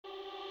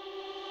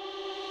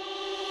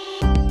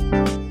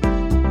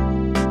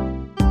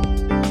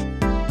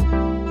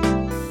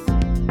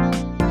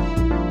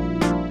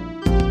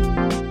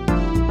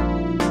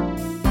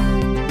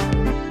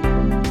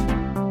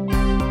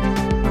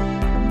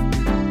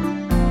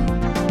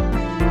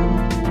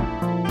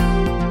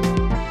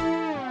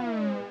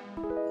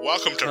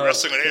welcome to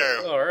Wrestling on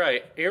Air. All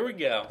right, here we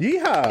go.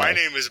 Yeehaw! My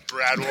name is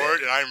Brad Ward,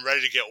 and I'm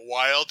ready to get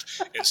wild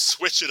and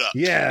switch it up.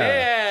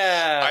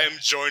 Yeah. I am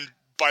joined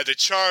by the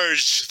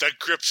charge that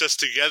grips us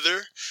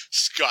together,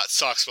 Scott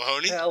Sox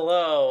Mahoney.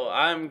 Hello,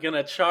 I'm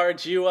gonna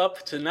charge you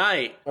up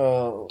tonight.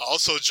 Oh.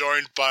 Also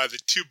joined by the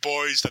two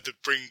boys that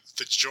bring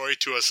the joy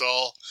to us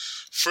all.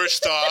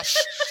 First off,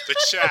 the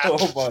chap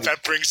that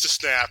brings the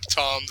snap,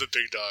 Tom the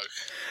Big Dog.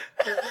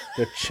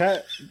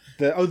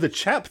 The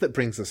chap that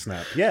brings the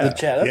snap. Yeah. The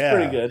chat. That's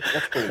pretty good.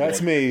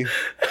 That's me.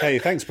 Hey,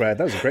 thanks, Brad.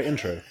 That was a great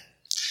intro.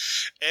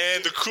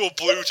 And the cool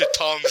blue to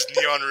Tom's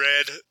neon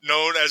red,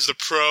 known as the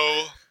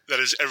pro that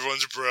is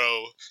everyone's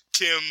bro,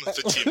 Tim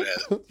the team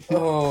head.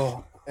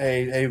 Oh,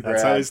 hey,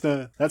 Brad.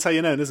 That's how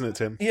you know, isn't it,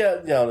 Tim?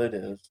 Yeah, it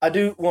is. I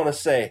do want to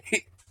say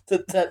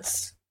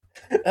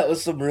that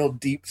was some real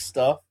deep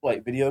stuff,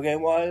 like video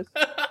game wise.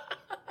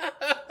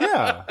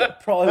 Yeah,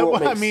 probably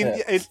won't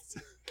make sense.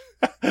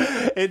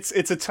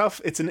 It's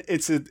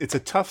a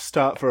tough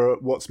start for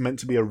what's meant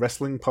to be a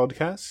wrestling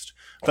podcast.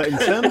 But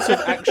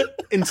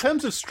in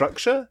terms of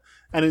structure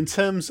and in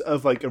terms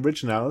of like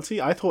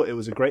originality, I thought it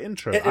was a great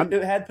intro. It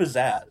had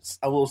pizzazz,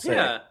 I will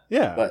say.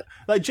 Yeah. But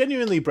like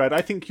genuinely, Brad,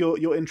 I think your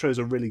intros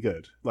are really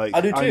good. Like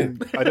I do too.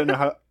 I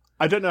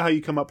don't know how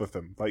you come up with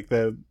them. Like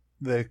they're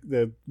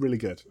really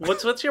good.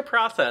 What's your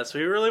process?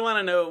 We really want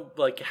to know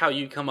like how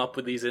you come up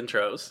with these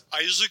intros. I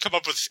usually come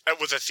up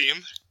with a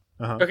theme.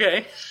 Uh-huh.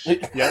 Okay.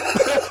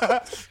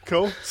 Yeah.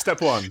 Cool.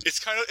 Step one. It's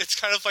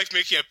kind of like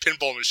making a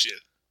pinball machine.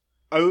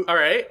 Oh, all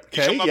right.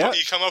 Okay. You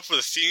come up with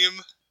a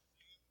theme.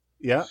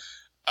 Yeah.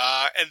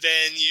 And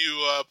then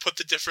you put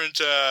the different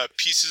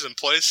pieces in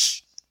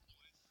place.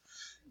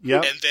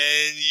 Yeah. And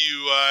then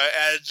you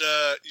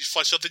you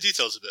flesh out the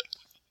details a bit.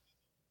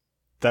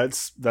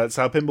 That's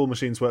how pinball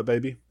machines work,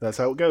 baby. That's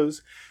how it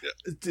goes.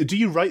 Yeah. Do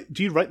you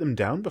write them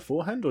down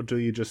beforehand, or do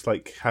you just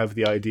like have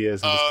the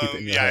ideas and just keep it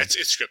in your head?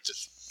 Yeah, it's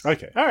scripted.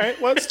 Okay, all right.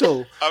 Well, it's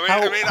still. I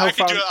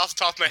can do it off the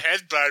top of my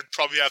head, but I'd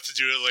probably have to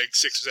do it like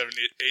 6 or 7,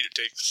 8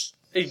 takes.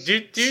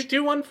 Hey,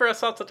 do one for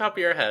us off the top of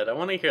your head. I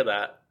want to hear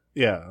that.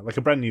 Yeah, like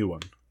a brand new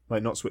one,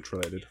 like not Switch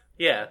related.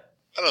 Yeah.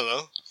 I don't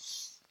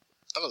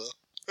know.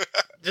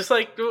 Just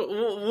like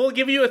we'll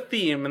give you a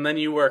theme and then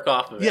you work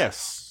off of it.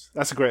 Yes,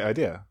 that's a great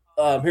idea.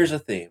 Here's a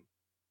theme: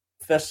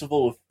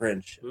 Festival of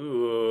Friendship.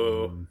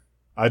 Ooh.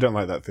 I don't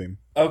like that theme.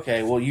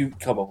 Okay, well you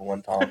come up with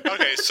one, Tom.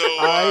 Okay, so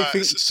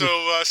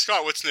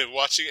Scott, what's new?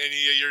 Watching any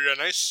Yuri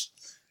on Ice?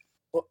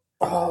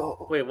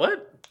 Oh, wait,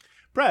 what?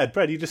 Brad,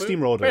 you just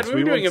steamrolled Brad, us.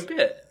 we were doing a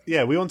bit.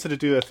 Yeah, we wanted to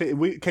do a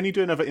thing. Can you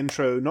do another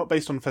intro, not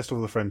based on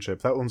Festival of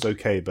Friendship? That one's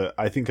okay, but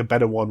I think a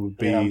better one would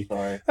be... Yeah, I'm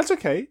sorry. That's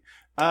okay.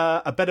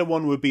 A better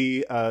one would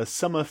be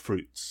summer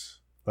fruits.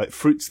 Like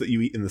fruits that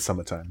you eat in the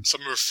summertime.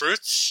 Summer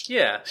fruits?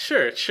 Yeah,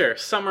 sure.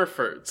 Summer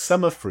fruits.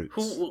 Summer fruits.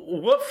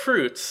 What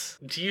fruits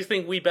do you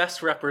think we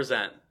best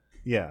represent?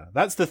 Yeah,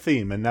 that's the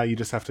theme, and now you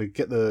just have to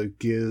get the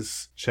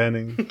gears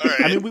churning. All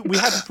right. I mean,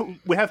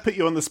 we have put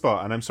you on the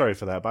spot, and I'm sorry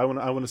for that, but I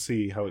want to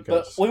see how it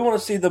goes. But we want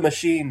to see the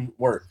machine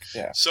work.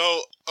 Yeah.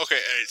 So okay,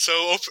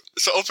 so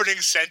opening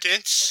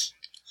sentence,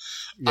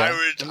 Yeah.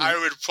 I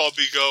would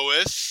probably go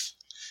with,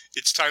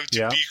 it's time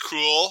to be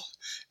cool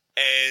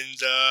and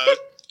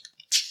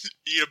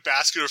eat a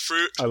basket of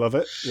fruit. I love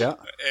it. Yeah.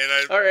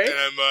 And All right. And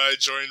I'm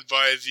joined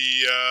by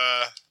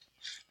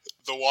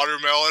the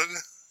watermelon.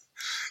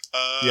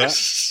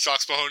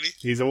 Sox Mahoney.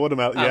 He's a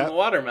watermelon. I'm Yeah. a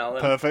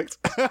watermelon. Perfect.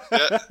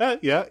 Yeah.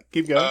 Yeah.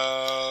 Keep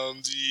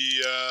going.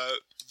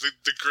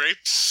 The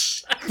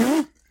grapes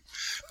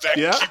that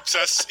keeps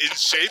us in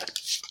shape.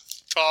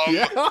 Tom,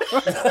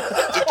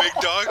 the big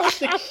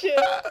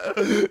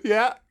dog.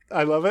 Yeah.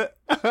 I love it.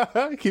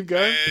 Keep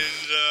going.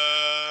 And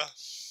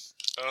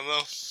I don't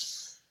know.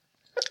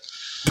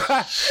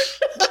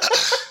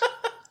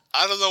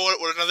 I don't know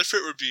what another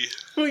fruit would be.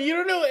 Well, you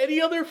don't know any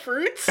other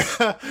fruits?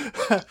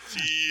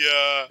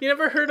 You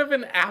never heard of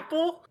an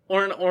apple?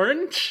 Or an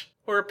orange?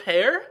 Or a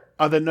pear?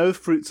 Are there no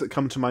fruits that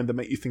come to mind that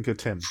make you think of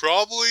Tim?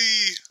 Probably,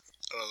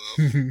 I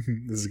don't know.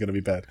 This is going to be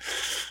bad.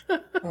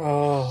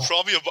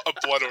 Probably a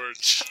blood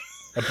orange.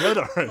 A blood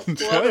orange. Blood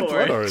Blood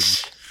orange.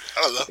 orange.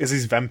 I don't know. Is he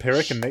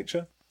vampiric in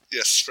nature?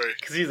 Yes, very.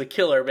 Because he's a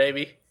killer,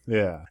 baby.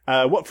 Yeah.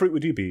 What fruit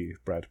would you be,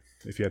 Brad,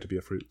 if you had to be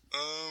a fruit?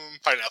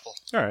 Pineapple.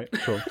 All right,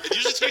 cool. It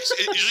usually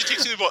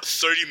takes me about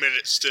 30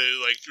 minutes to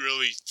like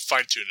really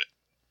fine tune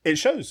it. It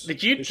shows.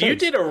 You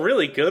did a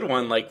really good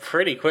one, like,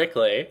 pretty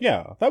quickly.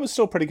 Yeah, that was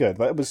still pretty good.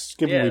 That was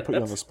given we put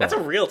you on the spot. That's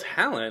a real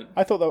talent.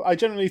 I thought that. I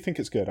generally think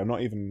it's good. I'm not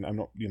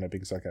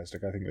being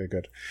sarcastic. I think they're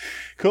good.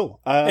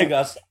 Cool. Hey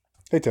guys,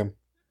 Hey Tim.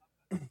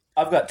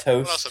 I've got What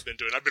toast. else I've been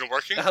doing? I've been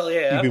working. Hell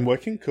yeah. You've been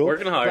working, cool.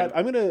 Working hard. Brad,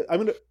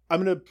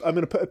 I'm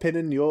gonna put a pin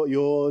in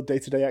your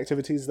day-to-day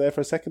activities there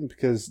for a second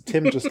because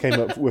Tim just came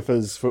up with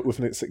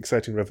an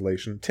exciting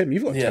revelation. Tim,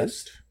 you've got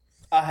toast.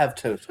 I have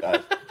toast,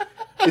 guys.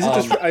 Is it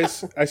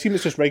just? I assume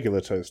it's just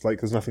regular toast. Like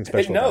there's nothing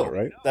special No, about it,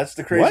 right? that's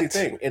the crazy What?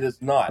 thing. It is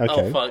not.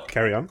 Okay. Oh, fuck.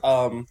 Carry on.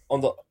 On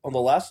the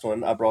last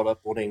one, I brought up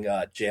wanting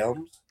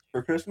jams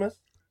for Christmas,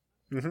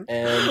 Mhm.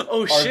 and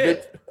Oh,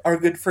 shit. Our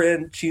good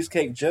friend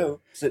Cheesecake Joe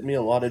sent me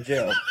a lot of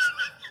jams.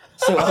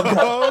 So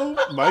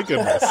Oh my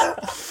goodness!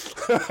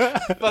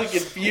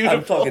 Fucking beautiful.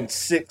 I'm talking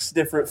 6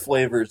 different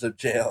flavors of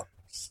jam.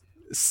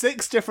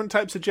 6 different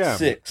types of jam.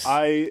 6.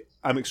 I'm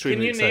Can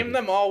extremely you excited. name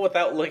them all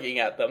without looking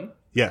at them?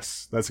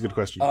 Yes, that's a good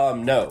question.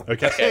 No.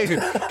 Okay.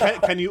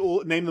 can you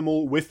all name them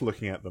all with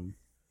looking at them?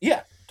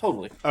 Yeah,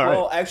 totally. All right,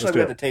 Well, actually, let's I've do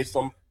got to taste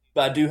them,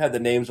 but I do have the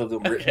names of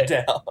them written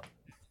down.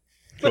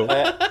 Cool.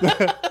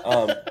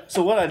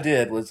 So what I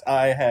did was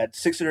I had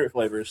 600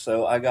 flavors,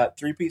 so I got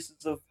 3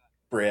 pieces of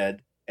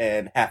bread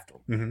and halved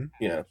them.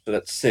 Mm-hmm. You know, so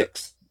that's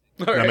 6.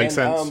 All That right. makes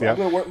sense. Yeah. I'm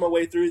going to work my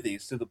way through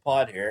these through the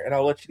pod here, and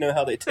I'll let you know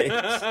how they taste.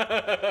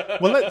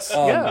 Well, let's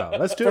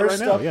do it right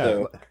First now. up, Yeah.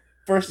 though,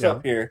 first Yeah.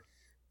 up here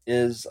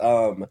is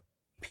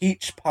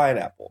peach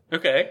pineapple.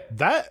 Okay.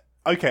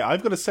 Okay,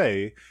 I've got to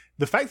say,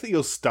 the fact that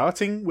you're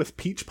starting with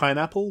peach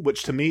pineapple,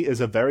 which to me is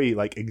a very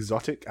like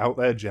exotic out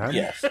there jam,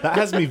 Yes. that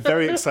has me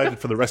very excited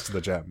for the rest of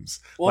the jams.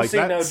 Well, Like, see,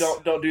 no, that's-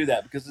 don't do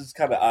that because it's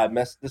kind of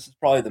This is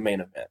probably the main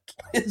event.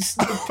 It's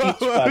the peach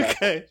pineapple.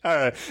 Okay, all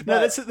right. No,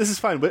 But- this is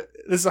fine. But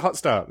this is a hot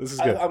start. This is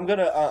good. I'm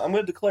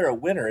gonna declare a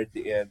winner at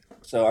the end.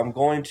 So I'm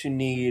going to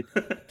need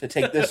to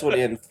take this one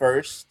in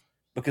first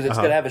because it's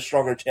Uh-huh. gonna have a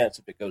stronger chance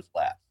if it goes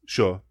last.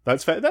 Sure,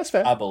 that's fair. That's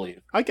fair. I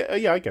believe. I get.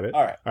 Yeah, I get it.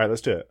 All right. All right.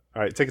 Let's do it.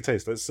 All right, take a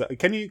taste. Let's.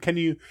 Can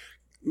you?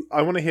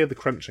 I want to hear the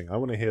crunching. I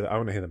want to hear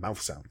the mouth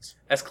sounds.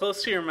 As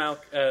close to your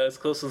mouth, as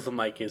close as the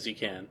mic as you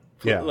can.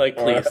 Yeah. Like,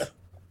 All please. right.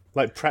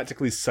 Like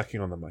practically sucking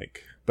on the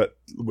mic, but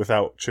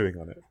without chewing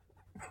on it.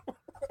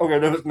 Okay,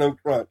 there was no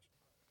crunch.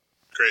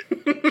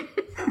 Great.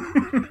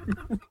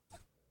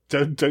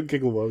 Don't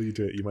giggle while you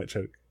do it. You might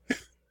choke.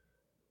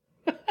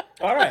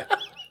 All right.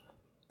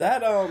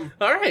 That All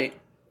right.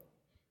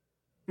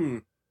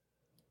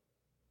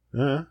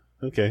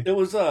 Okay. it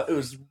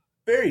was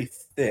very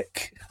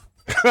thick,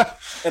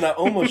 and I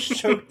almost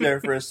choked there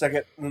for a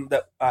second. And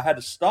that I had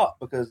to stop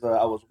because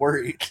I was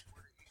worried.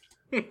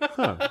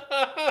 Huh.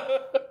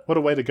 What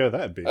a way to go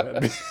that'd be. I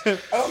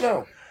don't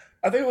know.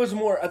 I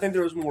think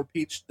there was more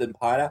peach than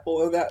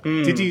pineapple in that.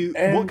 Did you?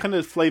 And- What kind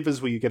of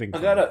flavors were you getting? I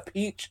From got a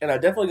peach, and I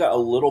definitely got a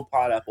little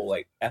pineapple,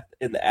 like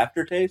in the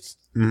aftertaste.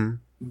 Mhm.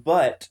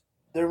 But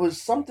there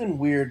was something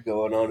weird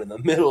going on in the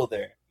middle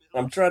there.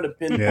 I'm trying to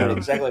pinpoint Yeah.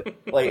 exactly.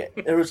 Like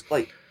there was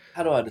like,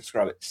 how do I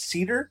describe it?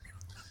 Cedar,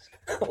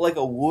 like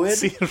a wood,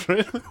 See,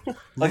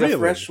 like really? a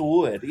fresh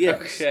wood. Yeah.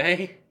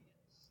 Okay.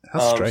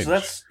 How strange. So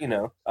that's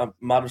I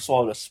might have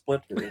swallowed a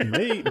splinter.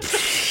 Maybe.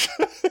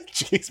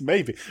 Jeez,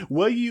 maybe.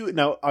 Are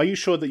you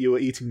sure that you were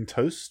eating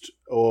toast,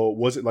 or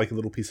was it like a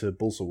little piece of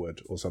balsa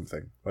wood or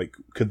something? Like,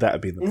 could that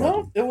have been the No,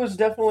 problem? it was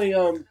definitely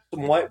some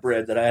white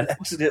bread that I had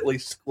accidentally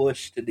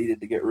squished and needed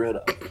to get rid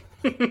of.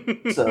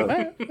 So,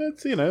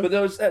 That's, but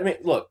there was. I mean,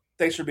 look.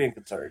 Thanks for being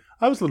concerned.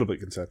 I was a little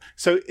bit concerned.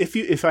 So,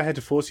 if I had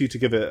to force you to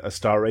give it a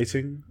star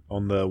rating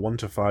on the 1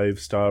 to 5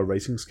 star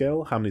rating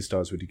scale, how many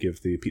stars would you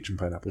give the peach and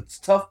pineapple? It's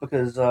tough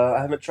because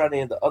I haven't tried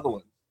any of the other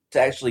ones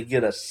to actually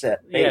get a set.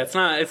 Yeah, it's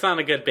not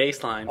a good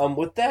baseline.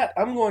 With that,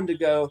 I'm going to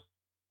go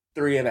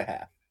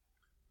 3.5.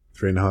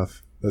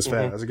 3.5. That's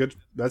fair. Mhm.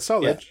 That's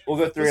solid. Yeah, we'll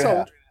go That's 3.5.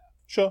 solid.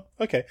 Sure.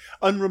 Okay.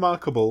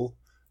 Unremarkable,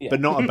 Yeah.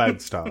 but not a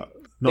bad start.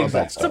 Not a bad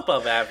Exactly. It's start.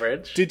 above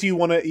average. Did you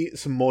want to eat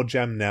some more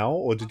jam now,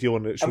 or did you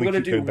want to? Should I'm we going to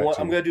keep do going back one.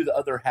 to I'm you? going to do the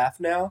other half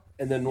now,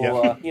 and then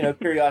we'll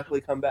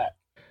periodically come back.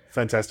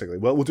 Fantastically.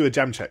 Well, we'll do a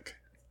jam check.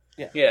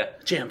 Yeah,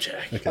 jam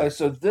check. Okay.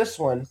 So this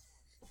one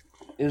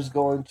is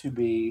going to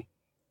be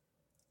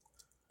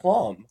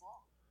plum.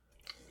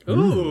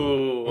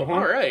 Ooh, Mhm.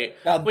 all right.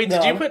 Now- Wait, now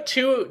did you I'm- put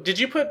two? Did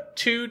you put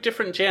two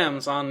different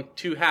jams on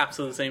two halves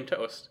of the same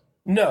toast?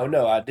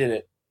 No, I did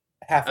it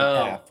half and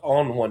Oh. half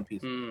on one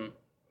piece.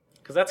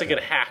 Because that's a good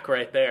hack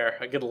right there.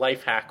 A good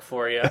life hack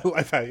for you.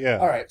 Like that, yeah.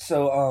 All right,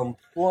 so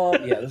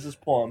plum. Yeah, this is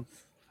plum.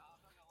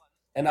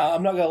 And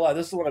I'm not gonna lie,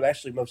 this is the one I'm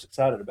actually most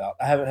excited about.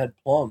 I haven't had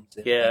plums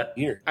in Yeah.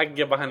 years. I can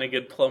get behind a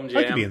good plum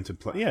I could be jam. into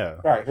yeah.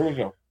 All right, here we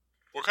go.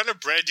 What kind of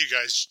bread do you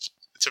guys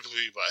typically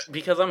buy?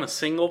 Because I'm a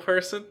single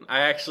person,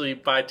 I actually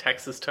buy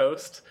Texas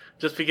toast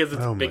just because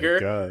it's Oh my bigger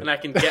God. and I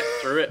can get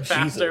through it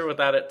faster Jesus.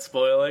 without it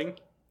spoiling.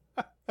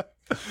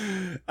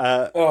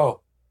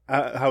 Oh,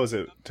 How was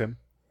it, Tim?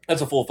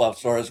 that's a full 5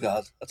 stars,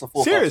 guys. That's a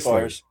full Seriously?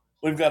 5 stars.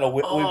 We've got a.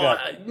 We've Oh,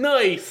 got.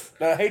 nice!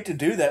 I hate to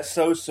do that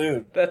so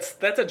soon. That's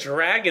a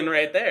dragon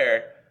right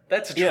there.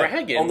 That's a Yeah,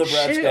 dragon. on the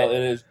Brad Shit. scale,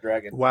 it is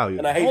dragon. Wow,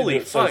 And I hate Holy to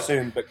do it so fuck.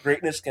 soon, but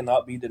greatness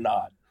cannot be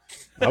denied.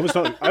 I was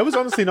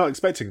honestly not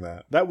expecting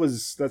that.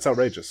 That's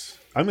outrageous.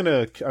 I'm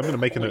gonna make a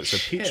Holy note. So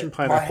peach shit. and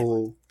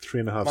pineapple,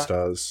 3.5 My-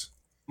 stars.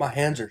 My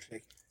hands are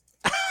shaking.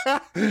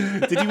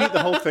 Did you eat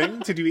the whole thing?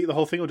 Did you eat the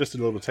whole thing, or just a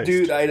little taste?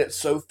 Dude, I ate it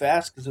so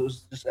fast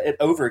because it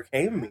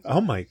overcame me. Oh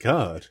my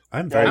god,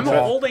 I'm very. I'm Yeah.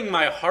 holding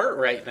my heart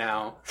right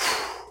now.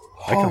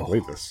 I can't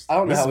believe this. I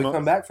don't know This how is we not-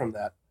 come back from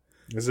that.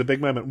 This is a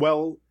big moment.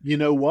 Well, you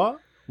know what?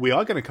 We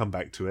are going to come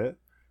back to it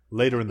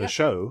later in the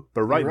show,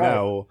 but right, You're right.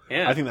 now,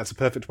 Yeah. I think that's a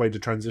perfect way to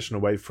transition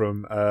away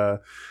from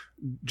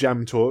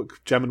jam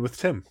talk, jamming with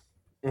Tim.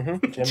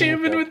 Mm-hmm.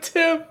 Jamming with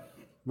Tim.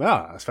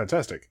 Ah, that's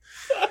fantastic.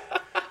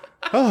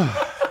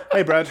 Oh,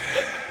 hey, Brad.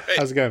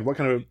 How's it going? What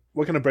kind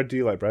of bread do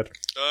you like, Brad?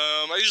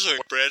 I usually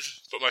like bread,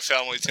 but my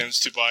family tends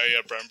to buy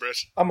brown bread.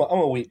 I'm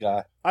a wheat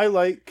guy. I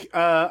like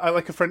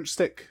a French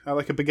stick. I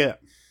like a baguette.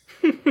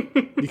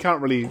 You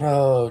can't really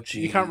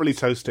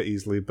toast it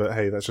easily, but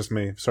hey, that's just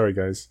me. Sorry,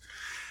 guys.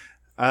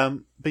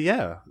 But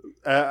yeah,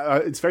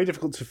 it's very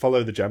difficult to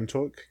follow the jam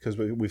talk because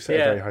we've set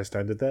a very high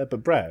standard there.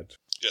 But Brad,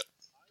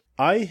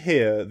 I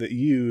hear that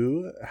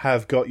you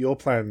have got your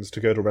plans to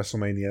go to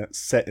WrestleMania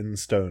set in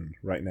stone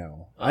right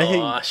now.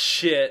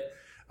 Shit.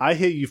 I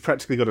hear you've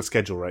practically got a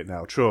schedule right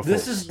now. True or false?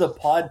 This is the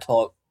pod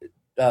talk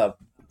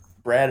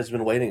Brad has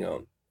been waiting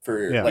on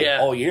for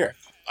all year.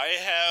 I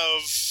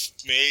have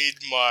made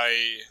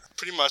my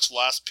pretty much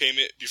last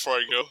payment before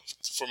I go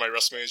for my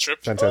WrestleMania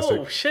trip. Fantastic.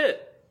 Oh,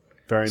 shit.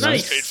 Very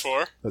nice. Paid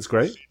for. That's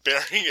great.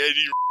 Bearing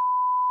any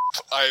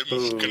I'm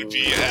going to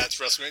be at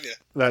WrestleMania.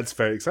 That's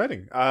very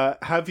exciting.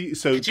 Have you?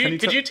 So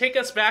could you take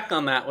us back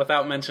on that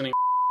without mentioning?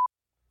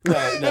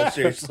 No,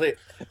 seriously,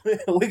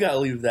 we gotta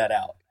leave that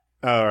out.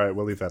 All right,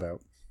 we'll leave that out.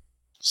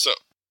 So,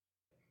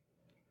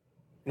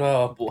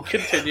 oh boy,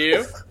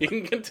 continue. You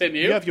can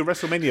continue. You have your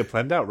WrestleMania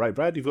planned out, right,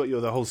 Brad? You've got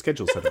the whole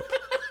schedule set up.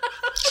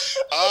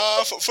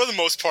 For the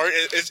most part,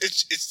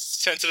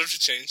 it's tentative to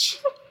change.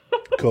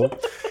 Cool.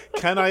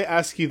 Can I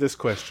ask you this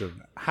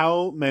question?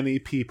 How many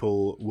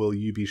people will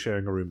you be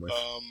sharing a room with?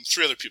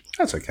 3 other people.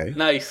 That's okay.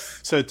 Nice.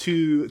 So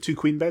two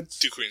queen beds?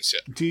 2 queens,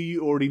 yeah. Do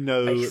you already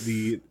know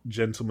the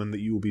gentleman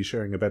that you will be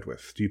sharing a bed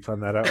with? Do you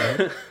plan that out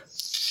right?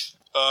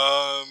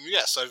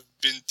 Yes, I've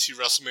been to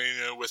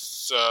WrestleMania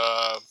with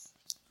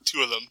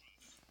 2 of them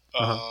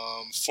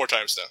 4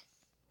 times now.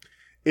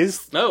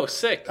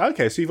 Sick.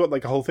 Okay, so you've got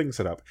like a whole thing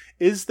set up.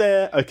 Is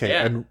there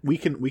and we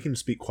can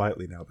speak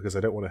quietly now because I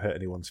don't want to hurt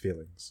anyone's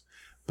feelings.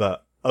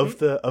 But of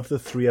the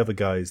 3 other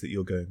guys that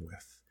you're going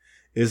with,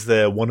 is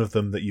there one of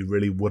them that you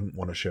really wouldn't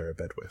want to share a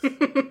bed with?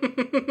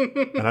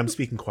 And I'm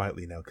speaking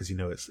quietly now because we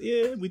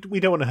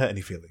don't want to hurt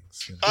any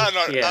feelings. You know?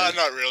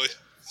 Not really.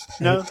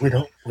 No, we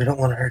don't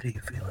want to hurt any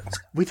feelings.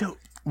 We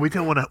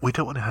don't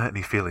want to hurt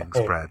any feelings,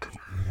 Brad.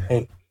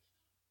 Hey,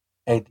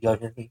 do y'all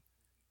hear me?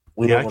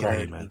 We don't want to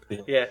hurt any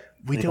feelings. Yeah.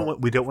 We don't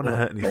want to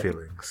hurt any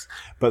feelings,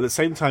 but at the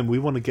same time, we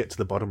want to get to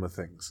the bottom of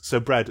things. So,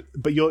 Brad,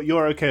 but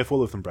you're okay with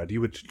all of them, Brad. You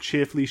would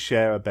cheerfully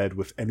share a bed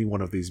with any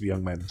one of these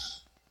young men.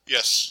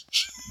 Yes.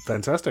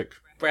 Fantastic.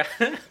 Brad,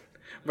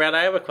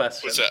 I have a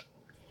question. What's that?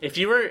 If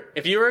you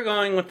were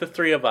going with the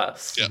 3 of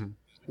us,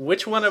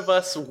 which one of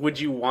us would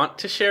you want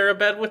to share a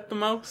bed with the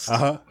most?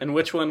 And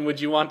which one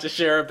would you want to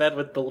share a bed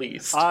with the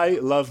least? I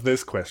love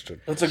this question.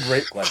 That's a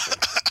great question.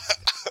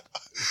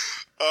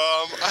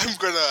 I'm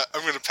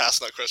gonna pass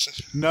that question.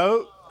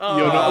 No,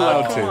 you're not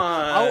allowed to.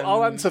 On.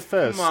 I'll answer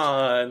first. Come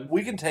on.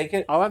 We can take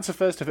it. I'll answer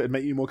first if it'd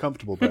make you more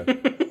comfortable,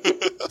 Brad.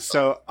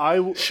 So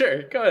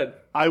Sure, good.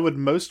 I would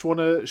most want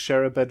to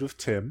share a bed with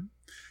Tim.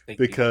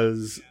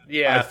 Because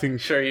I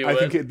think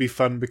it'd be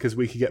fun because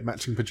we could get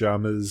matching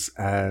pajamas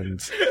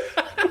and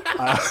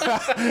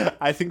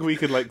I think we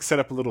could like set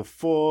up a little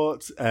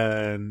fort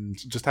and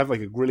just have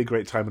like a really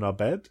great time in our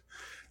bed.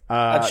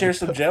 I'd share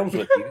some gems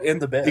with you in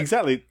the bed.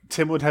 Exactly.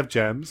 Tim would have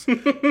gems.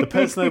 The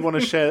person I want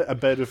to share a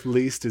bed with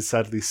least is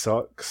sadly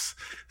Socks.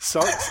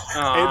 Socks,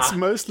 it's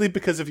mostly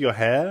because of your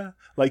hair.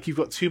 Like, you've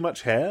got too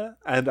much hair,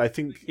 and I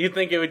think... You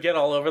think it would get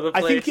all over the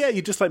place? I think,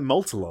 you just, like,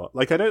 molt a lot.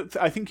 Like,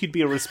 I think you'd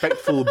be a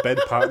respectful bed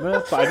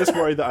partner, but I just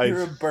worry that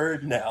You're a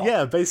bird now.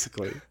 Yeah,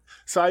 basically.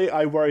 So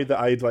I worry that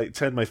I'd, like,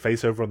 turn my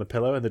face over on the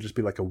pillow and there'd just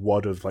be, like, a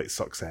wad of, like,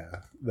 Socks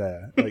hair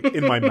there. Like,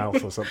 in my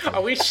mouth or something.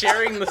 Are we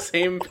sharing the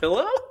same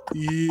pillow?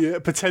 Yeah,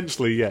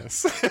 potentially,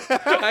 yes.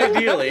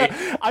 Ideally.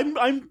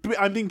 I'm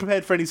being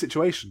prepared for any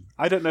situation.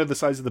 I don't know the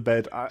size of the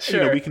bed.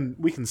 Sure. We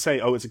can say,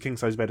 it's a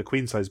king-size bed, a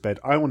queen-size bed.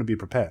 I want to be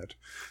prepared.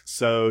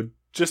 So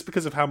just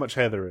because of how much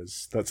hair there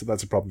is, that's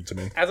a problem to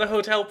me. As a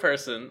hotel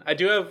person, I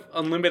do have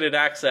unlimited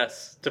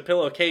access to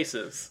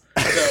pillowcases.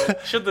 So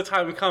should the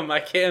time come, I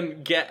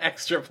can get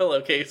extra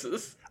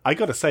pillowcases. I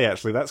gotta say,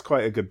 actually, that's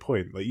quite a good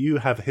point. Like, you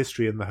have a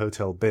history in the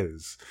hotel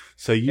biz,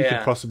 so you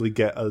could possibly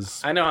get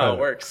us I know perks. how it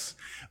works.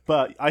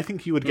 But I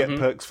think you would get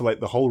perks for, like,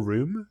 the whole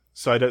room,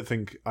 so I don't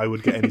think I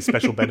would get any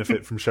special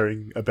benefit from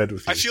sharing a bed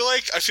with you. I feel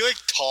like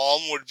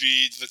Tom would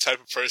be the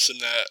type of person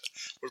that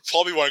would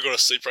probably want to go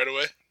to sleep right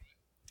away.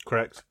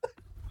 Correct.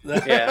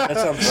 That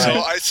sounds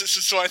right.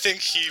 So I think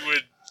he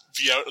would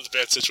be out of the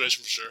bed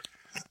situation for sure.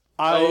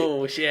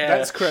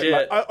 That's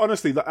correct. Like,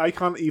 honestly, I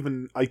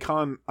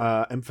can't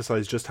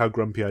emphasize just how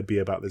grumpy I'd be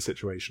about this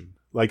situation.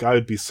 Like, I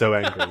would be so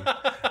angry.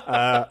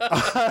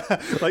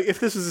 Like, if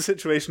this was a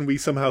situation we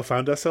somehow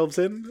found ourselves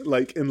in,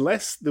 like,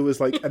 unless there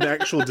was like an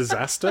actual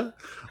disaster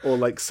or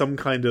like some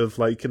kind of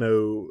like,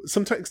 unless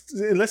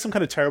some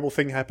kind of terrible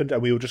thing happened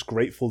and we were just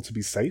grateful to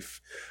be safe,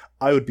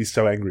 I would be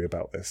so angry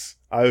about this.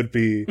 I would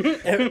be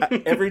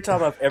every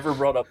time I've ever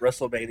brought up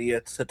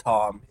WrestleMania to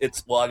Tom,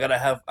 it's I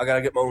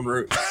gotta get my own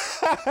room,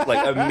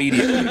 like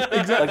immediately,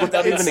 like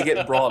without even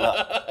getting brought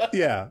up.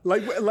 Yeah,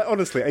 like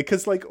honestly,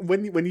 because like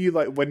when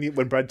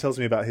Brad tells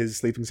me about his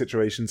sleeping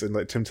situations and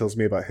like Tim tells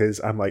me about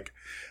his, I'm like,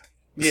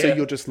 So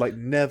you're just like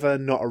never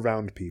not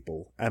around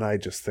people, and I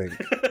just think,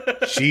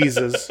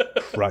 Jesus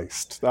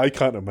Christ, I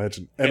can't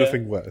imagine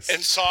anything worse.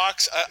 And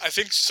Socks, I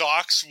think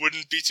Socks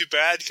wouldn't be too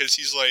bad because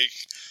he's like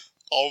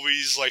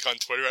always like on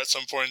Twitter at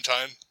some point in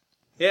time.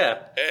 Yeah,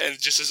 and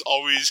just is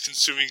always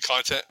consuming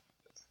content.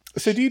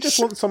 So do you just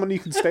want someone you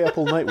can stay up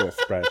all night with,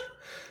 Brad?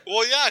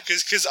 Well, yeah,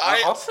 because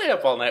I'll stay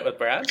up all night with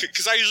Brad.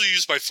 Because I usually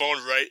use my phone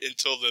right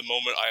until the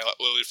moment I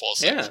literally fall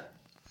asleep. Yeah.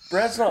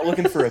 Brad's not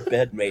looking for a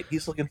bedmate.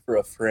 He's looking for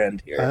a friend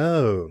here.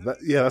 Oh,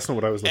 that's not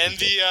what I was looking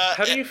for.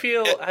 How do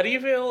you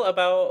feel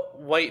about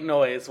white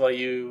noise while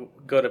you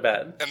go to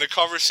bed? And the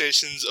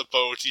conversations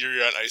about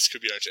Yuri on Ice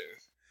could be entertaining.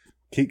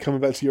 Keep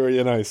coming back to Yuri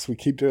on Ice. We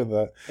keep doing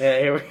that.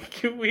 Yeah,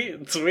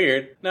 it's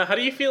weird. Now, how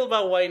do you feel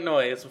about white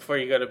noise before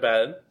you go to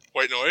bed?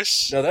 White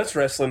noise? No, that's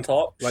wrestling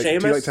talk. Like, do you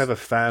like to have a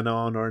fan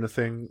on or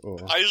anything? Or?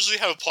 I usually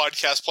have a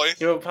podcast playing.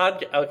 You have a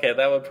podcast? Okay,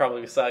 that would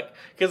probably suck.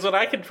 Because what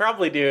I could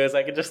probably do is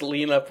I could just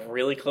lean up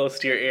really close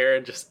to your ear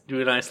and just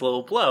do a nice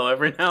little blow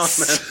every now and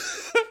then.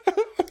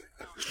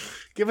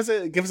 Give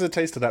us a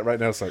taste of that right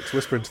now, Sykes.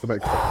 Whisper into the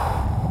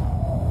microphone.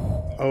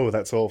 Oh,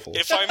 that's awful.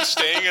 If I'm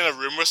staying in a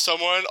room with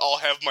someone, I'll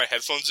have my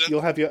headphones in.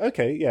 You'll have your...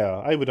 Okay,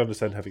 yeah, I would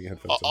understand having your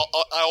headphones in.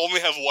 I only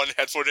have one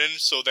headphone in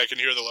so that I can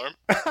hear the alarm.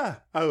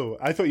 Oh,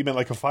 I thought you meant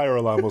like a fire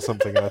alarm or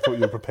something, and I thought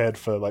you were prepared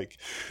for like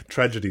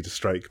tragedy to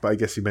strike, but I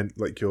guess you meant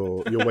like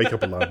your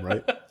wake-up alarm,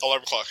 right?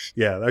 Alarm clock.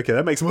 Yeah, okay,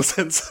 that makes more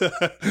sense.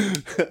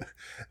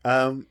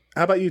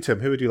 How about you,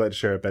 Tim? Who would you like to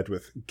share a bed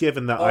with?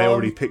 Given that I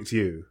already picked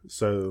you,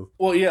 so...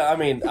 Well, yeah, I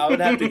mean, I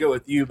would have to go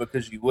with you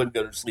because you would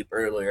go to sleep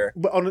earlier.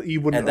 But you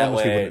wouldn't, that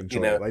honestly way, wouldn't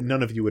enjoy it. Like,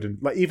 none of you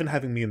would... Like, even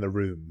having me in the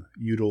room,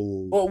 you'd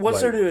all... Well,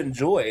 what's there to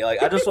enjoy?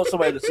 Like, I just want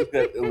somebody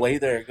to lay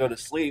there and go to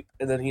sleep,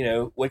 and then,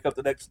 wake up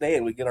the next day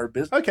and we get our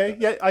business. Okay,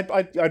 yeah,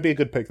 I'd be a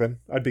good pick then.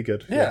 I'd be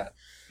good. Yeah.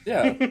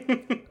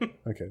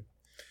 Okay.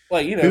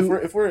 Like,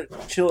 if we're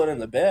chilling in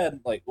the bed,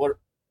 like, what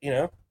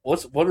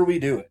are we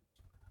doing?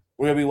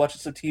 We're going to be watching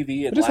some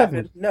TV and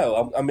laughing?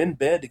 No, I'm in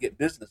bed to get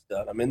business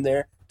done. I'm in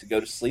there to go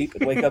to sleep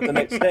and wake up the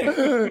next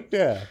day.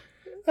 Yeah,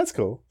 that's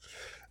cool.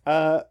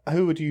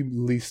 Who would you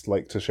least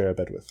like to share a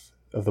bed with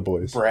of the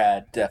boys?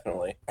 Brad,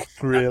 definitely.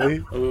 Really?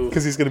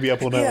 Because he's going to be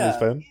up all night on his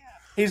phone?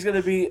 He's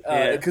going to be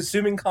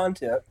consuming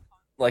content,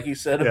 like you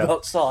said,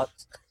 about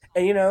Socks.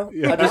 And,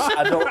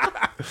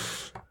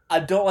 I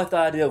don't like the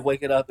idea of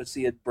waking up and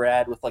seeing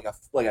Brad with like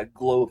a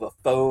glow of a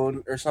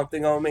phone or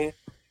something on me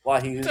while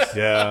he's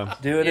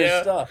doing his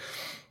stuff.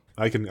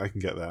 I can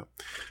get that.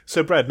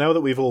 So, Brad, now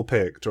that we've all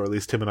picked, or at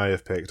least Tim and I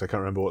have picked, I can't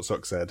remember what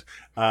Sock said.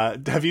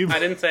 Have you? I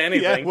didn't say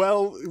anything. Yeah,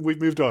 well,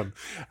 we've moved on.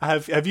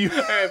 Have you? All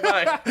right,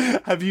 bye.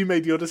 Have you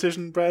made your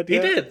decision, Brad?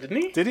 Yet? He did, didn't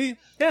he? Did he?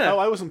 Yeah. Oh,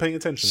 I wasn't paying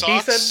attention.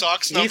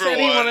 Socks number one.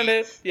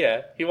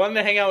 He wanted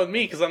to hang out with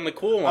me because I'm the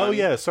cool one. Oh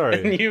yeah,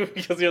 sorry. And you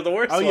because you're the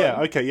worst. Oh one. yeah,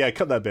 okay, yeah.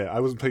 Cut that bit. I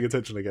wasn't paying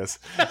attention, I guess.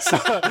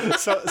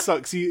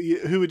 Socks.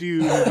 Who would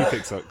you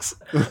pick, Socks?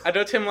 I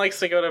know Tim likes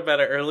to go to bed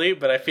early,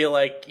 but I feel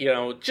like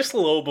just a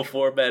little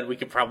before bed we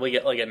could probably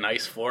get like a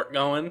nice fort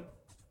going.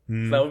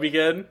 So that would be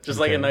good. Just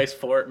like a nice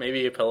fort,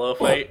 maybe a pillow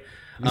fight.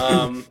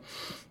 I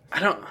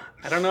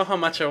don't know how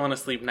much I want to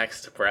sleep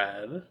next to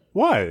Brad.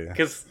 Why?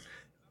 Because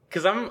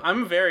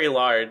I'm very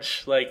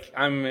large. Like,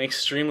 I'm an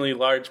extremely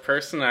large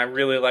person. And I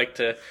really like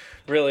to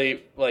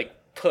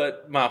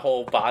put my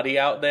whole body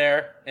out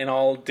there in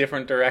all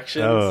different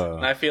directions.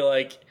 And I feel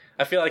like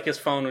his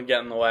phone would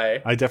get in the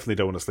way. I definitely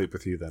don't want to sleep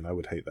with you then. I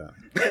would hate that.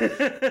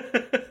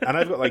 And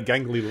I've got like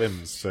gangly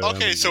limbs. So,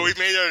 okay, so we've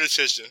made our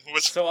decision.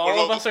 So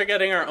all of us are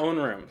getting our own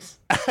rooms.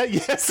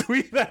 Yes,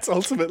 that's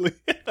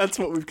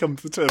what we've come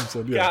to terms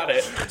on. Yeah. Got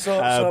it.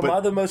 So am I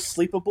the most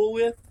sleepable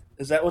with?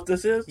 Is that what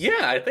this is?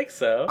 Yeah, I think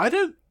so. I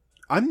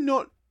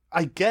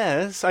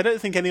guess. I don't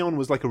think anyone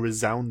was like a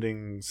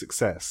resounding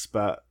success,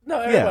 but... No,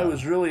 everybody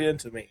was really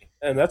into me,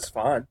 and that's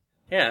fine.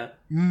 Yeah.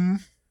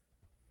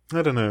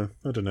 I don't know.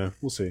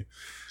 We'll see.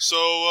 So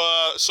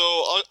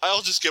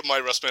I'll just get my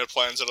WrestleMania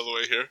plans out of the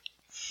way here.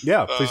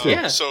 Yeah, please do.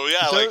 Yeah. So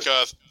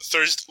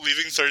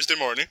leaving Thursday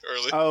morning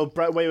early. Oh,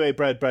 Brad, wait,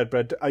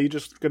 Brad. Are you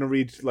just going to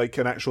read like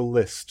an actual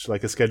list,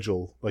 like a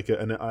schedule, like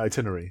an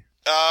itinerary?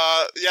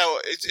 Yeah,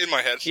 it's in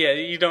my head. Yeah,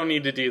 you don't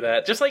need to do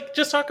that.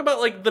 Just talk about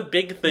like the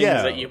big things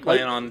that you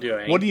plan on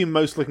doing. What are you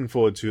most looking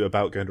forward to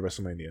about going to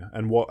WrestleMania?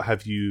 And what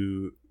have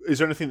you... Is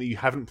there anything that you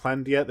haven't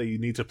planned yet that you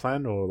need to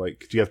plan? Or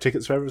like, do you have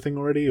tickets for everything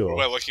already? Or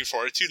what am I looking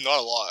forward to? Not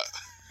a lot.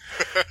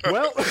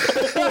 Well,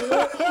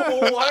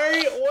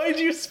 why'd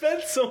you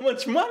spend so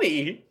much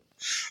money?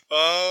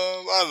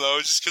 I don't know.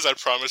 Just because I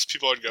promised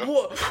people I'd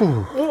go.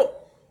 Well,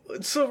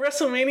 so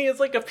WrestleMania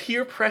is like a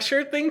peer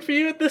pressure thing for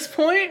you at this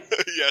point?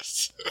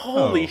 Yes.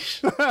 Holy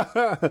shit.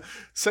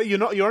 So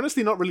you're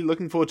honestly not really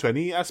looking forward to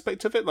any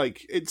aspect of it?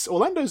 Like,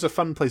 Orlando's a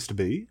fun place to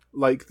be.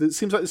 Like, it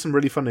seems like there's some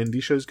really fun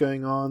indie shows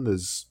going on.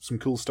 There's some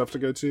cool stuff to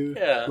go to.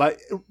 Yeah.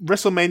 Like,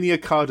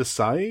 WrestleMania card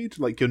aside,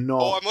 like, you're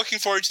not... Oh, I'm looking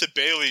forward to the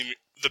Bayley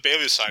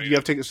signing. Do you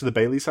have tickets to the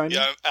Bayley signing?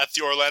 Yeah, at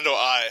the Orlando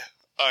Eye.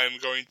 I'm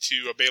going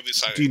to a Bayley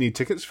signing. Do you need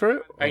tickets for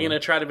it? Are you going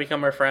to try to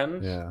become her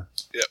friend? Yeah.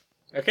 Yep.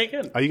 Okay,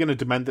 good. Are you going to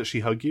demand that she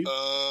hug you?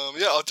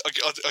 Yeah, I'll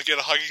get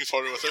a hugging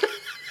photo with her.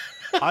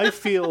 I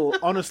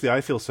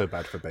feel so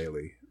bad for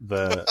Bailey.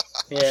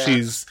 Yeah.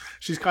 She's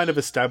kind of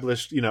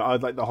established,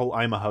 like the whole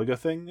I'm a hugger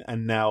thing,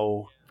 and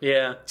now.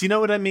 Yeah. Do you know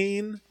what I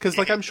mean? Because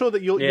like I'm sure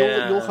that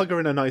you'll hug her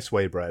in a nice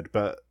way, Brad,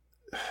 but.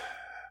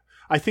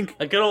 I think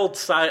a good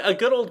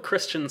old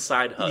Christian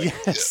side hug.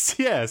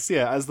 Yes,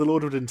 as the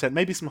Lord would intend.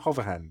 Maybe some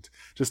hover hand,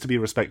 just to be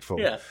respectful.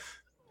 Yeah,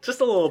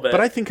 just a little bit.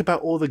 But I think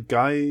about all the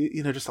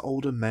just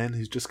older men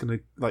who's just gonna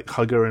like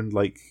hug her and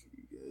I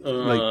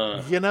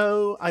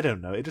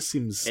don't know. It just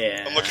seems.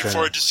 Yeah. I'm looking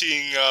forward to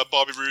seeing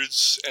Bobby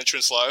Roode's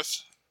entrance live.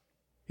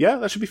 Yeah,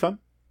 that should be fun.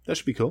 That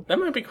should be cool. That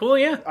might be cool,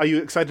 yeah. Are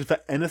you excited for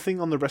anything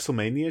on the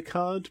WrestleMania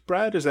card,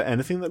 Brad? Is there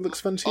anything that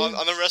looks fun to you? On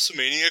the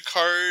WrestleMania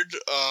card,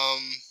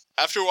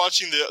 after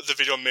watching the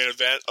video main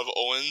event of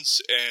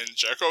Owens and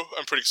Jericho,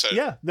 I'm pretty excited.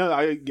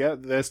 Yeah,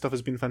 their stuff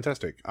has been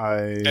fantastic.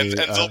 And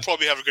they'll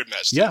probably have a good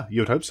match. Yeah,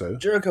 you would hope so.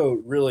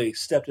 Jericho really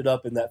stepped it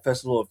up in that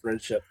Festival of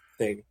Friendship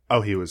thing.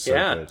 Oh, he was so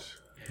good.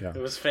 Yeah.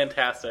 It was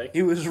fantastic.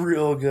 He was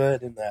real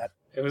good in that.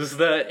 It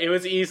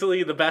was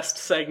easily the best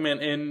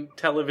segment in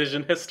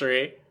television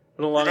history.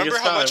 For the longest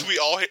remember how time.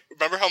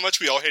 much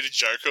we all hated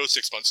Jericho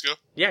 6 months ago?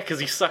 Yeah, because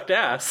he sucked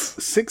ass.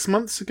 6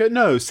 months ago?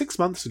 No, 6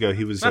 months ago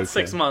he was Not okay.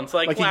 6 months,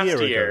 like last a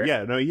year year. ago.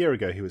 Yeah, no, a year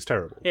ago he was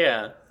terrible.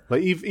 Yeah.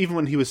 Like even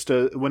when he was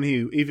when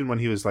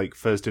he was like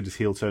first did his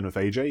heel turn with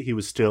AJ, he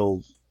was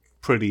still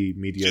pretty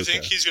mediocre. Do you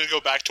think he's going to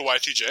go back to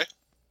Y2J?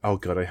 Oh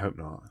god, I hope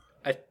not.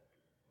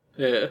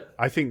 Yeah.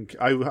 I think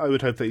I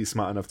would hope that he's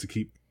smart enough to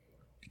keep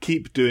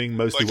doing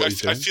mostly what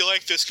he's doing. I feel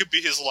like this could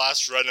be his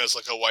last run as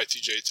like a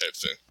Y2J type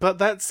thing.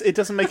 But it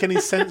doesn't make any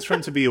sense for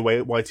him to be a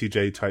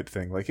Y2J type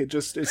thing. Like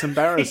it's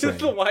embarrassing.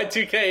 The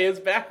Y2K is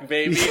back,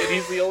 baby, and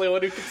he's the only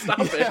one who can stop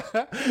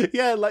it.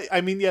 Yeah,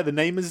 the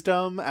name is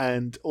dumb,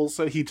 and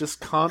also he just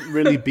can't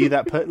really be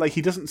that like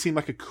he doesn't seem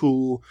like a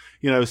cool,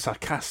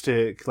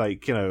 sarcastic,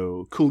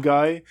 cool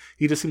guy.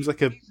 He just seems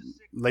like a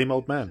lame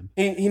old man.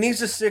 He needs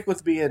to stick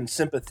with being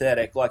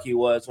sympathetic like he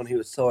was when he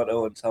was telling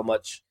Owens how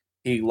much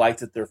he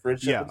liked their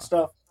friendship and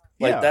stuff.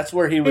 That's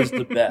where he was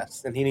the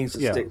best, and he needs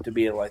to stick to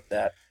being like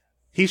that.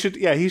 He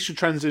should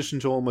transition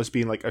to almost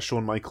being like a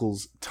Shawn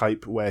Michaels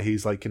type, where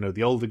he's like,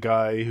 the older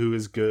guy who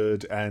is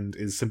good and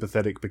is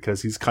sympathetic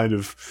because he's kind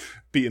of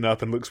beaten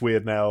up and looks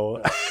weird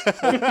now.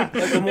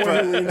 The more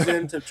he leans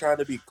into trying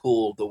to be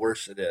cool, the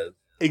worse it is.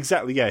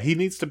 Exactly, yeah. He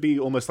needs to be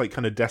almost like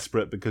kind of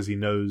desperate because he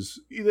knows.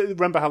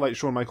 Remember how like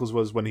Shawn Michaels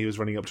was when he was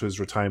running up to his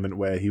retirement,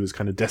 where he was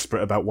kind of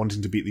desperate about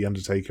wanting to beat The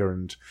Undertaker,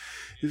 and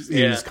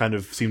he was kind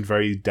of seemed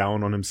very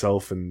down on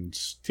himself. And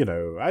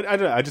I don't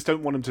know. I just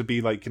don't want him to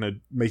be like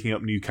making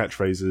up new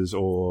catchphrases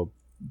or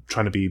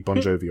trying to be Bon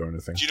Jovi or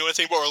anything. Do you know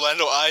anything about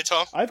Orlando Eye,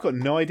 Tom? I've got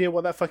no idea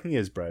what that fucking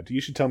is, Brad. You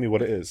should tell me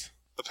what it is.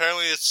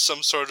 Apparently, it's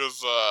some sort of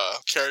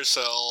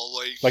carousel,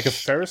 like a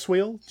Ferris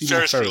wheel.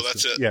 Ferris wheel,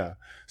 that's it. Yeah.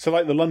 So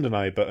like the London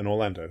Eye, but in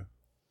Orlando.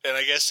 And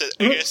I guess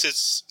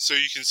it's so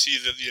you can see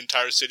the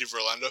entire city of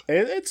Orlando.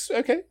 It's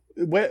okay.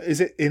 Where is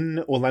it, in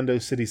Orlando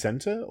City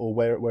Center, or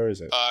where is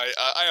it?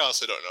 I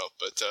honestly don't know,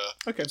 but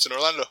okay, it's in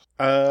Orlando.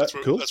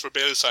 Cool. That's where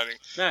Bailey's signing.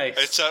 Nice.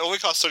 It's only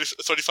costs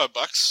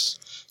 $35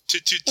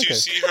 to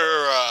see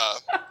her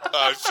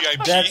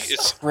VIP.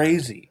 That's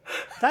crazy.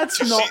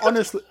 That's not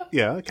honestly.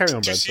 Yeah, carry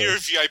on. To see her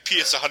VIP,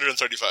 it's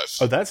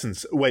 $135. Oh,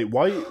 that's wait.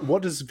 Why?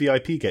 What does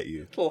VIP get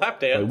you? Lap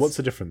dance. What's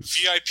the difference?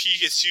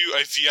 VIP gets you a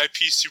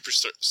VIP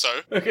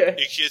superstar. Okay.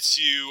 It gets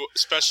you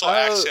special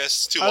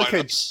access to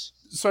lineups.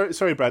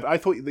 Sorry, Brad. I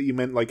thought that you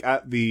meant like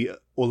at the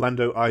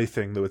Orlando Eye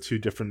thing, there were two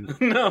different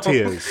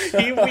tiers.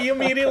 We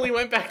immediately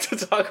went back to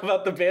talk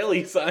about the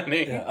Bailey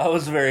signing. Yeah, I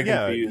was very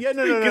confused. Yeah,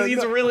 no, because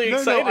he's really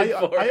excited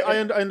for it.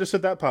 I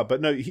understood that part, but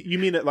no, you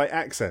mean it like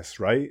access,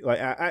 right? Like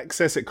at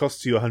access, it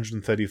costs you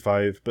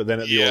 $135, but then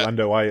at the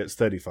Orlando Eye, it's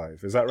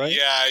 $35. Is that right?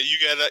 Yeah, you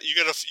get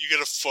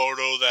a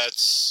photo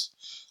that's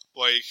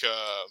like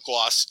a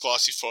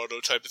glossy photo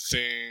type of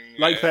thing,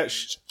 like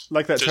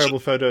that terrible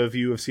photo of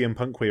you of CM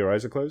Punk where your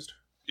eyes are closed.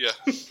 Yeah.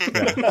 and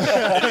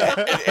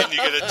you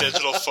get a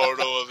digital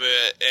photo of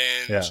it,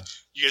 and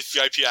you get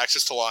VIP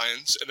access to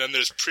lines, and then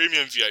there's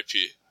premium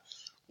VIP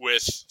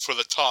for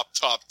the top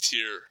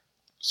tier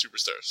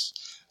superstars,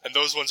 and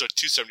those ones are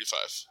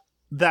 $275.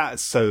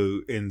 That's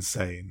so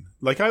insane.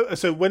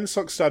 So when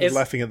Sox started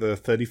laughing at the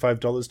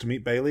 $35 to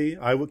meet Bailey,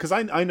 because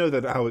I know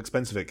that how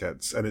expensive it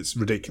gets, and it's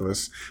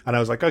ridiculous, and I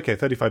was like, okay,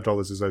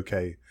 $35 is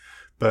okay,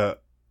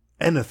 but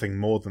anything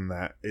more than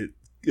that,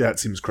 that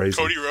seems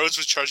crazy. Cody Rhodes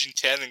was charging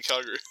 $10 in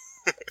Calgary.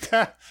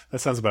 That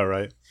sounds about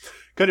right.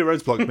 Cody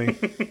Rhodes blocked me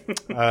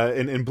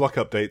in block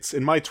updates.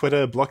 In my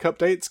Twitter block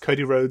updates,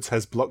 Cody Rhodes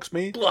has blocked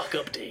me. Block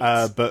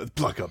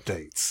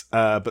updates.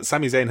 But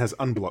Sami Zayn has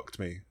unblocked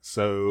me.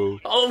 So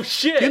oh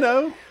shit!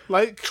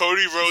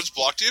 Cody Rhodes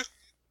blocked you?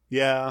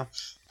 Yeah.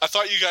 I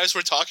thought you guys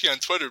were talking on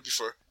Twitter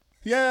before.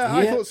 Yeah,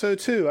 I thought so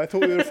too. I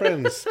thought we were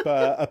friends,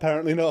 but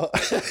apparently not.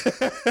 So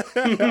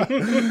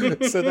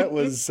that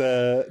was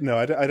no.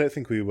 I don't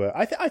think we were.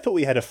 I thought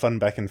we had a fun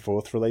back and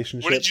forth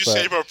relationship. What did you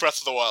say about Breath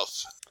of the Wild?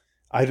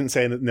 I didn't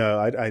say no.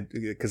 I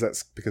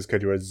because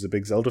Cody Rhodes is a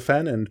big Zelda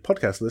fan, and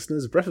podcast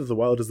listeners, Breath of the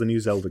Wild is the new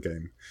Zelda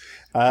game.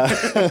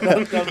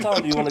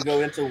 Tom, do you want to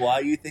go into why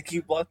you think he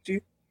blocked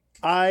you?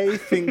 I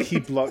think he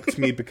blocked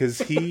me because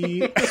he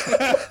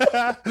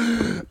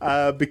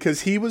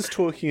was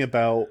talking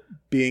about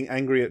being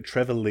angry at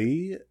Trevor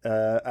Lee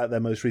at their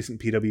most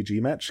recent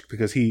PWG match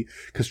because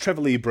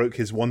Trevor Lee broke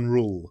his one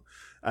rule.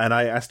 And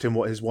I asked him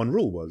what his one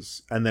rule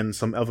was. And then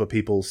some other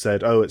people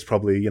said, oh, it's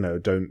probably,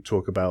 don't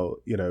talk about,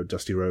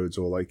 Dusty Rhodes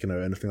or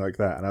anything like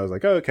that. And I was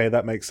like, oh, okay,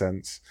 that makes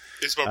sense.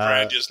 It's about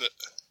Brandy, isn't it?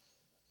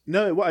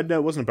 No,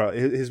 it wasn't about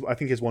his. I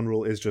think his one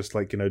rule is just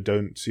like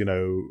don't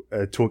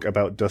talk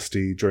about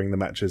Dusty during the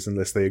matches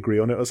unless they agree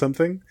on it or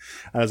something.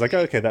 And I was like,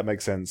 oh, okay, that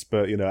makes sense.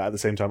 But at the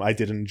same time, I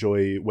did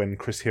enjoy when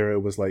Chris Hero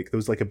was like there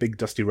was like a big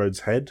Dusty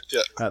Rhodes head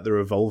at the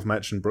Revolve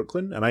match in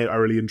Brooklyn, and I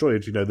really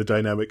enjoyed the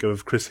dynamic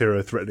of Chris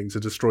Hero threatening to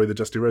destroy the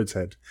Dusty Rhodes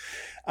head.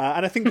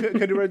 And I think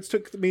Cody Rhodes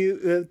took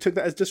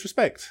that as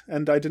disrespect,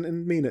 and I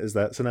didn't mean it as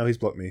that. So now he's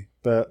blocked me.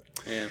 But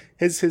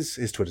his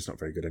Twitter's not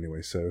very good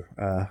anyway. So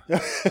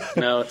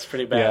no, it's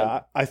pretty bad.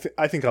 Yeah,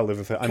 I think I'll live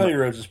with it. Cody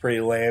Rhodes is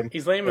pretty lame.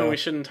 He's lame, and we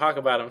shouldn't talk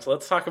about him. So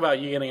let's talk about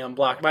you getting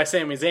unblocked by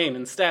Sami Zayn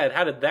instead.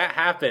 How did that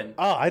happen?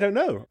 I don't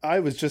know. I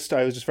was just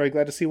very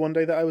glad to see one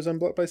day that I was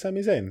unblocked by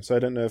Sami Zayn. So I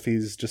don't know if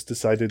he's just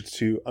decided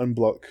to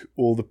unblock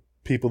all the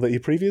people that he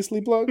previously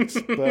blocked,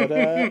 but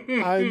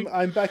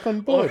I'm back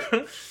on board.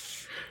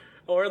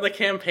 Or the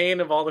campaign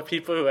of all the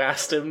people who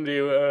asked him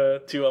to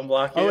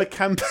unblock you. Oh, a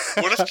campaign.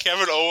 What if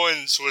Kevin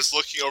Owens was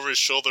looking over his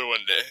shoulder one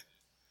day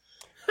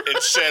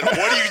and said, "What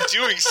are you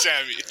doing,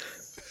 Sammy?"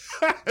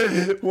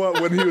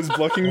 What, when he was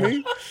blocking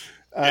me?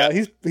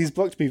 He's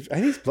blocked me. I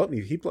think he's blocked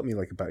me. He blocked me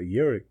like about a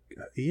year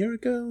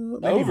ago.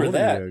 Maybe over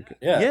that,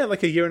 yeah,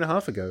 like a year and a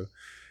half ago.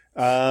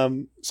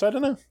 So I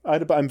don't know.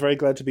 But I'm very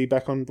glad to be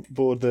back on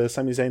board the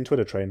Sami Zayn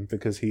Twitter train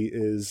because he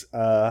is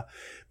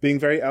being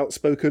very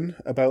outspoken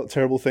about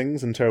terrible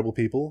things and terrible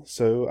people.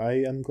 So I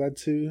am glad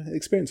to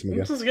experience him again.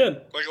 This is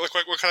good. Like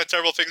what kind of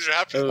terrible things are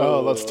happening?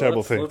 Lots of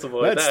terrible things.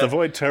 Let's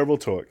avoid terrible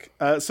talk.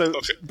 So,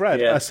 okay.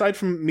 Brad, aside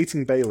from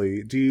meeting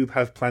Bailey, do you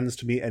have plans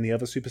to meet any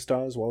other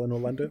superstars while in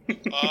Orlando?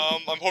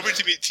 I'm hoping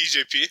to meet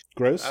TJP.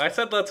 Gross. I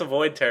said let's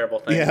avoid terrible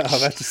things. Yeah,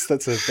 that's just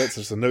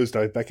a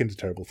nosedive back into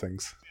terrible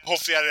things.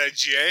 Hopefully at an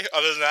IGA.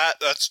 Other than that,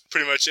 that's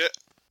pretty much it.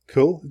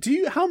 Cool.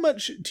 How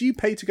much do you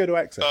pay to go to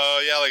Access?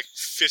 Like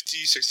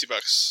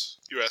 $50-$60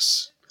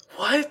 US.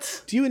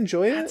 What? Do you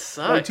enjoy it? That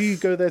sucks. Like, do you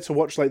go there to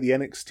watch like the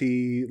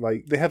NXT?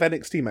 Like they have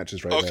NXT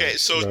matches right there. Okay,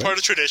 so right? part of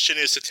the tradition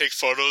is to take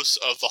photos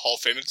of the Hall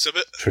of Fame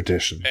exhibit.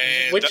 Tradition.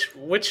 And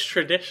which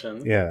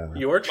tradition? Yeah.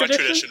 Your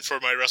tradition? My tradition for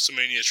my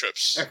WrestleMania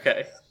trips.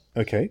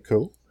 Okay,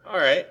 cool. All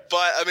right.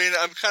 But I mean,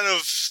 I'm kind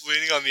of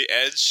leaning on the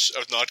edge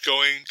of not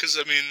going because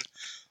I mean,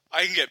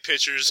 I can get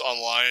pictures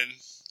online.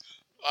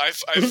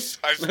 I've been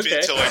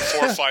to like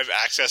 4 or 5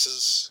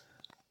 accesses.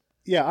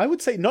 Yeah, I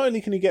would say not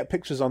only can you get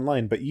pictures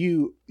online, but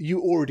you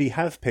already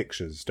have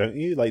pictures, don't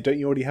you? Like, don't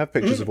you already have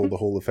pictures of all the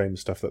Hall of Fame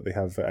stuff that they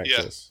have at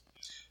Access?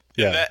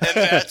 Yeah. And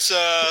that's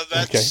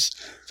okay.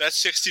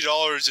 That's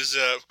 $60 is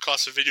a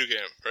cost of video game,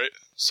 right?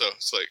 So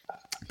it's like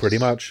pretty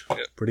much.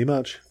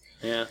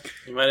 Yeah,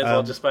 you might as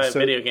well just buy a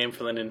video game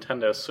for the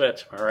Nintendo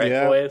Switch. All right,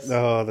 boys.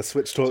 Oh, the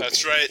Switch talk.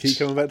 That's right. Keep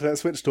coming back to that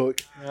Switch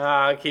talk.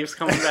 It keeps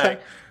coming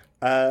back.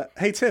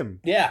 Hey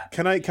Tim. Yeah.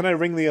 Can I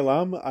ring the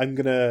alarm? I'm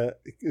gonna.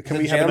 Can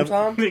we have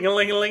Tom?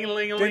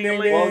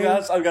 Ling-a-ling-a-ling-a-ling-a-ling. Well,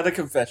 guys, I've got a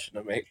confession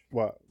to make.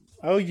 What?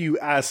 Oh, you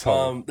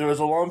asshole! There was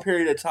a long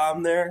period of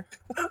time there.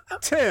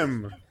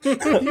 Tim,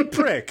 you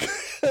prick!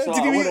 So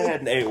I went ahead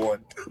and ate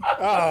one.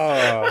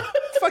 Oh,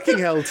 fucking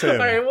hell, Tim! All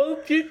right, well,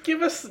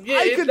 give us.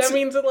 Yeah, that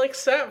means it like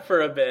sat for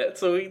a bit.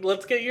 So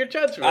let's get your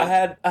judgment.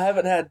 I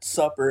haven't had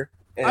supper.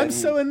 I'm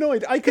so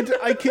annoyed. I could.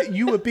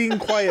 You were being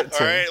quiet,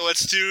 Tim. All right,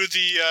 let's do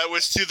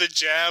the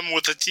jam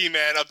with the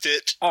T-Man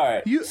update. All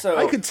right,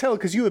 I could tell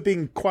because you were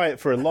being quiet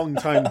for a long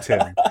time,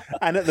 Tim.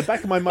 And at the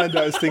back of my mind,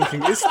 I was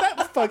thinking, is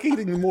that fuck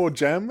eating more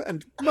jam?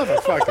 And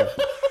motherfucker.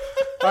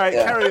 All right,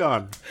 carry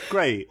on.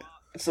 Great.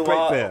 So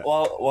Great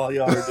while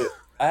y'all are doing,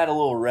 I had a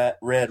little red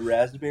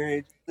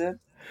raspberry then.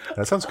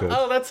 That sounds good.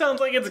 Oh, that sounds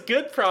like it's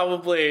good.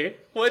 Probably.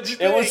 What'd you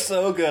think? It was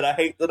so good. I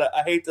hate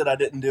that I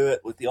didn't do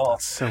it with y'all.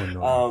 That's so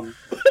annoying.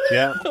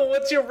 Yeah.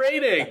 What's your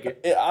rating?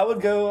 I would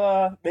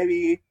go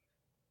maybe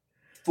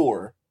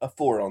 4. A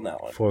 4 on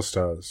that one. 4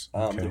 stars.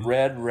 Okay. The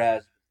red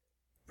raspberry.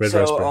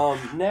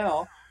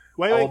 Now.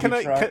 Wait.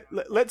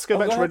 Let's go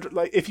back to red.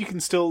 Like, if you can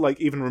still like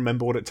even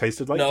remember what it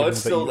tasted like. No, it's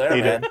still there,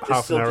 man.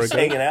 Half an hour ago.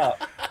 Hanging out.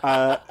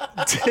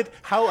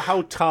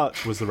 How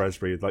tart was the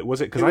raspberry? Like, was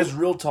it? Because it was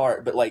real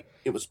tart, but like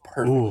it was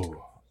perfect.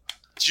 Ooh.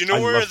 Do you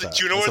know where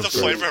the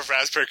flavor of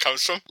raspberry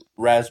comes from?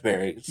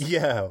 Raspberries.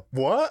 Yeah.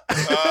 What?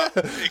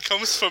 It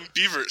comes from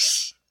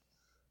beavers.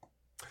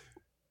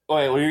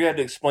 Wait, well, you're going to have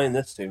to explain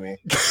this to me.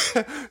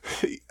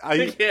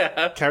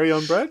 Carry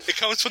on, Brad? It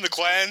comes from the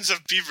glands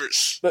of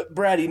beavers. But,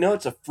 Brad, you know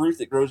it's a fruit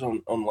that grows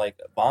on like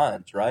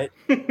vines, right?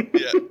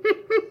 Yeah.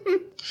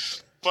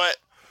 But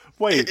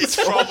Wait,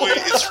 it's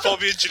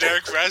probably a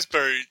generic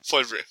raspberry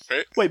flavoring,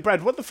 right? Wait,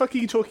 Brad, what the fuck are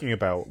you talking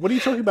about? What are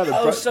you talking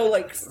about? So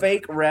like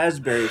fake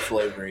raspberry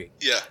flavoring.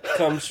 Yeah,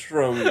 comes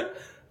from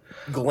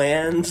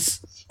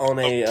glands on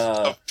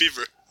a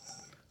beaver.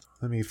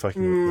 Let me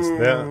fucking look this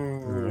there.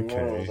 I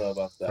don't know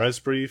about that.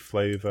 Raspberry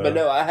flavor. But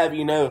no, I have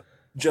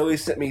Joey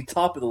sent me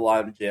top of the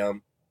lime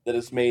jam that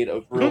is made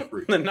of real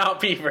fruit. Not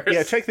beavers.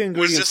 Yeah, check the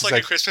ingredients. Was this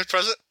like a Christmas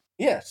present?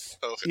 Yes.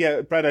 Oh, okay.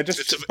 Yeah, Brad,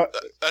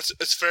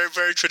 It's very,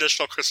 very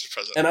traditional Christmas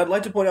present. And I'd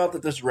like to point out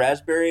that this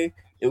raspberry,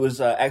 it was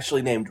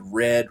actually named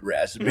red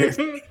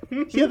raspberry.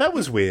 Yeah, that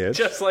was weird.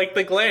 Just like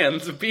the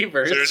glands of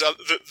beavers.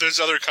 There's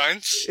other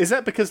kinds. Is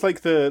that because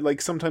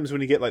sometimes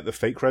when you get like the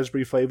fake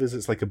raspberry flavors,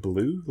 it's like a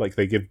blue? Like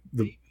they give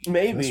the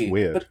Maybe. That's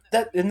weird.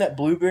 But isn't that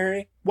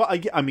blueberry? Well,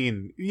 I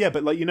mean, yeah,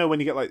 but like when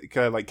you get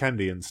like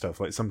candy and stuff,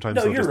 like sometimes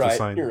they'll you're just right.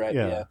 assign. You're right.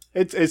 Yeah.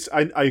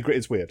 I agree.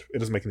 It's weird. It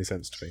doesn't make any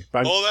sense to me.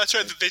 But That's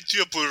right. They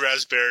do a blue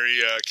raspberry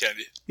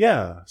candy.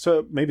 yeah,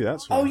 so maybe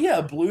that's why. Oh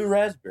yeah, blue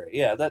raspberry.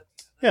 Yeah, that's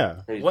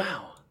crazy.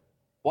 Wow.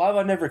 Why have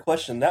I never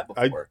questioned that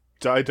before?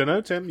 I don't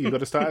know, Tim. You got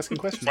to start asking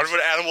questions. Wonder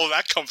what animal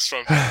that comes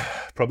from.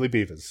 Probably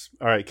beavers.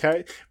 All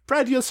right,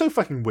 Brad, you're so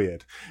fucking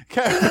weird.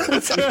 For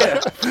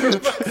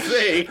fuck's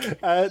sake.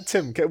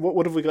 Tim,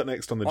 what have we got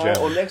next on the jam?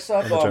 Well, next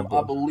up,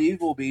 I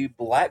believe will be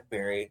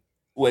blackberry,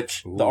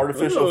 which the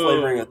artificial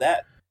flavoring of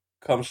that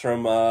comes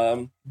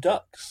from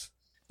ducks.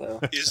 So.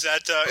 Is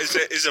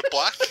it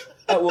black?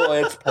 Well,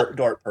 it's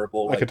dark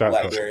purple, like a dark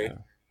blackberry.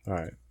 purple, yeah. All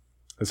right,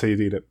 let's say you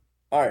eat it.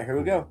 All right, here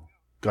we go.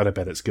 God, I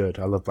bet it's good.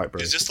 I love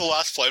blackberry. Is this the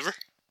last flavor?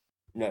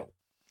 No.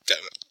 Damn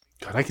it.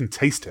 God, I can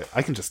taste it.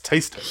 I can just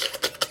taste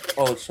it.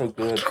 Oh, it's so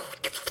good.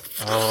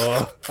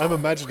 Oh, I'm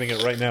imagining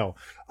it right now.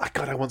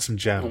 God, I want some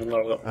jam. I'm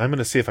going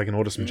to see if I can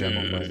order some jam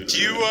online. Do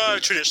you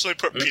traditionally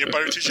put peanut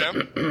butter to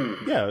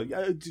jam?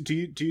 Yeah. Do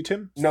you,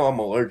 Tim? No, I'm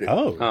allergic.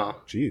 Oh,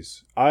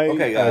 jeez.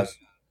 Okay, guys.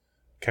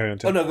 Carry on,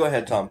 Tim. Oh, no, go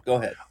ahead, Tom. Go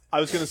ahead. I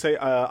was going to say,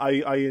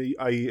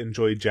 I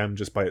enjoy jam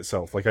just by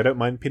itself. Like, I don't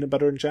mind peanut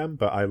butter and jam,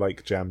 but I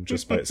like jam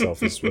just by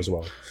itself as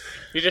well.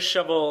 You just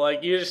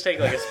you just take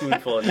like a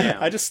spoonful of jam.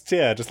 I just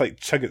like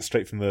chug it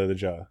straight from the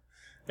jar.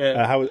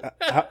 Yeah.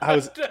 How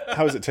is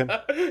it, Tim?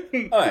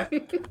 All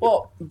right.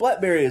 Well,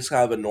 blackberry is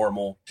kind of a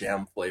normal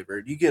jam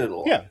flavor. You get it a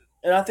lot. Yeah.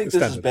 And I think It's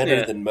this standard. is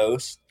better than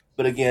most.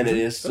 But again, it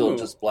is still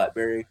just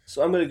blackberry.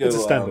 So I'm going to go. It's a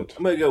standard.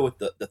 I'm going to go with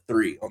the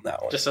 3 on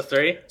that one. Just a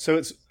 3?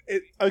 So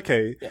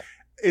okay. Yeah.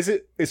 So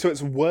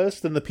it's worse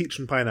than the peach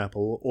and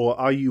pineapple, or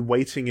are you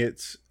weighting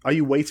it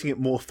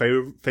more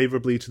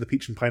favorably to the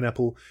peach and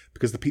pineapple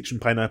because the peach and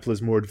pineapple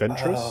is more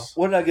adventurous?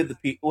 What did I get the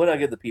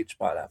peach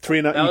pineapple?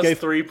 3.5. That You was gave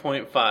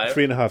 3.5.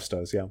 3.5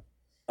 stars. Yeah.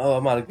 Oh,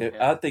 I might have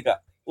given. I think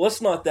let's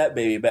knock that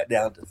baby back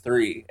down to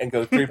 3 and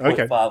go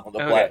 3.5 on the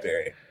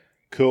blackberry.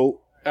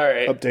 Cool. All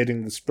right.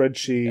 Updating the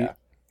spreadsheet. Yeah.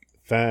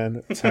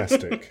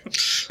 Fantastic.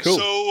 Cool.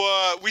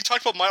 So we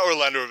talked about my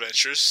Orlando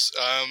adventures.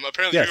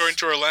 Apparently you're going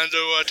to Orlando,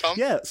 Tom?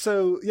 Yeah,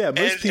 so and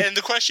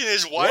the question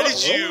is, why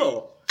did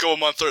you go a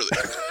month early?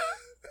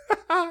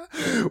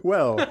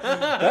 Well,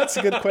 that's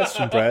a good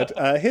question, Brad.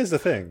 Here's the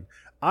thing.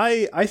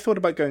 I thought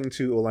about going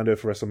to Orlando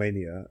for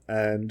WrestleMania,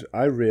 and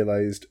I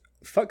realized,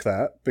 fuck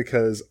that,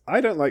 because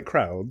I don't like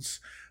crowds.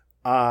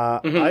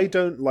 I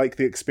don't like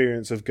the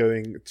experience of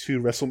going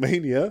to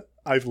WrestleMania,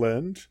 I've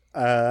learned.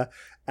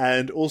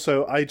 And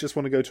also, I just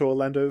want to go to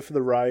Orlando for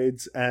the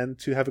rides and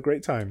to have a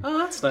great time. Oh,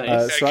 that's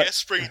nice. I guess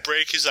spring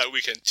break is that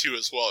weekend too,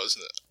 as well,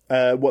 isn't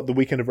it? What, the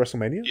weekend of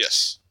WrestleMania?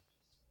 Yes.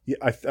 Yeah,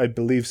 I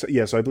believe so.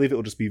 Yeah, so I believe it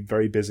will just be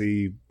very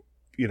busy,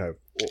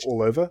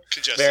 all over.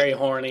 Congested. Very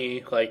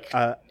horny,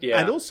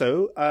 yeah. And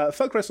also,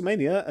 fuck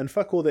WrestleMania and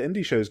fuck all the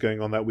indie shows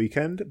going on that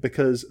weekend,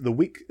 because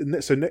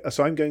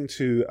so I'm going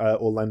to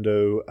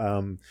Orlando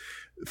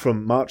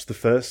from March the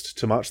 1st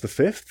to March the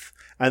 5th.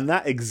 And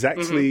that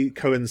exactly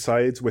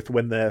coincides with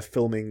when they're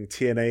filming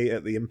TNA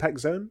at the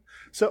Impact Zone.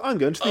 So I'm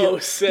going to the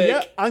sick.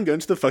 Yeah, I'm going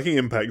to the fucking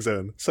Impact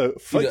Zone. So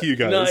fuck you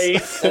guys.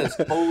 Nice. That's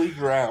holy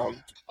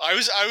ground. I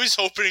was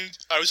hoping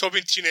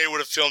TNA would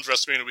have filmed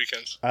WrestleMania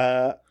weekend.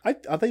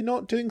 Are they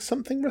not doing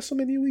something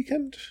WrestleMania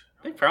weekend?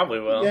 They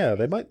probably will. Yeah,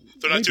 they might.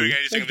 They're not doing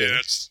anything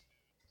there.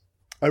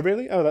 Oh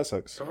really? Oh, that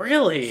sucks.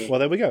 Really? Well,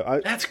 there we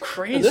go. That's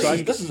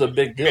crazy. This is a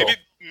big deal.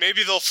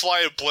 Maybe they'll fly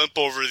a blimp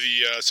over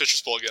the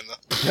Citrus Bowl again,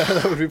 though. Yeah,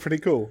 that would be pretty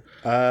cool.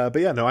 But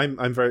yeah, no,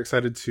 I'm very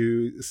excited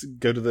to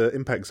go to the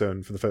Impact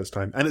Zone for the first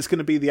time, and it's going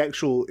to be the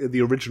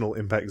original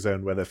Impact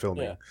Zone where they're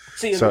filming. Yeah.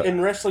 See,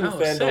 in wrestling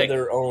fandom,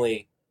 there are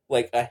only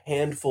like a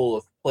handful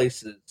of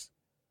places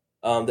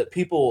that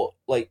people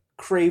like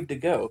crave to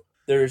go.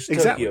 There's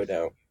Tokyo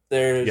Dome.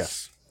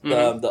 There's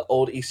the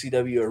old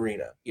ECW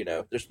arena.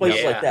 There's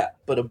places like that.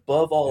 But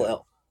above all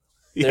else,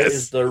 there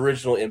is the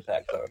original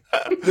Impact Zone.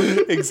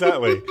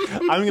 Exactly.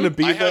 I'm going to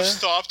be there. I have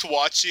stopped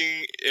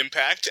watching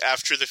Impact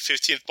after the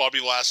 15th Bobby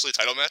Lashley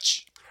title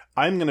match.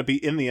 I'm going to be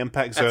in the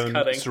Impact Zone,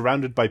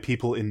 surrounded by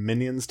people in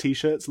Minions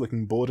t-shirts,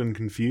 looking bored and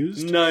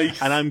confused.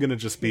 Nice. And I'm going to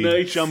just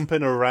be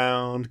jumping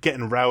around,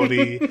 getting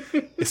rowdy,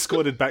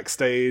 escorted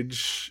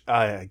backstage,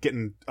 I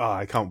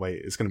can't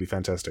wait. It's going to be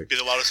fantastic. Be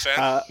the loudest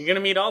fan. You're going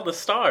to meet all the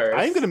stars.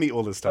 I'm going to meet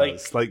all the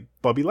stars, like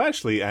Bobby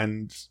Lashley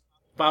and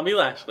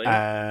Rockstar.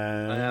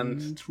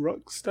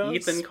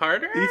 Ethan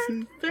Carter.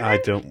 I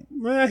don't.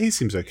 Well, he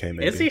seems okay.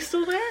 Maybe is he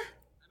still there?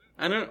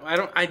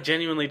 I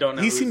genuinely don't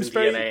know. He who's seems in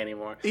very TNA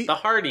anymore. The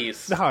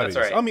Hardys. That's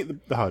right. I'll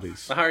meet the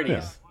Hardys. The Hardys.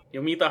 Yeah.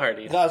 You'll meet the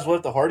Hardys. Guys, what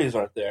if the Hardys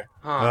aren't there?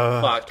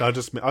 Oh, fuck. I'll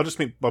just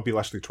meet Bobby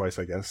Lashley twice,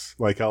 I guess.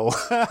 Like I'll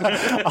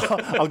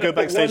go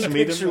backstage and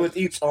meet him with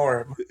each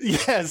arm.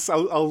 Yes,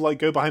 I'll like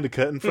go behind a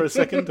curtain for a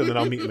second and then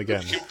I'll meet him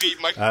again. You beat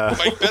Mike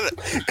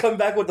Bennett. Come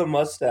back with a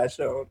mustache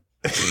on.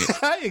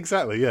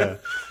 Exactly, yeah.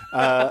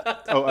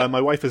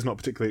 My wife is not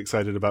particularly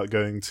excited about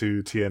going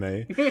to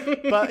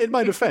TNA, but in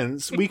my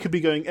defense, we could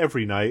be going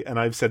every night, and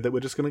I've said that we're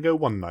just going to go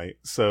one night.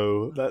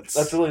 So that's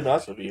really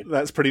nice of you.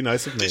 That's pretty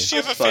nice of me. Does she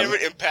have a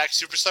favorite Impact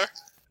superstar?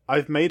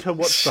 I've made her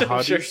watch the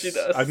Hardys. Sure she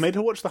does. I've made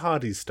her watch the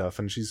Hardys stuff,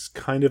 and she's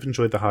kind of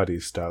enjoyed the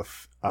Hardys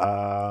stuff.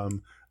 I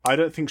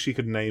don't think she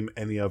could name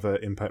any other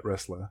Impact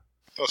wrestler.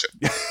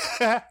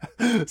 Okay.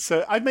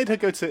 So I've made her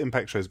go to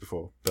Impact shows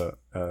before, but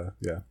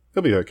yeah.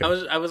 It'll be okay.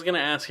 I was going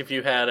to ask if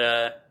you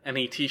had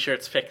any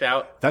T-shirts picked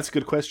out. That's a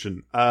good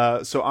question.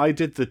 So I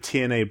did the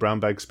TNA Brown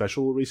Bag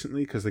special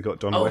recently because they got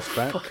Don West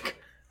back. Fuck.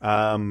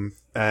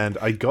 And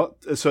I got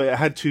it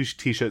had 2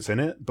 T-shirts in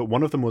it, but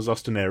one of them was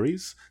Austin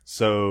Aries,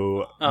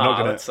 so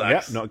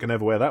that not gonna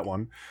ever wear that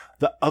one.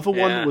 The other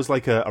one was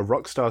like a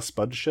Rockstar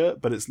Spud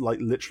shirt, but it's like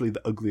literally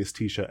the ugliest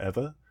T-shirt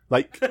ever.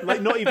 Like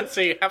not even.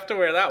 So you have to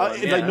wear that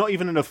one. Like not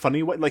even in a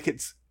funny way. Like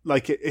it's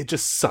like it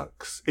just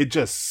sucks. It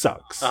just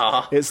sucks.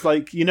 Uh-huh. It's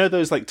like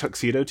those like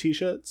tuxedo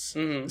T-shirts.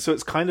 Mm-hmm. So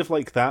it's kind of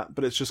like that,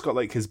 but it's just got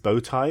like his bow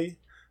tie.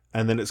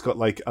 And then it's got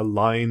like a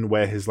line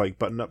where his like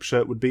button-up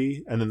shirt would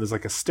be, and then there's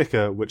like a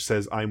sticker which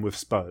says "I'm with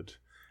Spud,"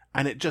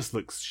 and it just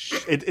looks.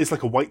 It's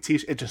like a white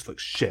T-shirt. It just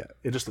looks shit.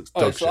 It just looks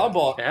dog shit. I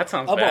bought. That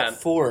sounds I bad.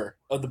 bought 4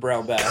 of the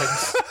brown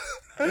bags.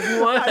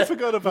 What? I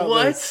forgot about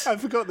this. I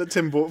forgot that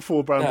Tim bought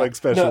 4 brown bag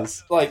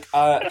specials. No, like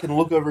I can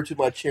look over to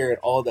my chair and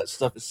all that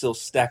stuff is still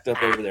stacked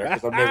up over there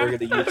because I'm never going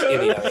to use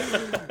any of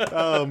it.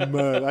 Oh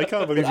man, I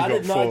can't believe you got 4. I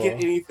did not get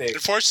anything.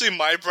 Unfortunately,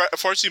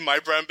 my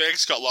brown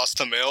bags got lost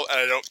in the mail, and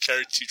I don't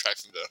carry 2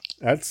 tracks in there.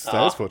 That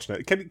is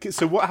fortunate.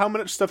 So how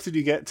much stuff did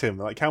you get, Tim?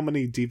 Like how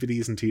many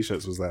DVDs and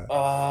T-shirts was there?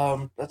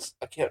 I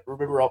can't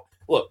remember all.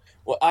 Look,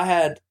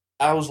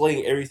 I was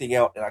laying everything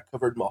out, and I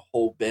covered my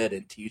whole bed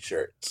in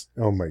T-shirts.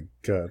 Oh my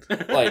god!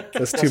 Like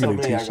that's too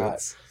many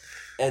T-shirts.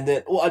 And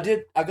then,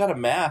 I got a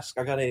mask.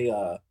 I got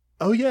a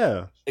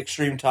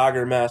Extreme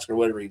Tiger mask or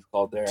whatever he's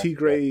called there.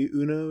 Tigre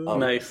Uno.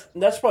 Nice.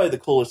 And that's probably the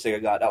coolest thing I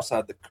got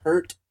outside the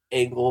Kurt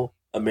Angle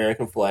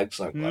American flag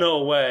sunglasses.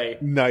 No way.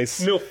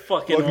 Nice. No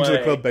fucking Welcome way. to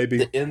the club, baby.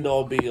 The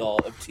end-all be-all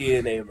of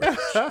TNA merch.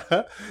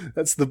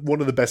 That's one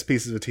of the best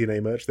pieces of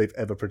TNA merch they've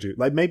ever produced.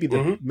 Like maybe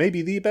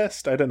the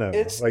best. I don't know.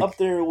 It's like, up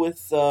there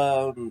with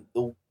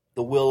the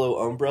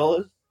Willow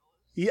umbrellas.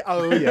 Yeah.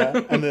 Oh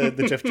yeah. And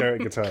the Jeff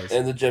Jarrett guitars.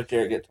 And the Jeff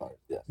Jarrett guitars.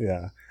 Yeah.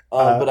 Yeah.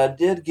 But I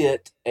did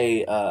get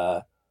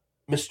a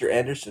Mr.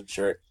 Anderson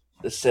shirt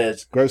that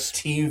says gross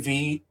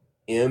TVMA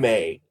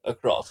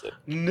across it.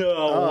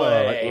 No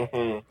way.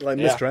 Like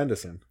Mr.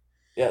 Anderson.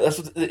 Yeah, that's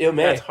what the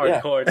MA. That's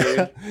hardcore,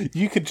 dude.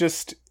 You could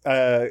just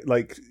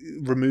like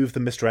remove the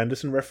Mr.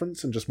 Anderson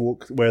reference and just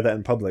wear that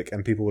in public,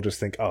 and people will just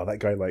think, "Oh, that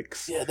guy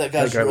likes." Yeah, that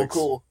guy's real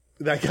cool.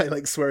 That guy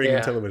likes swearing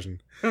in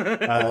television.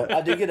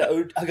 I did get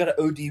I got an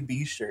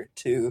ODB shirt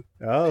too.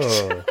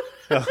 Oh.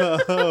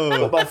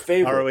 But my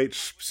favorite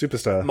ROH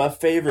superstar. My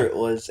favorite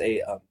was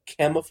a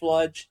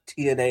camouflage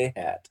TNA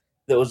hat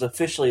that was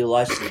officially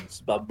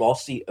licensed by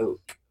Mossy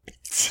Oak.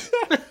 So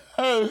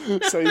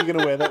are you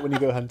gonna wear that when you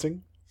go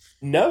hunting?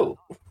 No,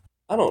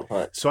 I don't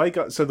hunt. So I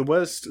got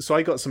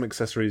some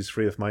accessories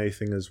free of my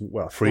thing as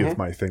well. Free of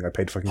my thing. I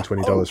paid fucking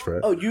 $20 for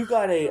it. Oh, you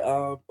got a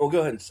go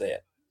ahead and say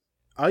it.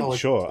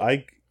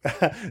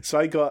 So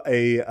I got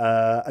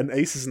an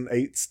Aces and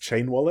Eights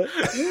chain wallet.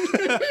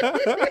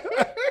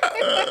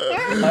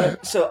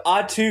 So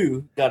I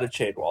too got a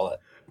chain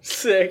wallet.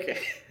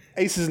 Sick.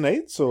 Aces and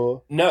Eights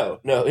or no,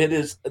 it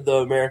is not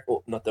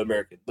the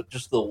American, but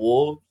just the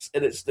wolves,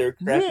 and it's their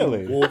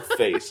crappy wolf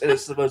face, and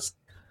it's the most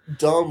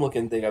dumb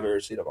looking thing I've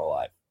ever seen in my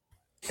life.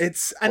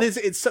 It's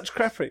such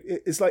crap.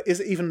 It's like, is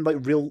it even like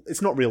real?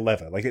 It's not real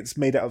leather. Like it's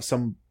made out of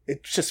some.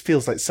 It just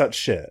feels like such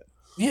shit.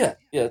 Yeah,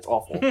 it's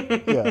awful. I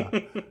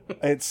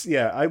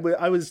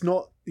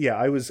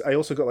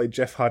also got like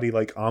Jeff Hardy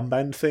like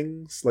armband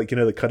things, like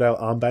the cutout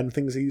armband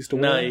things he used to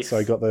wear. Nice. So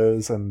I got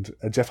those and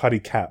a Jeff Hardy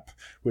cap,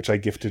 which I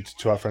gifted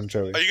to our friend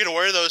Joey. Are you gonna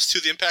wear those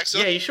to the Impact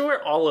Zone? Yeah, you should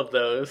wear all of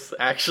those.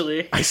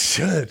 Actually, I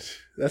should.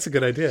 That's a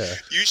good idea.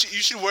 You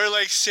should wear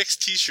like 6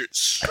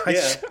 T-shirts. I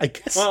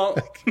guess. Well,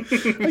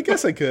 I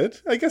guess I could.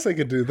 I guess I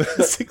could do the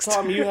 6.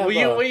 Tom, you have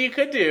what you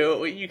could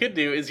do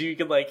is you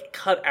could like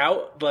cut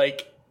out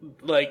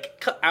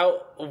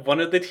one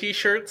of the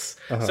T-shirts,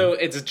 so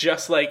it's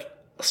just like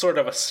sort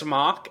of a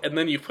smock, and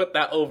then you put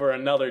that over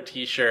another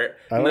t-shirt,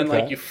 and like then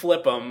like that. you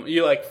flip them.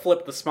 You like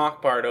flip the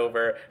smock part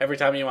over every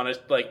time you want to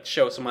like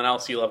show someone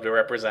else you love to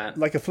represent.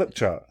 Like a flip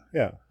chart.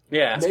 Yeah.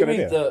 Yeah. a good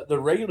Maybe idea. the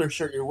regular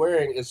shirt you're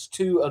wearing is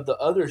two of the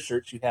other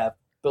shirts you have,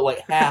 but like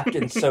halved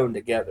and sewn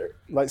together.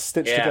 Like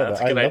stitched Yeah, together.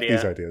 that's a I good love idea.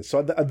 these ideas.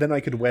 So then I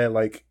could wear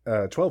like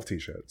 12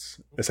 t-shirts,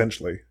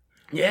 essentially.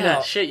 Yeah,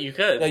 Now- shit, you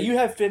could. Now you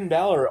have Finn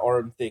Balor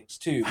arm things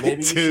too.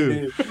 Maybe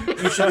do.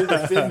 you should do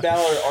the Finn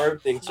Balor arm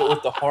thing, so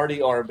with the Hardy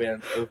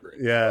armband over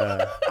it.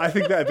 Yeah, I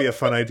think that'd be a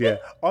fun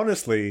idea.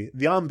 Honestly,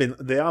 the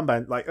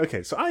armband, like,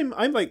 okay, so I'm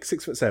like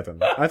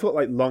 6'7". I've got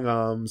like long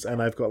arms, and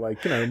I've got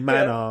like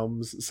man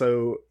arms.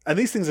 So, and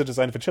these things are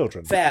designed for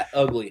children. Fat,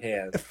 ugly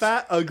hands.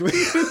 Fat, ugly.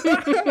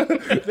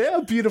 They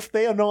are beautiful.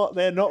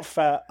 They're not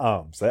fat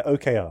arms. They're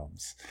okay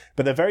arms,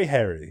 but they're very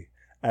hairy.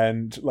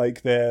 And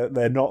like they're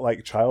not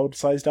like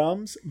child-sized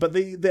arms, but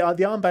the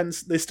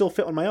armbands, they still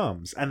fit on my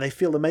arms, and they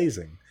feel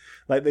amazing.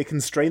 Like they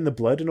constrain the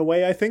blood in a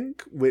way, I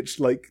think, which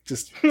like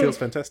just feels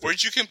fantastic.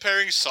 Weren't you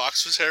comparing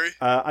Socks with Harry?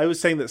 I was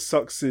saying that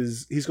Socks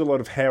he's got a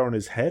lot of hair on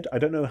his head. I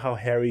don't know how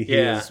hairy he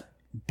is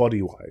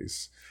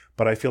body-wise,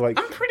 but I feel like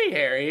I'm pretty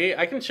hairy.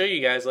 I can show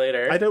you guys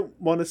later. I don't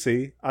want to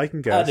see. I can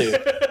I guess. do.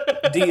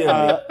 DM me.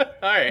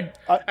 All right,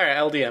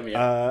 I'll DM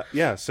you.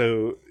 Yeah.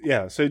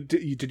 So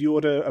did you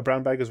order a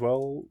brown bag as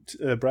well,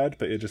 Brad?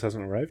 But it just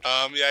hasn't arrived.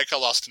 Yeah, I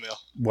got lost in the mail.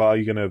 Well, are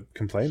you gonna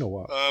complain or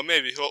what?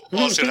 Maybe.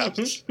 We'll see what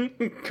happens.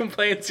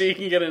 Complain so you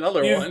can get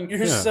another one.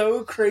 You're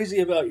so crazy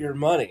about your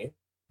money,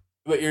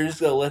 but you're just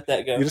gonna let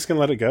that go. You're just gonna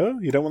let it go?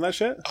 You don't want that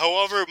shit?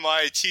 However,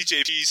 my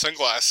TJP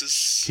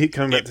sunglasses, Keep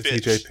coming back to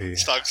TJP.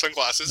 stock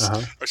sunglasses,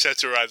 are set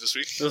to arrive this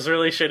week. Those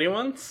really shitty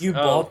ones. You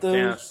bought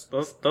those?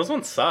 Yeah. Those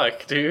ones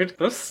suck, dude.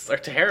 Those are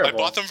terrible.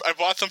 I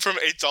bought them from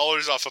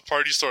 $8 off a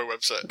party store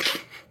website.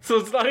 So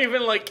it's not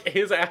even like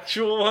his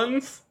actual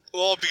ones.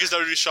 Well, because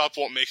WWE shop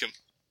won't make them.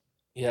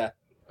 Yeah,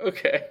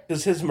 Okay.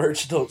 because his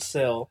merch don't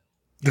sell.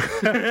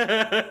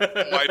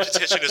 My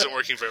petition isn't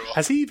working very well.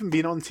 Has he even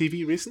been on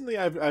TV recently?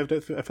 I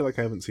feel like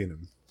I haven't seen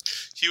him.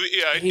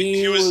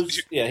 He was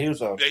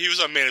on. he was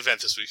on Main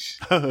Event this week.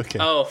 Okay.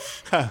 Oh,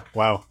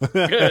 Wow.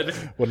 good.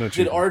 What an Did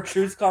achievement.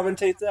 R-Truth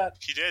commentate that?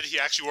 He did. He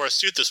actually wore a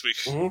suit this week.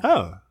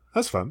 Oh,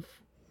 that's fun.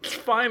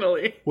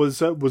 Finally.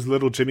 Was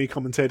little Jimmy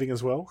commentating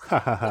as well?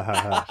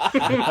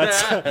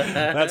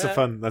 That's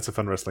a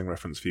fun wrestling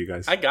reference for you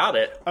guys. I got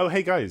it. Oh,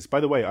 hey guys, by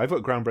the way, I've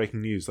got groundbreaking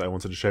news that I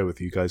wanted to share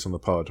with you guys on the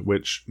pod,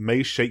 which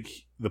may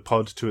shake the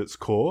pod to its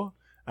core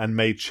and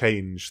may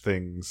change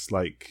things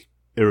like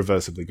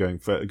irreversibly going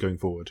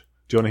forward.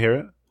 Do you want to hear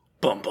it?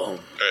 Boom, boom.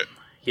 Right.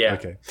 Yeah.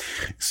 Okay.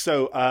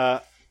 So,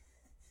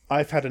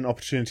 I've had an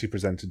opportunity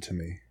presented to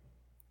me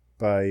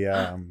by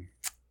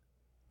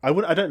I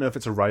don't know if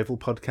it's a rival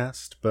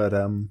podcast, but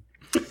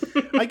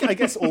I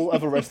guess all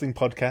other wrestling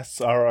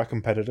podcasts are our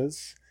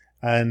competitors.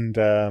 And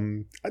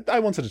I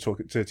wanted to talk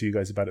to you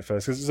guys about it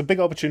first because it's a big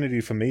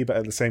opportunity for me, but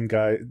at the same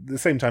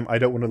time, I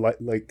don't want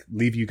to like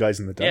leave you guys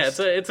in the dust.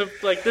 Yeah, it's a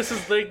like this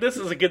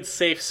is a good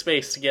safe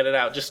space to get it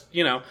out. Just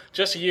you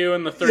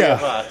and the three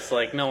of us,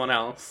 like no one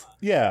else.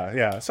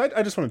 Yeah. So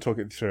I just want to talk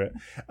it through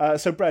it.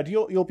 So Brad,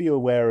 you'll be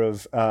aware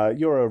of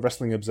you're a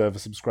Wrestling Observer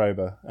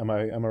subscriber. Am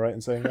I right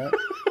in saying that?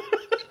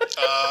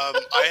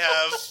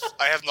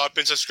 I have not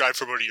been subscribed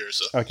for about a year.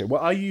 So Okay.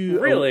 Well, are you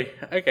Really?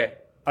 Okay.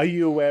 Are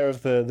you aware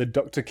of the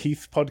Dr.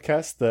 Keith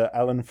podcast that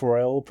Alan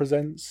Farrell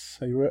presents?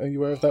 Are you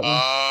aware of that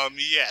one?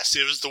 Yes,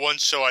 it was the one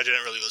show I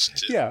didn't really listen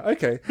to. Yeah,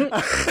 okay.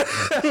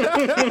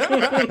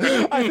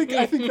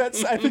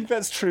 I think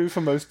that's true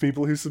for most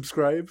people who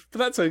subscribe, but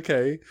that's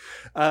okay.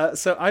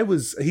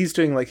 He's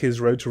doing like his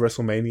Road to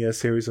WrestleMania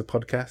series of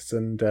podcasts,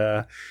 and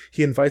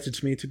he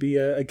invited me to be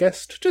a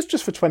guest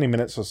just for 20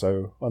 minutes or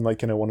so on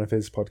like one of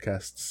his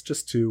podcasts,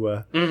 just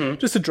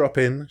to drop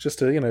in, just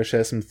to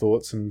share some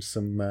thoughts and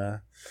some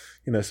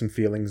some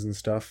feelings and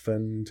stuff,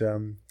 and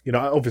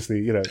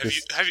obviously, Have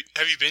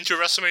you been to a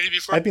WrestleMania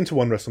before? I've been to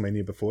one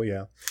WrestleMania before,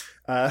 yeah.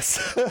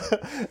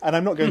 And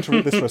I'm not going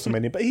to this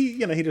WrestleMania, but he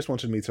just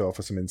wanted me to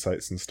offer some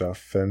insights and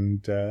stuff,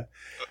 and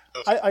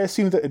I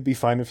assumed that it'd be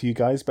fine with you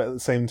guys, but at the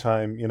same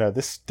time,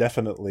 this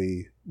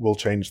definitely will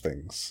change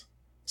things.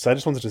 So I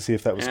just wanted to see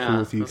if that was cool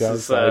with you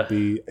guys. I'd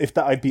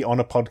be on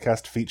a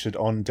podcast featured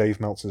on Dave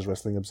Meltzer's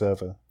Wrestling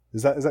Observer.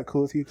 Is that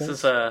cool with you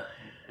guys?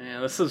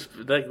 This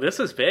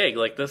is big.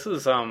 Like this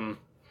is a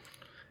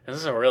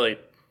really.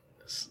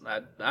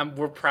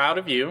 We're proud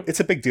of you.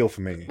 It's a big deal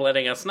for me.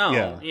 Letting us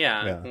know.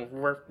 Yeah.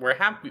 We're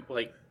happy.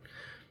 Like,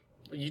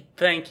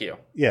 thank you.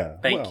 Yeah.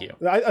 Thank you.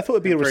 I thought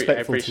it'd be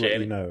respectful to let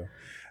it. you know.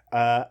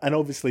 And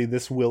obviously,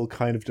 this will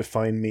kind of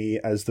define me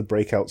as the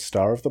breakout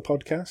star of the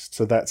podcast.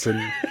 So that's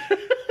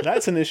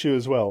an issue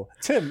as well.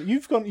 Tim,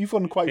 you've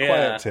gone quite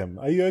quiet. Tim,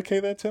 are you okay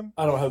there, Tim?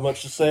 I don't have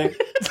much to say.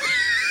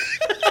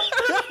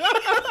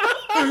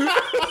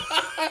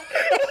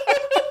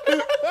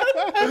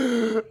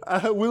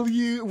 Will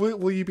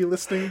you be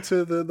listening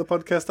to the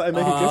podcast that I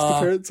make a guest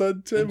appearance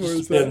on, Tim? It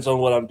just depends on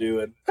what I'm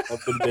doing.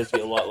 I've been busy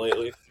a lot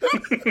lately.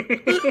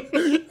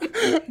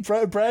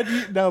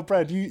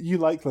 Brad, you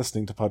like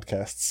listening to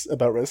podcasts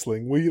about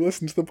wrestling. Will you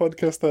listen to the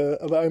podcast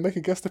that I make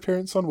a guest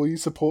appearance on? Will you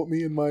support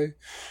me in my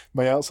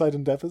outside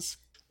endeavors?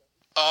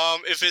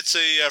 If it's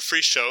a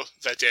free show,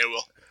 that day I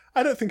will.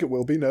 I don't think it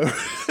will be. No,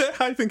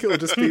 I think it will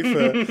just be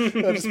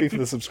for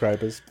the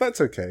subscribers. That's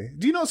okay.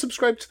 Do you not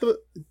subscribe to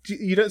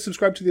you don't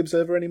subscribe to the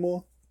Observer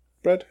anymore,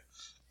 Brad?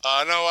 No,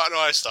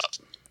 I stopped.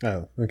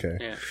 Oh,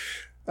 okay.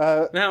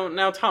 Yeah.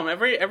 Now, Tom.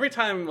 Every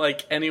time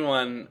like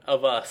anyone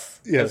of us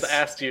has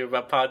asked you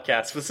about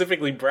podcasts,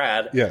 specifically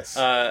Brad. Yes.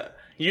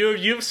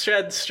 You've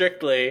said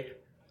strictly,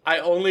 I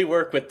only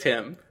work with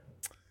Tim.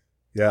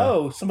 Yeah.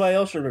 Oh, somebody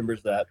else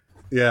remembers that.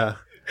 Yeah.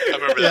 I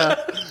remember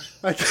that.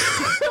 I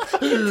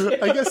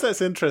guess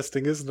that's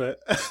interesting, isn't it?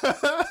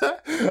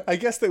 I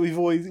guess that we've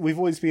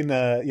always been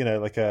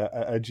like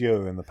a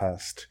duo in the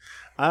past.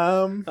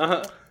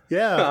 Yeah,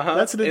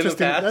 that's an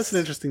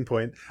interesting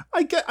point.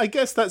 I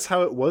guess that's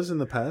how it was in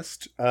the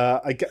past.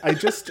 I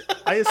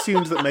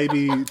assumed that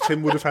maybe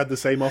Tim would have had the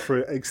same offer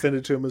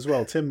extended to him as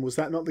well. Tim, was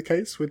that not the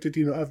case? Did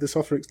you not have this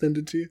offer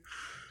extended to you?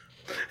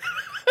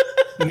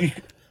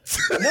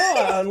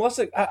 No,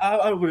 unless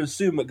I would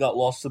assume it got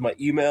lost in my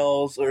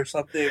emails or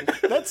something.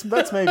 That's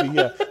maybe,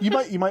 yeah. You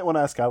might want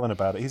to ask Alan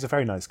about it. He's a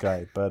very nice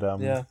guy, but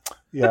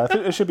yeah, I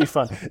think it should be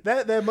fun.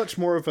 They're much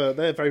more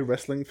they're very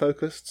wrestling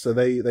focused, so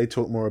they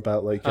talk more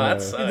about like.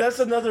 That's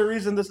another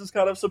reason this is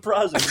kind of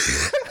surprising.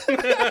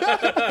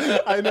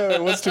 I know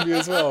it was to me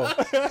as well.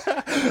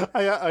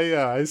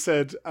 I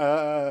said, do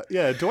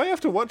I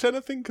have to watch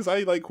anything? Because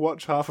I like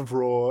watch half of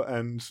Raw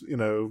and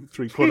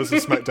 3/4 of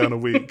SmackDown a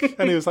week,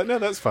 and he was like, no,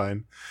 that's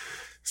fine.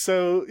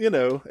 So,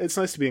 it's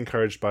nice to be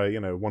encouraged by,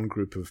 one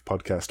group of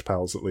podcast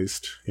pals at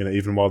least,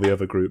 even while the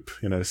other group,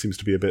 seems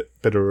to be a bit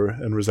bitter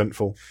and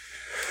resentful.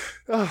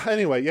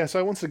 Anyway, so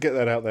I wanted to get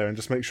that out there and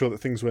just make sure that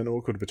things weren't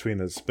awkward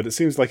between us, but it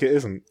seems like it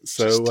isn't.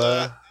 So,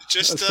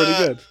 that's pretty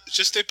good.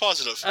 Just stay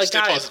positive. Guys,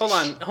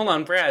 positive. Hold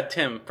on, Brad,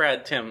 Tim.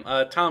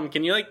 Tom,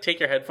 can you,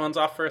 take your headphones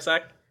off for a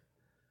sec?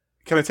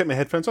 Can I take my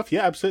headphones off?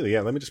 Yeah, absolutely,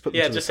 yeah. Let me just put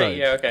them to the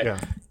side. Okay. Yeah.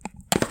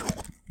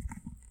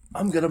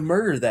 I'm gonna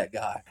murder that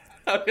guy.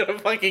 I'm gonna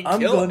fucking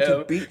kill him.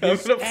 To beat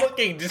his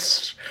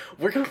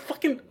we're gonna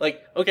fucking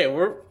okay.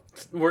 We're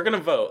gonna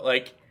vote.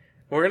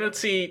 We're gonna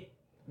see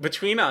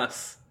between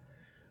us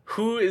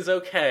who is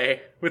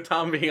okay with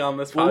Tom being on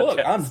this podcast.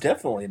 Look, I'm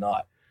definitely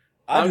not.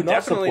 I'm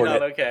definitely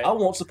not okay. I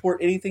won't support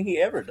anything he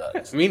ever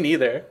does. Me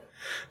neither.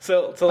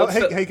 So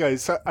hey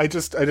guys, I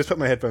just put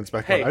my headphones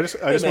back on. I just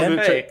wanted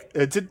to check.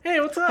 Hey,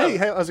 what's up? Hey,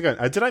 how's it going?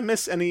 Did I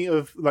miss any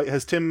of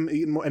has Tim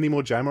eaten any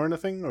more jam or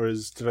anything, or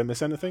did I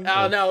miss anything?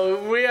 Oh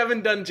no, we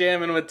haven't done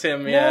jamming with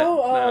Tim yet.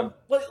 No.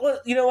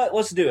 You know what?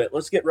 Let's do it.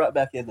 Let's get right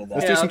back into that.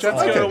 Let's do some jam.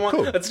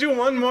 Cool. Let's do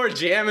one more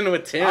jamming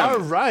with Tim.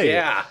 All right.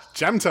 Yeah.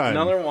 Jam time.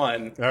 Another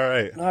one. All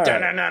right.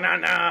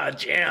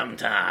 Jam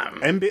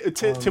time.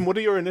 Tim, what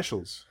are your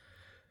initials?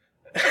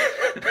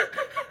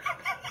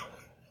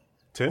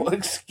 Tim? Well,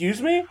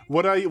 excuse me?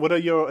 What are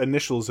your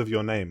initials of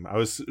your name? I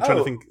was trying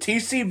to think.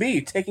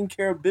 TCB, taking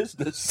care of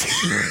business.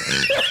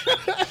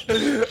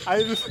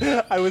 I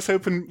was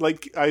hoping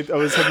I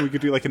was hoping we could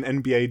do an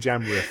NBA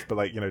jam riff, but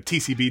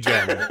TCB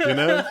jam. I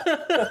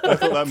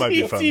thought that might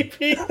be fun.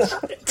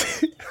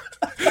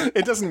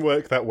 It doesn't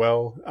work that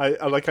well.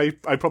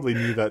 I probably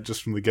knew that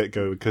just from the get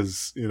go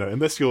because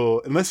unless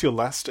your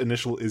last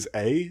initial is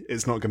A,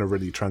 it's not going to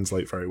really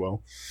translate very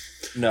well.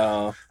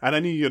 No, and I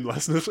knew your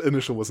last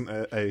initial wasn't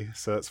A,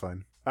 so that's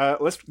fine.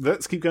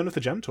 Let's keep going with the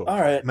jam talk.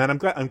 All right, man. I'm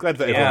glad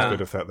that everyone's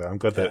good with that. Though I'm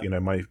glad that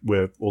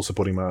we're all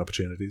supporting my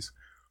opportunities.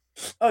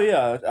 Oh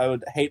yeah, I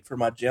would hate for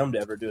my gem to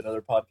ever do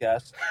another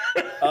podcast.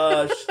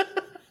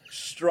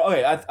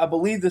 Okay, I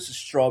believe this is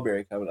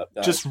strawberry coming up,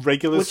 guys. Just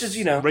regular, which is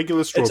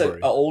regular strawberry. It's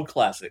an old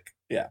classic.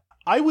 Yeah,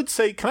 I would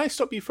say. Can I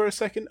stop you for a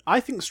second?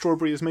 I think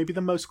strawberry is maybe the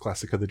most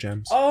classic of the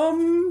jams.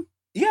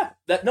 Yeah,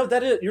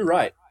 that is. You're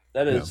right.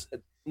 That is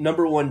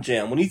number one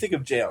jam. When you think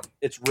of jam,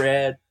 it's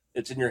red.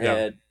 It's in your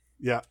head.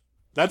 Yeah,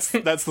 that's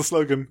the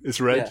slogan. It's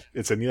red. Yeah.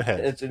 It's in your head.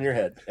 It's in your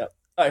head. Yep.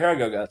 All right, here I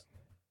go, guys.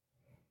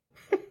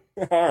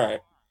 All right.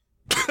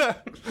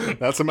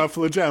 That's a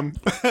mouthful of jam.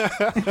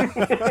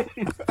 I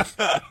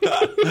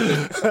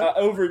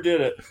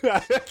overdid it.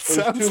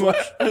 It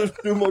was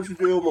too much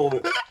real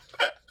moment.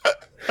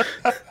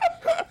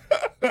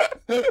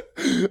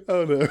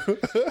 Oh no.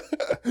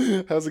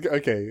 How's it go?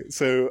 Okay,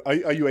 so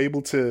are you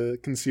able to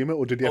consume it,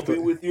 or did you have to? I'll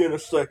be with you in a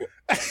second.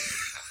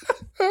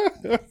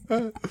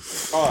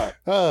 Alright.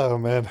 Oh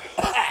man.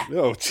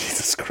 Oh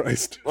Jesus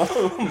Christ. Are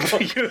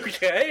you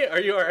okay?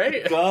 Are you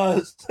alright?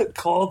 Guys,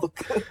 call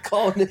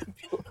an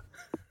ambulance.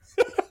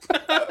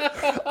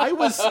 I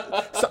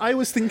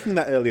was thinking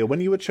that earlier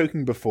when you were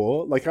choking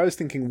before. I was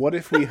thinking, what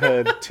if we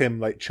heard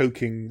Tim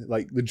choking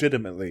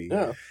legitimately?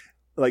 Yeah.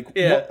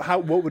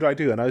 What would I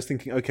do? And I was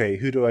thinking, okay,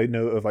 who do I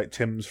know of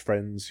Tim's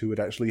friends who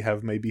would actually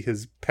have maybe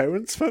his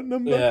parents' phone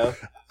number? Yeah.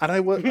 And I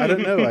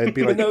don't know. I'd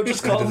be like, no,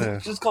 just call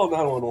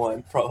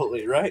 911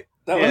 probably, right?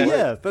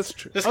 Yeah, that's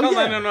true. Just call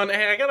 911.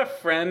 Hey, I got a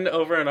friend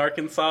over in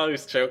Arkansas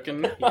who's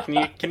choking.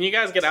 Can you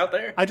guys get out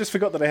there? I just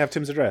forgot that I have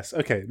Tim's address.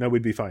 Okay, no,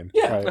 we'd be fine.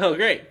 Yeah. Right. Oh,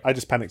 great. I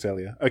just panicked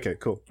earlier. Okay,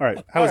 cool. All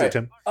right. How was it,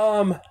 Tim?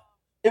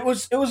 It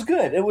was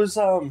good. It was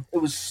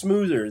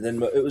smoother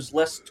than it was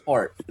less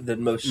tart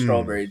than most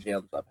strawberry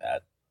jams I've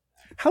had.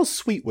 How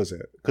sweet was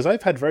it? Because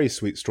I've had very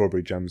sweet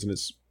strawberry jams, and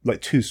it's like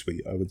too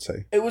sweet, I would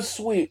say. It was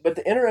sweet, but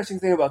the interesting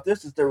thing about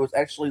this is there was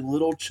actually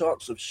little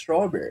chunks of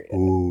strawberry in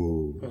it.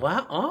 Ooh.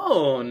 Wow.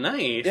 Oh,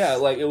 nice. Yeah,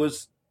 like it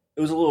was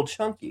a little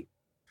chunky.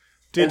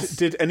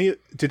 Did any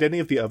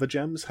of the other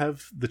jams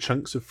have the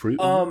chunks of fruit?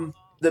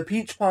 The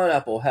peach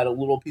pineapple had a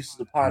little pieces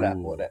of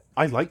pineapple in it.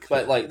 I like that.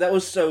 But like that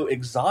was so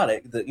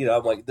exotic that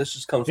I'm like, this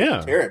just comes with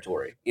the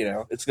territory.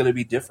 It's going to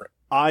be different.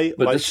 But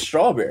the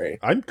strawberry,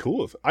 I'm cool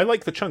with. I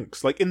like the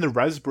chunks, like in the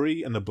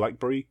raspberry and the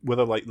blackberry, where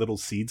they're like little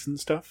seeds and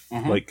stuff.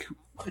 Mm-hmm. Like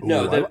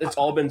it's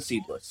all been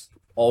seedless.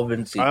 Oh,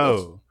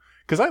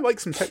 because I like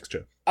some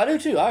texture. I do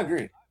too. I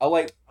agree. I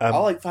like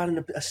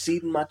finding a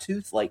seed in my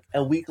tooth like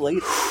a week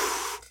later.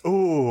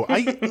 Oh,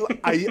 I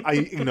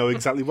know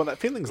exactly what that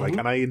feeling's like,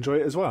 and I enjoy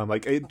it as well. I'm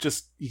like, you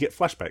get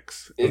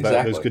flashbacks of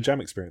those good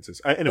jam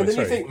experiences. Anyway, and then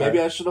you think maybe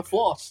I should have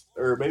flossed,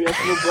 or maybe I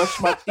should have brushed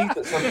my teeth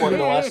at some point in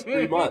the last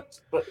 3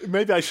 months. But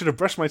maybe I should have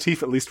brushed my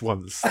teeth at least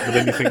once. But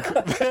then you think,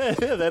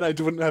 then I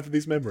wouldn't have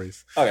these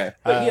memories. Okay,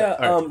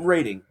 but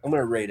rating. I'm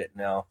gonna rate it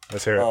now.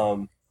 Let's hear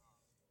it.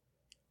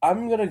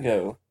 I'm gonna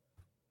go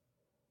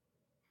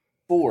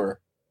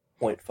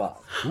 4.5.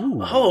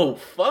 Oh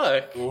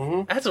fuck!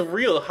 Mm-hmm. That's a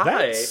real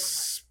high.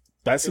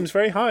 That seems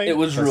very high. It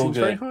was real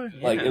good.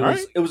 Like Yeah.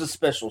 it was a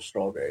special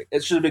strawberry.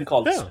 It should have been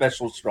called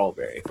special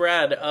strawberry.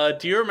 Brad,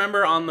 do you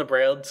remember on the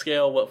Braille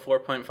scale what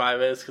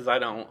 4.5 is? Because I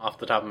don't, off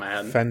the top of my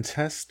head.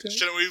 Fantastic.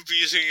 Shouldn't we be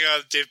using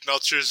Dave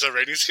Meltzer's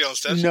rating scale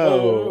instead?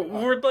 No,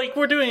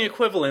 we're doing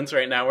equivalents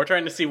right now. We're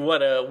trying to see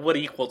what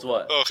equals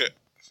what. Okay,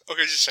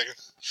 just a second.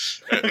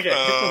 Okay,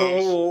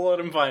 we'll let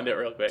him find it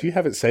real quick. Do you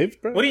have it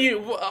saved, bro? What do you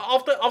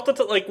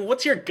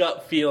what's your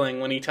gut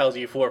feeling when he tells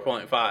you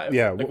 4.5?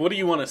 Yeah. Like, what do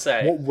you want to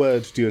say? What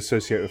word do you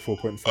associate with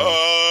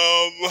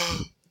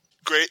 4.5?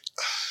 Great.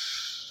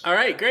 All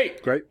right,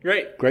 great. Great.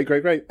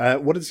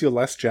 What is your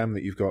last jam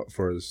that you've got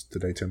for us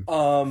today, Tim?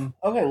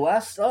 Okay,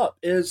 last up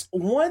is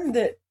one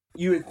that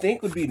you would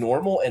think would be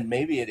normal, and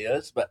maybe it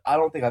is, but I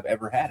don't think I've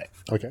ever had it.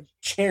 Okay.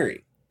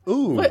 Cherry.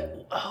 Ooh.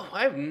 What? Oh,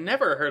 I've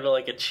never heard of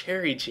like a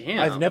cherry jam.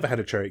 I've never had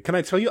a cherry. Can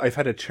I tell you, I've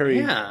had a cherry.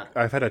 Yeah.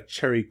 I've had a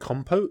cherry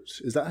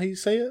compote. Is that how you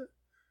say it?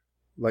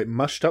 Like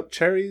mushed up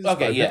cherries?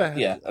 Okay,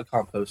 a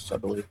compost, I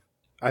believe.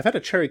 I've had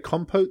a cherry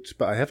compote,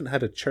 but I haven't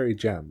had a cherry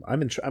jam.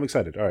 I'm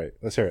excited. All right,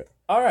 let's hear it.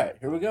 All right,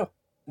 here we go.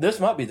 This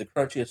might be the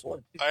crunchiest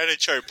one. I had a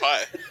cherry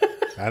pie.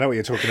 I know what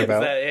you're talking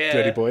about, yeah,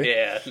 dirty boy.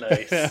 Yeah,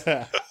 nice.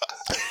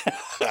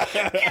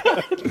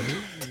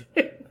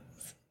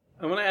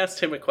 I'm gonna ask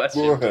Tim a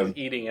question. He's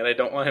eating it. I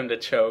don't want him to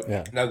choke.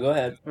 Yeah. No, go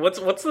ahead. What's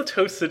the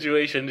toast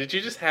situation? Did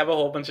you just have a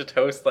whole bunch of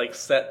toast like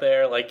set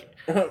there, like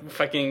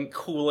fucking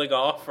cooling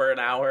off for an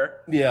hour?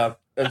 Yeah.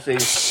 And see,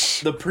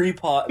 the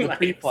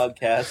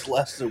pre-podcast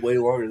lasted way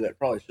longer than it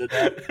probably should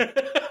have.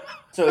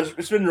 So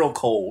it's been real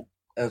cold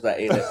as I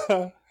ate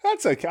it.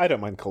 That's okay. I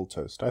don't mind cold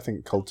toast. I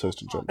think cold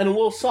toast is good. And a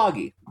little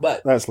soggy,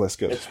 but that's less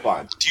good. It's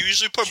fine. Do you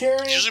usually put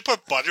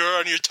butter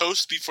on your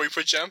toast before you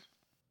put jam?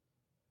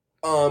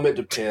 It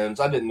depends.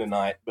 I didn't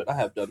tonight, but I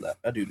have done that.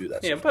 I do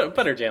that. Yeah,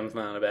 butter jam's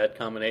not a bad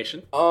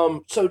combination.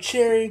 So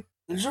cherry,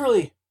 there's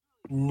really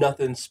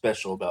nothing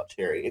special about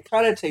cherry. It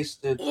kind of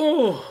tasted.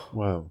 Oh,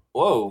 wow.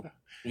 Whoa,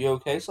 you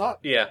okay,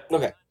 Sock? Yeah.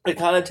 Okay. It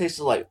kind of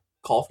tasted like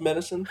cough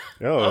medicine.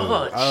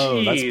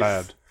 Oh, that's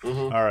bad.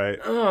 Mm-hmm. All right.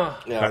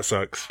 Yeah. That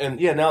sucks. And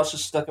yeah, now it's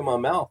just stuck in my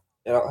mouth.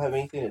 I don't have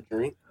anything to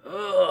drink.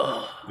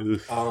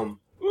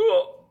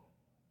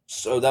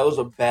 So that was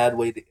a bad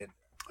way to end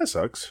it. That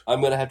sucks. I'm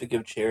gonna have to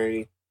give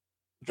cherry.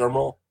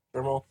 Drumroll.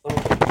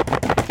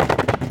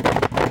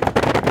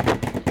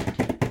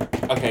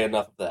 Okay,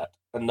 enough of that.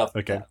 Enough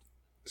of that.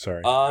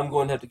 Sorry. I'm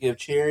going to have to give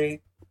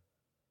cherry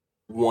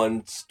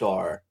 1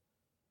 star.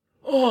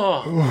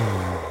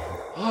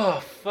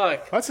 Oh,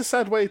 fuck. That's a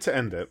sad way to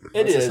end it.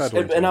 It is.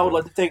 And I would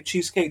like to thank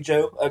Cheesecake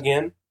Joe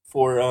again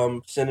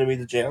for sending me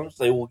the jams.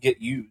 They will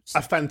get used.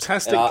 A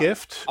fantastic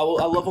gift. I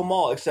love them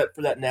all except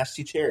for that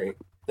nasty cherry.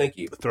 Thank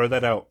you. Throw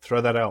that out.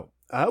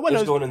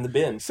 It's going in the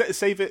bin.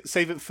 Save it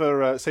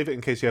in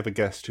case you have a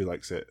guest who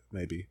likes it,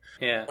 maybe.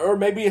 Yeah. Or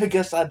maybe a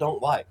guest I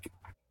don't like.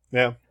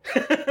 Yeah,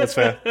 that's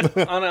fair.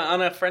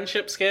 on a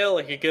friendship scale,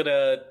 like a good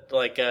a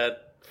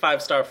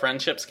 5-star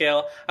friendship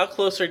scale, how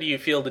closer do you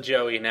feel to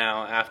Joey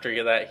now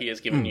after that he has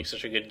given you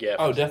such a good gift?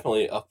 Oh,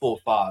 definitely a full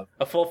 5.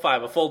 A full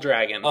 5, a full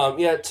dragon.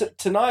 Yeah.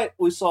 Tonight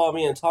we saw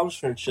me and Tom's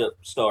friendship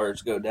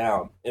stars go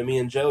down, and me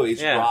and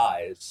Joey's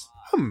rise.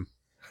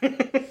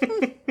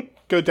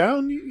 Go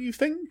down, you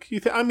think?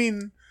 I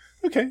mean,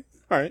 okay,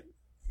 all right.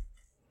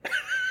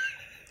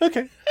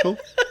 Okay, cool.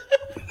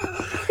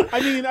 I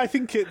mean, I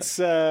think it's...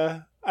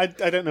 I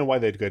don't know why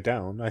they'd go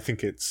down. I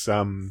think it's...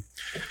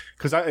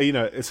 because,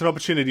 it's an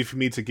opportunity for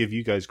me to give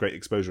you guys great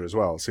exposure as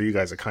well. So you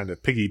guys are kind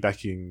of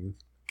piggybacking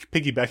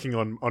piggybacking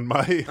on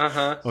my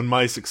on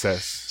my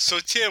success. So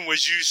Tim,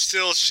 would you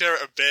still share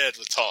a bed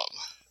with Tom?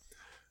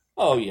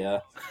 Oh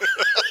yeah,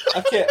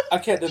 I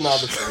can't deny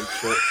the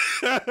friendship.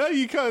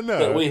 You can't know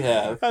that we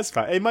have. That's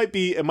fine. It might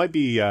be.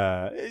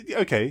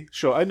 Okay,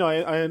 sure. I know.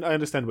 I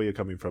understand where you're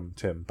coming from,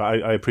 Tim.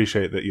 But I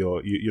appreciate that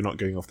you're not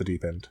going off the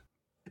deep end.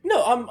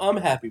 No, I'm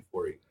happy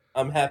for you.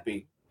 I'm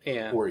happy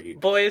for you,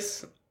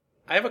 boys.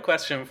 I have a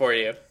question for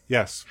you.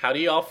 Yes. How do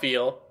you all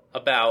feel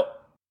about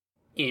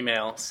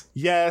emails?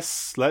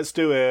 Yes, let's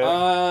do it.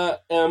 I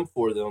am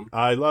for them.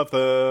 I love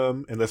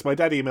them, unless my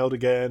dad emailed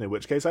again, in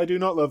which case I do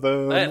not love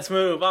them. Let's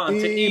move on to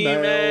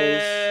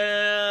emails.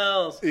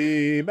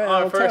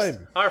 Email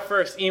time. Our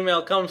first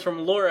email comes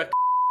from Laura.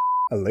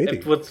 A lady.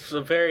 With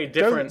a very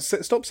different...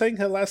 Stop saying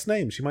her last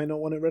name. She might not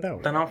want it read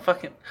out. Then I'll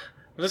fucking...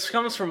 This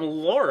comes from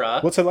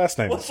Laura. What's her last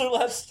name? What's her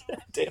last name?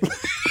 Damn.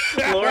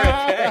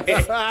 Laura K.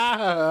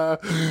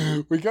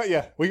 We got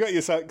you. We got you,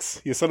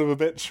 Sucks. You son of a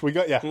bitch. We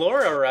got you.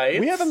 Laura writes...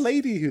 We have a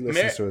lady who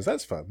listens to us.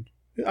 That's fun.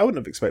 I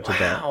wouldn't have expected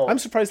that. I'm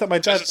surprised that my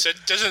dad...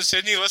 Doesn't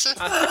Sydney listen?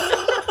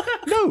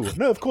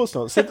 No, of course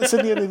not.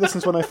 Sydney only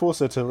listens when I force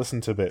her to listen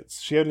to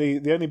bits. The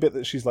only bit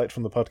that she's liked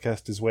from the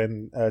podcast is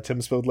when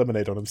Tim spilled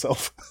lemonade on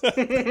himself.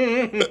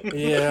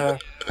 Yeah,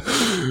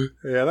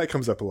 that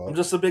comes up a lot. I'm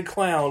just a big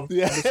clown.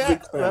 Yeah, I'm just a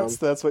big clown.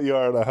 That's what you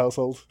are in our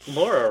household.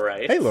 Laura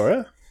writes... Hey,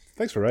 Laura.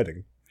 Thanks for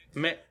writing.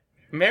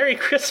 Merry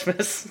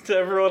Christmas to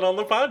everyone on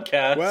the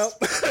podcast. Well,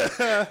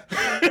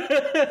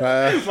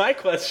 my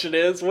question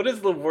is, what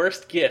is the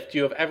worst gift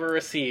you have ever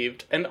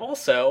received? And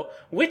also,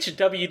 which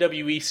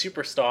WWE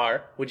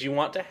superstar would you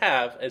want to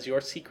have as your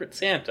Secret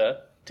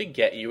Santa to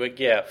get you a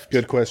gift?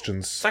 Good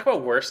questions. Let's talk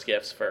about worst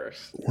gifts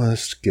first.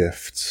 Worst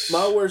gifts.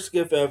 My worst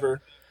gift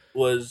ever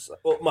was...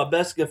 Well, my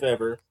best gift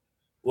ever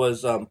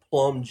was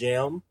plum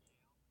jam.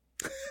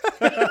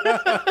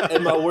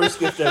 And my worst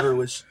gift ever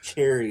was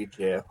cherry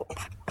jam.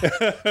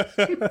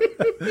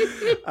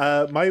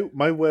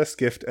 My worst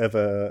gift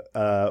ever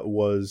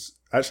was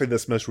actually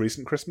this most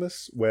recent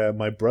Christmas, where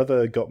my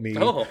brother got me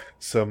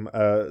some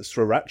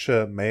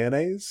sriracha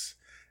mayonnaise,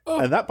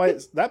 and that by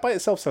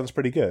itself sounds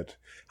pretty good.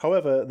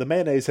 However, the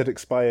mayonnaise had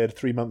expired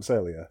 3 months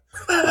earlier.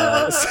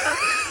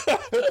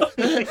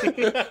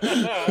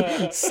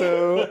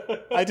 So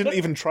I didn't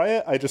even try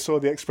it. I just saw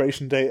the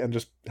expiration date and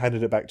just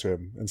handed it back to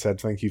him and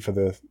said thank you for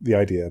the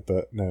idea,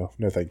 but no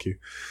thank you.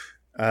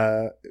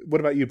 What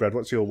about you, Brad?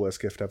 What's your worst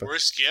gift ever?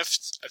 Worst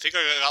gift? I think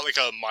I got like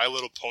a My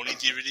Little Pony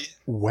DVD.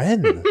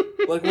 When?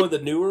 Like one of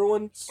the newer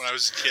ones? When I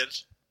was a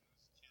kid.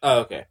 Oh,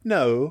 okay.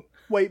 No.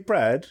 Wait,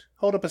 Brad,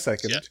 hold up a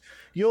second. Yeah.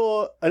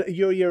 You're a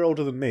year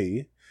older than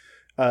me.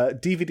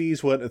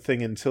 DVDs weren't a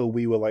thing until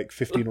we were like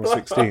 15 or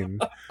 16.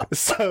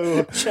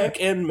 So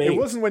check and mate. It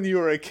wasn't when you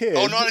were a kid.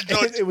 Oh, no,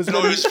 it was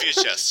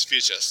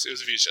VHS. It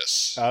was a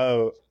VHS.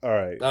 Oh, all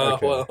right. Oh,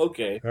 well,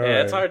 okay. All yeah,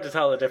 right. it's hard to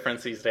tell the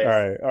difference these days.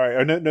 All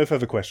right. No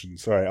further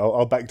questions. All right,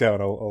 I'll back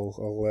down.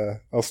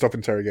 I'll stop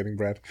interrogating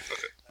Brad.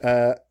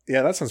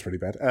 Yeah, that sounds pretty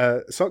bad.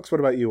 Socks, what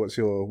about you? What's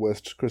your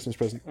worst Christmas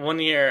present? One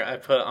year I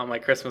put on my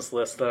Christmas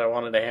list that I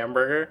wanted a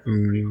hamburger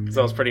because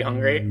I was pretty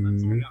hungry.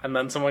 And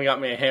then someone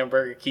got me a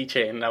hamburger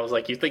keychain and I was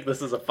like, you think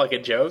this is a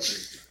fucking joke?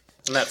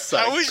 And that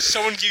sucks. How would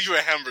someone give you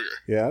a hamburger?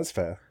 Yeah, that's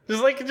fair.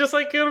 Just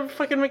like go to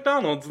fucking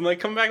McDonald's and like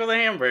come back with a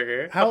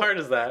hamburger. How hard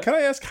is that? Can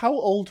I ask, how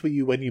old were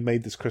you when you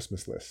made this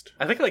Christmas list?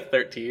 I think like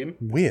 13.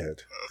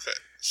 Weird. Okay.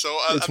 So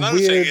another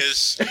thing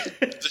is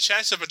the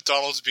chance of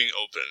McDonald's being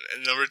open,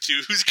 and number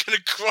two, who's gonna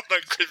go out on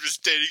Christmas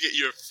Day to get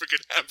you a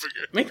freaking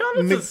hamburger?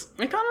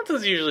 McDonald's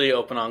is usually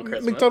open on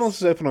Christmas. McDonald's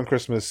is open on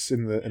Christmas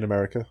in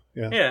America.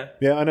 Yeah.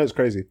 I know it's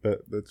crazy,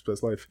 but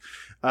that's life.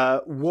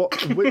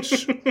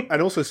 Which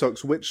and also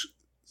Socks, which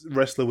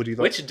wrestler would you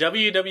like? Which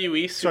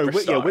WWE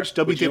superstar? Which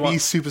WWE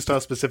superstar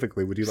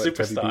specifically would you like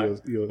to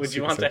have your would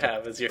you want to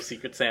have as your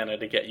Secret Santa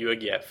to get you a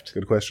gift?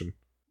 Good question.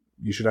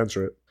 You should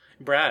answer it.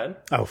 Brad.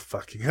 Oh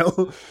fucking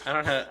hell! I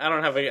don't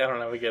have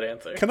a good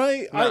answer. Can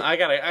I? No, I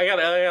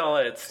gotta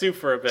let it stew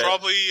for a bit.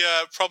 Probably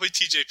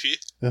TJP.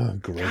 Oh,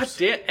 gross. God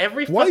damn!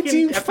 Every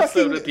fucking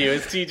episode with you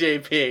is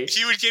TJP.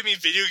 He would give me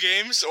video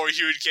games, or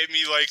he would give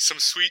me like some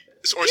sweet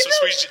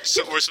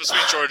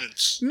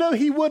Jordans. No,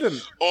 he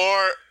wouldn't.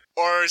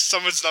 Or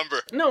someone's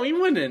number. No, he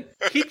wouldn't.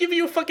 He'd give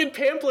you a fucking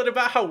pamphlet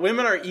about how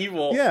women are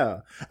evil.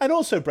 Yeah. And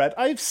also, Brad,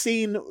 I've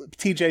seen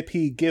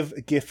TJP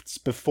give gifts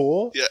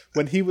before. Yeah.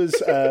 When he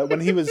was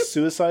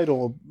suicide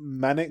or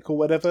manic or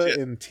whatever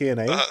in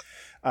TNA.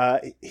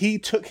 He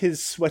took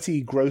his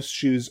sweaty, gross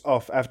shoes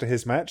off after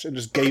his match and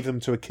just gave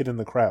them to a kid in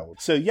the crowd.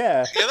 So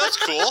yeah, that's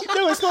cool.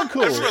 No, it's not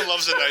cool. Everyone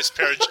loves a nice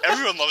pair of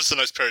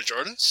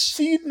Jordans.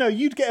 So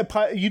you'd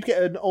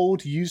get an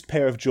old used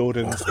pair of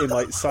Jordans in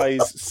like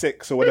size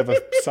 6 or whatever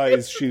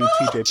size shoe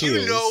TJP is. Do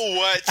you know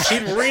what?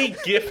 He'd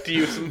re-gift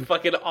you some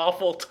fucking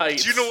awful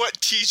tights. Do you know what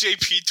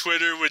TJP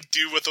Twitter would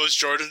do with those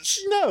Jordans?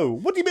 No.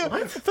 What do you mean?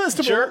 What? First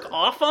of all, jerk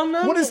off on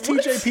them? What is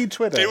TJP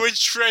Twitter? They would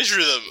treasure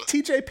them.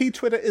 TJP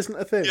Twitter isn't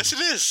a thing. Yes, it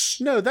is. is.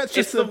 No, that's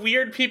just the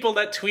weird people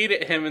that tweet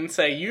at him and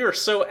say, "You're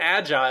so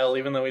agile,"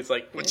 even though he's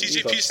like, what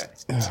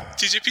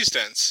TJP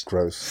stands.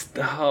 Gross.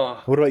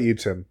 Oh. What about you,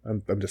 Tim?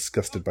 I'm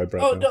disgusted by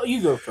Brett. Oh, no,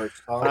 you go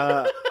first.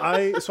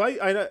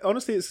 I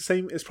honestly, it's the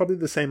same. It's probably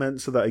the same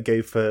answer that I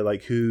gave for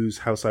like whose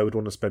house I would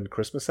want to spend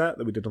Christmas at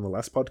that we did on the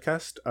last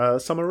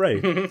podcast. Summer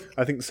Rae.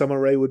 I think Summer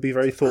Rae would be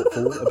very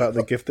thoughtful about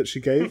the gift that she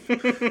gave,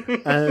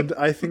 and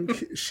I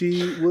think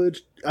she would.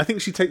 I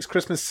think she takes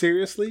Christmas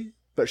seriously,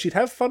 but she'd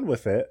have fun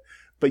with it.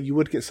 But you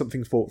would get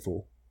something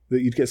thoughtful.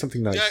 That you'd get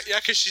something nice. Yeah,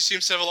 because she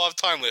seems to have a lot of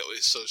time lately,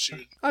 so she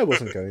would. I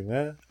wasn't going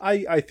there.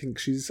 I think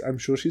I'm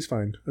sure she's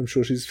fine. I'm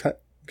sure she's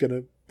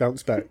gonna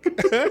bounce back,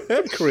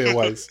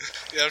 career-wise.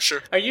 Yeah, I'm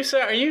sure. Are you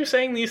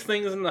saying these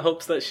things in the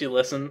hopes that she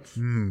listens?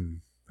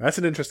 That's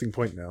an interesting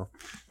point now.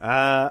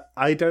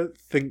 I don't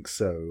think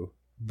so,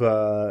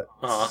 but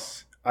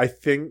I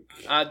think...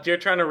 you're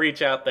trying to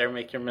reach out there,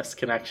 make your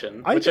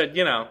misconnection,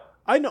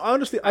 I know,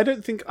 honestly, I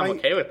don't think I'm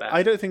okay with that.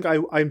 I don't think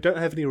I don't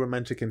have any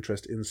romantic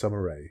interest in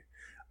Summer Rae.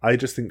 I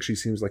just think she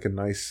seems like a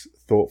nice,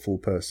 thoughtful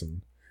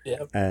person.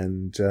 Yeah.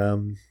 And,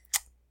 sometimes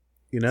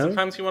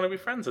you want to be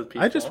friends with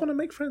people. I just want to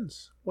make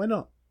friends. Why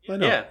not?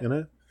 Yeah.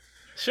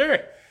 Sure.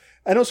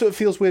 And also, it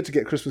feels weird to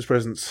get Christmas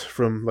presents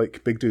from,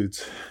 like, big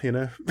dudes,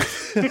 Oh,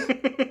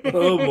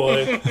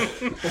 boy.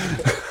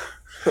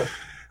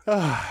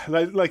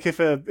 Like if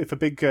a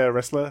big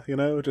wrestler,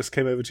 just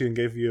came over to you and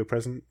gave you a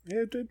present,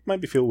 it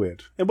might feel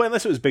weird. Well,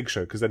 unless it was Big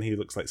Show, because then he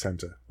looks like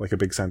Santa, like a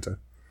big Santa.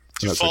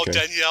 Do you follow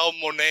Danielle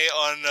Monet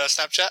on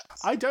Snapchat?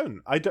 I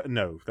don't.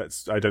 No,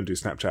 I don't do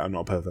Snapchat. I'm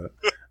not a pervert.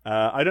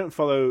 I don't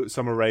follow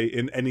Summer Rae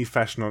in any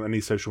fashion on any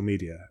social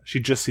media. She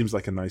just seems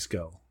like a nice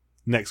girl.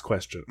 Next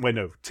question. Wait,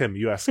 no, Tim,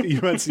 you answer now.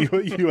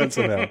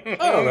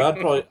 I don't know. I'd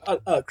probably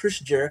Chris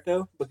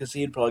Jericho, because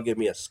he'd probably give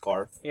me a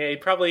scarf. Yeah,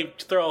 he'd probably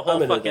throw a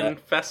whole fucking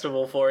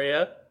festival for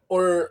you.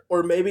 Or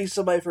maybe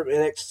somebody from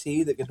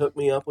NXT that could hook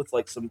me up with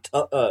like some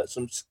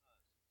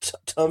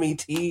tummy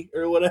tea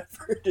or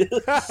whatever it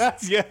is.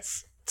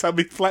 Yes,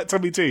 flat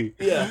tummy tea.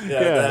 Yeah.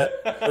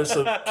 That, or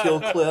some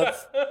Kill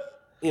Cliff.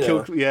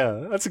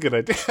 Yeah, that's a good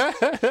idea.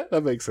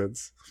 That makes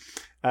sense.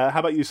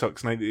 How about you,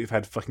 Socks? Now that you've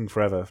had fucking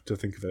forever to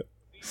think of it.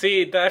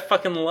 See, I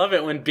fucking love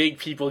it when big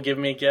people give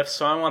me gifts,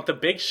 so I want the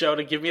Big Show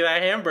to give me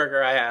that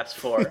hamburger I asked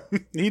for.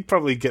 He'd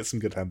probably get some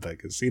good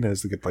hamburgers. He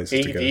knows the good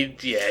places to go.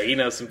 He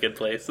knows some good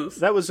places.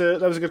 That was a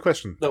good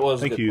question.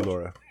 Thank you, question.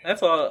 Laura.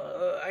 That's all.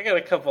 I got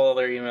a couple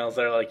other emails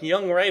that are like,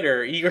 young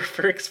writer, eager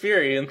for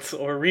experience,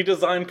 or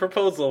redesign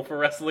proposal for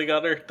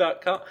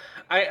WrestlingUtter.com.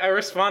 I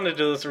responded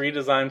to this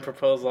redesign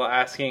proposal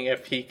asking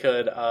if he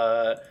could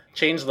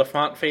change the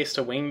font face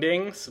to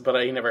Wingdings,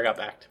 but he never got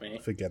back to me.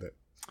 Forget it.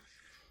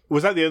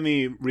 Was that the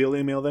only real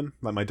email then?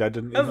 Like my dad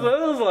didn't email?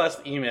 That was the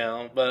last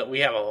email, but we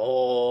have a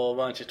whole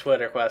bunch of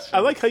Twitter questions. I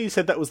like how you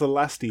said that was the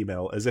last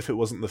email, as if it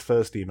wasn't the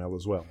first email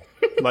as well.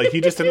 Like, you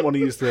just didn't want to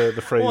use the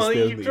phrase... Well,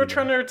 you're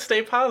trying to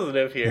stay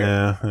positive here.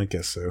 Yeah, I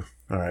guess so.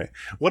 All right.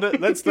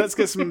 Let's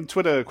get some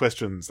Twitter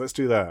questions. Let's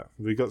do that.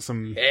 We got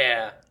some...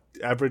 Yeah.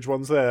 Average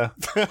ones there.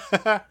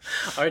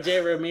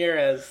 RJ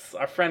Ramirez,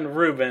 our friend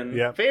Ruben.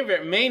 Yep.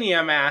 Favorite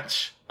Mania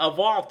match of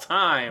all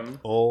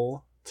time.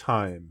 All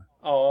time.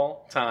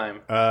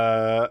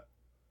 I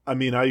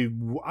mean,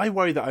 I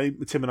worry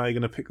that Tim and I are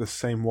going to pick the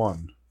same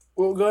one.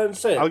 Well, go ahead and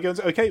say it. I'll go.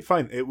 Okay,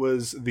 fine. It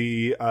was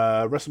the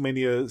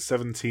WrestleMania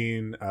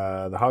 17,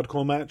 the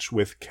hardcore match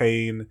with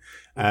Kane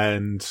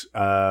and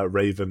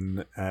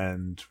Raven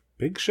and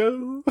Big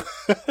Show.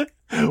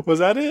 Was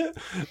that it?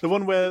 The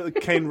one where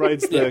Kane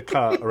rides the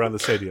cart around the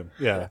stadium.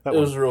 Yeah, it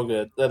was real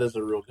good. That is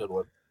a real good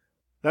one.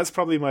 That's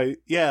probably my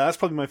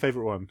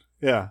favorite one.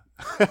 Yeah.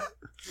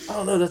 I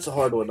don't know. That's a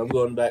hard one. I'm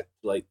going back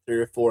to like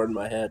 3 or 4 in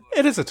my head.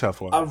 It is a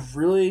tough one. I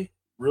really,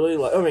 really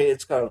like. I mean,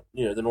 it's kind of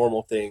the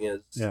normal thing is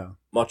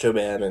Macho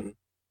Man and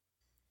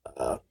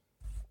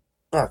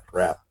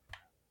crap,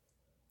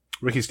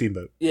 Ricky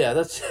Steamboat. Yeah,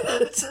 that's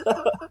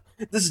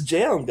this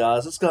jam,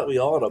 guys. It's got me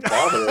all in a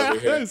bother over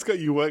here. It's got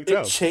you worked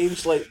out. It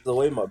changed like the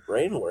way my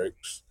brain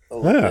works.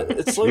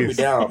 It slowed me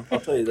down.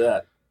 I'll tell you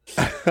that.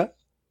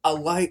 I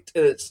liked,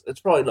 and it's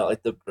probably not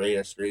like the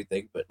greatest or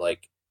anything, but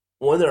like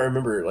one that I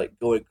remember like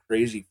going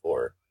crazy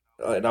for,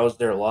 and I was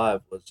there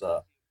live, was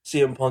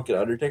CM Punk and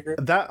Undertaker.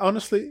 That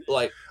honestly,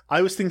 like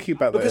I was thinking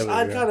about that because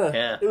I kind of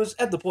it was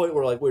at the point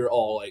where like we were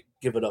all like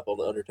giving up on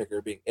the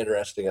Undertaker being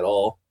interesting at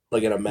all,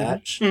 like in a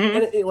match,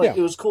 and it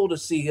was cool to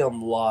see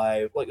him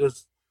live. Like it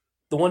was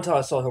the one time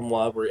I saw him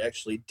live where he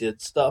actually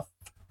did stuff,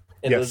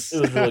 and it was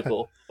really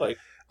cool. Like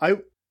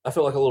I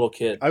felt like a little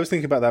kid. I was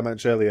thinking about that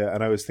match earlier,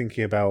 and I was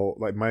thinking about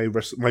like my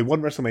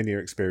one WrestleMania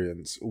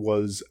experience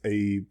was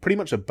pretty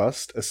much a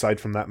bust aside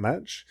from that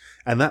match,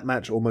 and that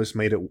match almost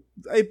made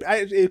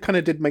it kind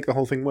of did make the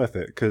whole thing worth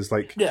it because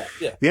like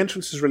the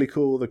entrance is really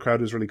cool, the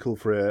crowd is really cool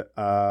for it.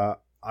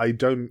 I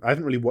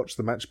haven't really watched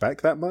the match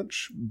back that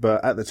much,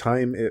 but at the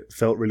time it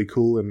felt really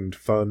cool and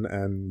fun,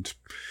 and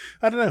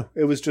I don't know.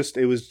 It was just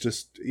I'm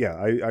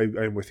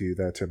with you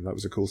there, Tim. That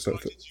was a cool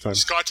stuff at the time.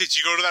 Scott, did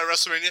you go to that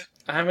WrestleMania?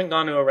 I haven't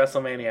gone to a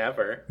WrestleMania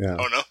ever. Yeah.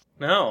 Oh no.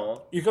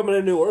 No. You're coming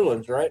to New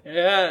Orleans, right?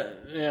 Yeah.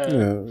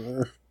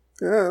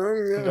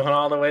 Going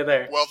all the way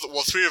there. Well,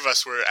 3 of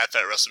us were at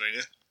that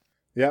WrestleMania.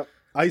 Yep.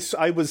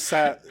 I was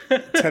sat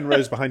 10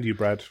 rows behind you,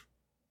 Brad.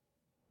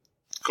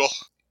 Cool.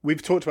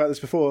 We've talked about this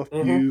before.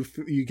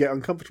 Mm-hmm. You get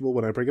uncomfortable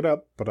when I bring it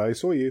up, but I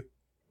saw you.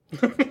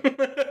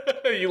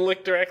 You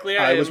looked directly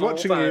at I him was the whole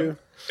watching time. you.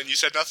 And you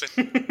said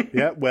nothing.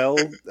 Yeah, well,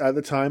 at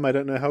the time, I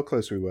don't know how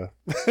close we were.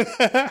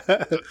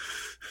 That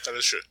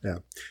is true. Yeah.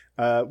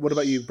 What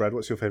about you, Brad?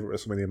 What's your favorite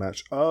WrestleMania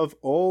match of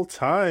all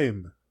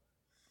time?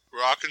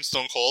 Rock and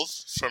Stone Cold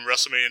from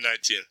WrestleMania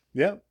 19.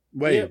 Yeah.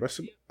 Wait, Yeah.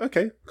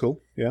 Okay,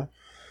 cool. Yeah.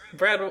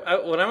 Brad,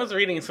 when I was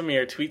reading some of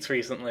your tweets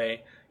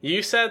recently,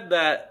 you said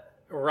that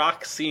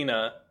Rock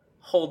Cena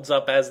holds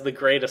up as the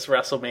greatest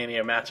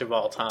WrestleMania match of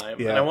all time.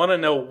 Yeah. And I want to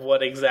know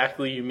what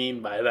exactly you mean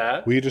by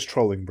that. Were you just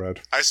trolling, Brad?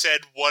 I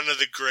said one of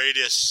the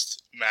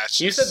greatest matches.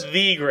 You said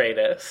the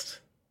greatest.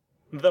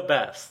 The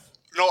best.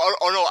 No,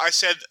 no, I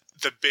said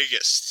the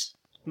biggest.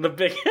 The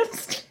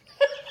biggest?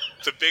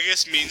 The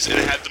biggest means it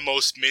had the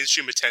most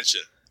mainstream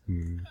attention.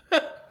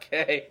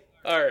 Okay.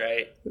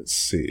 Alright. Let's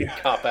see.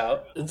 Cop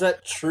out. Is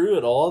that true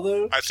at all,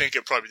 though? I think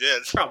it probably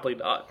did. Probably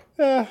not.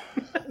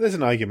 There's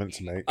an argument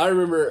to make. I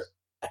remember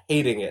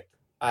hating it.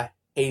 I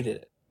hated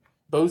it.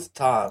 Both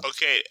times.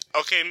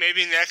 Okay,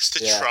 maybe next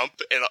to Yeah.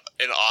 Trump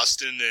in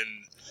Austin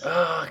and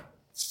Ugh.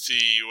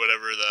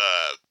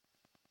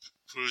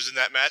 who's in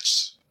that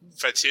match?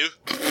 Fatu?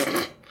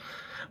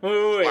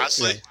 Wait.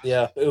 Lashley?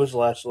 Yeah, it was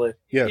Lashley.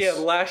 Yes. Yeah,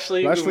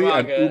 Lashley and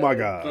Umaga.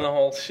 Umaga. And the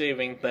whole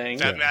shaving thing.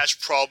 That match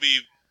probably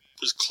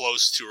was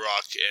close to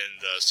Rock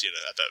and Cena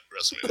at that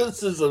WrestleMania.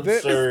 This is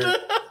absurd.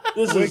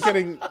 This We're is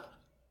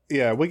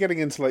getting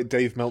into like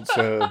Dave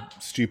Meltzer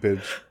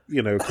stupid,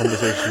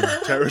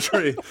 conversation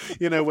territory,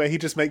 where he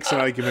just makes an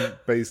argument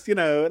based,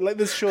 like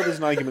there's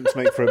an argument to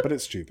make for it, but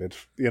it's stupid,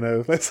 Like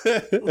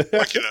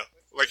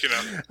you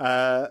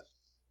know.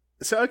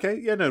 So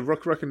okay,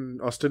 Rock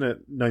and Austin at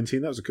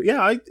 19. That was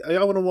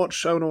I want to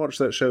watch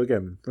that show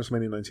again.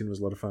 WrestleMania 19 was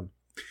a lot of fun.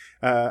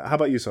 How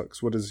about you,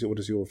 Socks? What is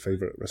your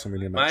favorite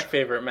WrestleMania match? My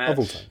favorite match of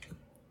all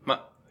time.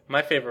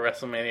 My favorite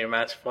WrestleMania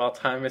match of all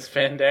time is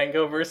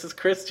Fandango versus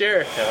Chris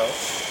Jericho.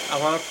 I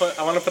want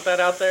to put that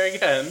out there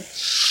again.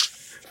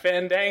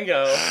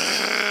 Fandango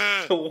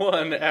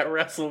won at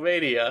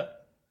WrestleMania,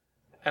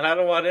 and I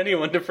don't want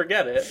anyone to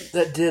forget it.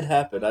 that did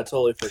happen. I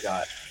totally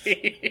forgot.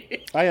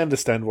 I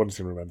understand wanting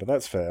to remember.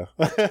 That's fair.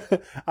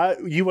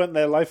 You weren't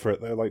there live for it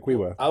though, like we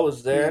were. I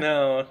was there.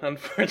 No,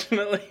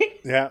 unfortunately.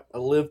 Yeah, I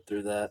lived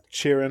through that.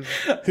 cheering,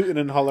 hooting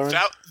and hollering.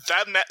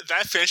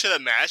 That finish of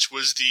that match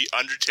was the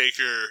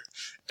Undertaker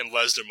and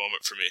Lesnar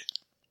moment for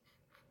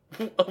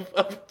me.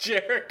 of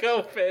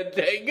Jericho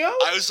Fandango?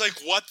 I was like,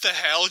 what the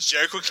hell?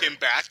 Jericho came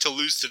back to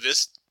lose to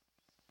this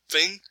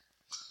thing?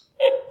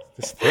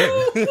 This thing.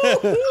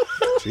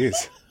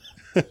 Jeez.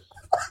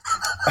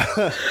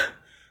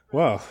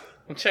 Wow.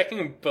 I'm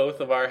checking both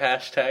of our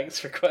hashtags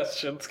for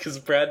questions because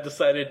Brad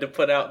decided to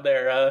put out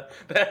the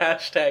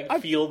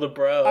hashtag Feel the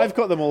Bro. I've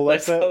got them all I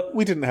up there. saw-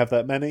 We didn't have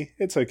that many.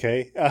 It's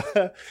okay.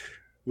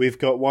 We've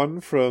got one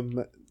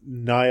from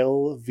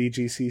Nile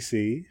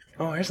VGCC,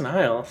 Oh, where's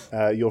Niles?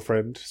 your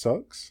friend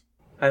Socks.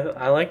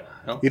 I like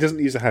Niles. He doesn't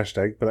use a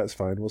hashtag, but that's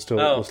fine. We'll still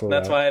That's allow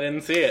it. why I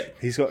didn't see it.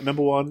 He's got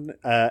number one,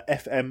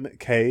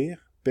 FMK,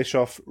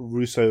 Bischoff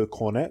Russo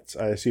Cornet.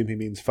 I assume he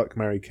means fuck,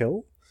 marry,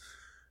 kill.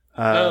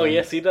 Oh,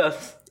 yes, he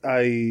does.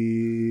 I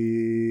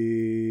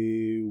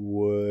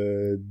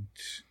would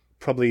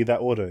probably that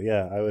order.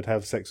 Yeah, I would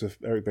have sex with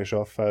Eric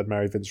Bischoff. I would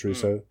marry Vince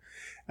Russo,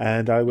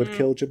 and I would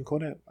kill Jim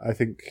Cornette. I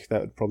think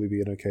that would probably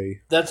be an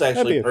okay. That's That'd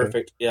actually be okay.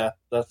 perfect. Yeah,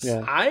 that's.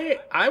 Yeah.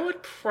 I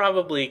would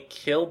probably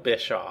kill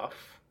Bischoff.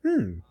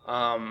 Who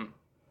are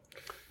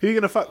you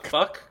gonna fuck?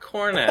 Fuck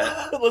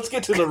Cornette, Let's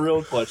get to the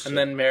real question. and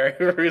then marry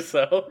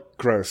Russo.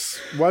 Gross.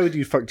 Why would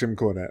you fuck Jim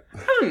Cornette?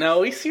 I don't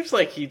know. He seems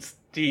like he's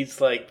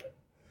like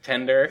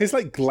tender. His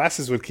like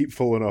glasses would keep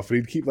falling off, and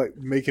he'd keep like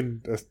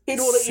making. He'd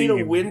want to eat a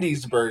singing.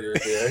 Wendy's burger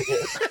here.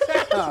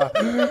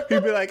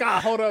 He'd be like,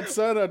 hold up,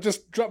 son. I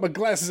just dropped my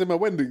glasses in my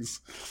Wendy's.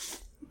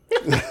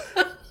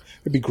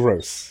 It'd be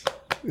gross.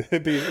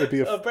 It'd be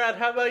a Brad,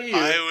 how about you?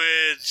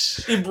 I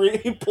would.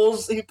 he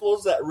pulls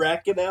that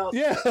racket out.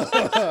 yeah.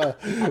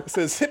 It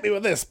says, hit me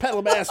with this,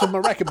 paddle my ass with my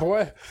racket,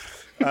 boy.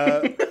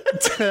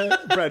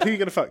 Brad, who you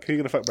gonna fuck?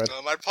 Brad?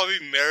 I'd probably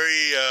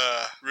marry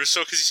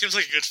Russo because he seems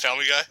like a good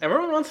family guy.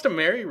 Everyone wants to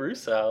marry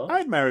Russo.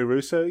 I'd marry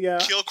Russo. Yeah.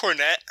 Kill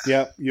Cornette,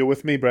 Yeah, you're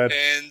with me, Brad.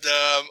 and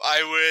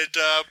I would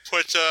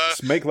put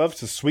Just make love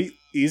to sweet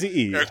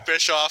Easy-E. Eric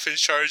Bischoff in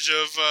charge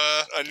of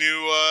a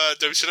new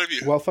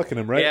WCW. Well, fucking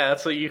him, right? Yeah,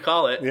 that's what you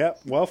call it. Yeah,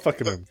 well,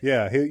 fucking him.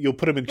 Yeah, you'll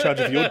put him in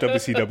charge of your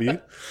WCW.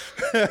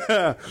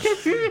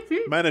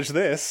 Manage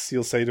this,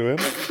 you'll say to him.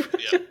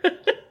 Yeah,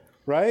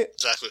 Right?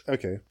 exactly.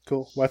 Okay,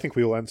 cool. Well, I think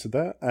we all answered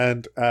that.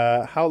 And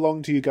how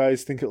long do you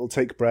guys think it'll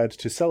take Brad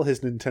to sell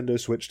his Nintendo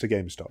Switch to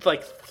GameStop?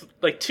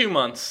 Like 2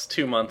 months,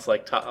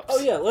 like tops. Oh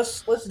yeah,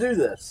 let's do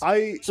this.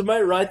 I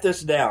Somebody write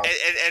this down.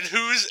 And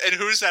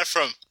who's that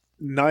from?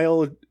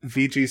 Niall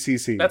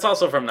VGCC. That's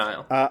also from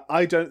Niall.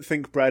 I don't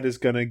think Brad is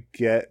going to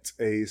get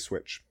a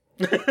Switch.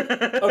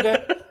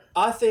 Okay.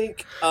 I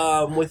think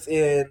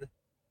within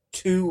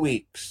 2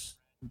 weeks,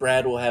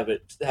 Brad will have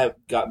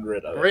gotten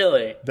rid of it.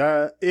 Really?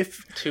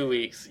 If 2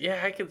 weeks,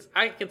 yeah,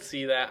 I could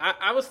see that.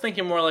 I was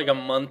thinking more like a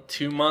month,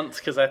 2 months,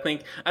 because I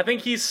think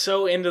he's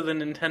so into the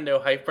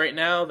Nintendo hype right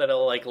now that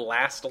it'll like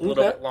last a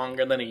little bit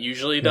longer than he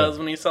usually does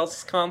when he sells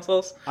his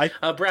consoles.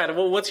 Brad,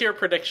 what's your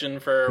prediction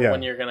for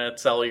when you're gonna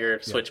sell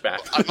your Switch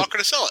back? I'm not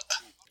gonna sell it.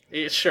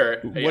 Sure.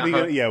 What are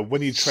you gonna,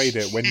 when you trade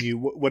it, when you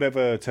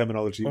whatever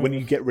terminology, when you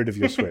get rid of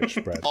your Switch,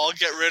 Brad. I'll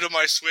get rid of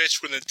my Switch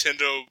when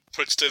Nintendo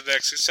puts the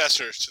next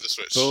successor to the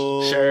Switch.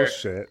 Bullshit.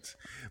 Sure.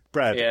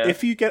 Brad, yeah.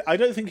 If you get, I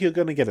don't think you're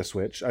going to get a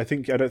Switch. I don't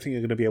think you're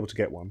going to be able to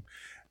get one.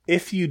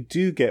 If you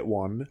do get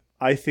one,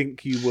 I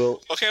think you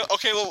will. Okay.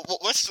 Well,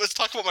 let's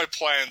talk about my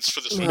plans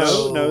for the Switch.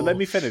 No. Let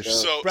me finish.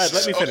 Brad,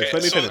 let me finish.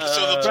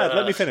 Brad,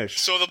 let me finish.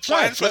 So the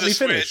plan for the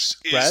Switch is...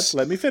 Brad,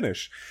 let me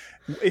finish.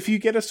 If you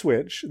get a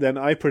Switch, then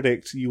I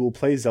predict you will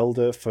play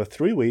Zelda for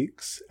 3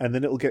 weeks, and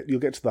then you'll get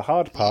to the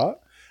hard part,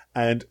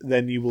 and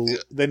then you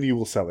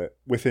will sell it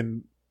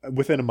within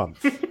a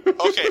month.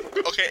 Okay.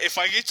 If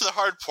I get to the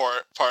hard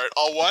part,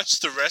 I'll watch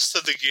the rest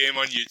of the game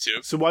on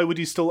YouTube. So why would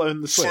you still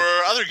own the Switch?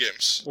 For other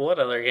games. What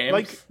other games?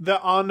 Like, there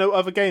are no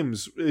other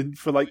games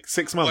for like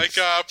 6 months.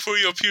 Like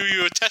Puyo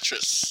Puyo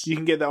Tetris. You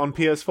can get that on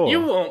PS4.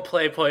 You won't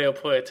play Puyo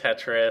Puyo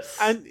Tetris.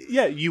 And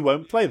yeah, you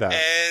won't play that.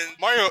 And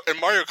Mario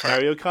Kart.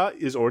 Mario Kart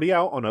is already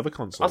out on other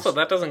consoles. Also,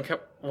 that doesn't come...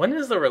 When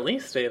is the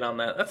release date on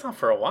that? That's not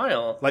for a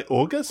while. Like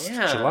August?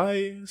 Yeah.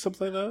 July?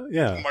 Something like that?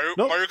 Yeah.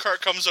 Mario Kart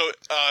comes out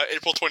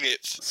April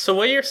 28th. So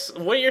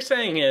what you're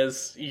saying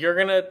is you're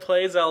gonna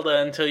play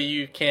Zelda until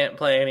you can't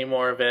play any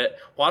more of it,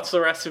 watch the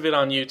rest of it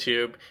on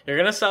YouTube, you're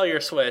gonna sell your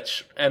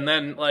Switch, and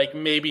then like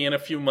maybe in a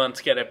few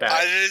months get it back.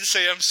 I didn't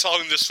say I'm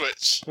selling the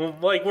Switch. Well,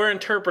 like we're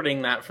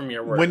interpreting that from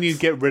your words. When you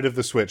get rid of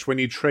the Switch, when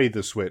you trade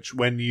the Switch,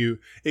 when you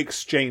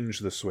exchange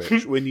the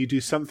Switch, when you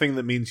do something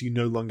that means you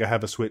no longer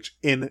have a Switch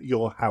in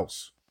your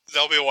house.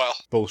 That'll be a while.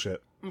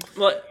 Bullshit.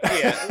 Like,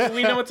 yeah,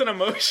 we know it's an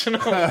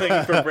emotional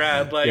thing for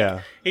Brad.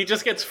 Like, he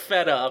just gets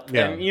fed up,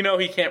 and you know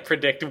he can't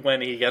predict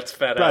when he gets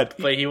fed up,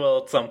 but he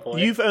will at some point.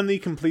 You've only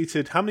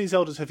completed... How many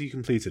Zeldas have you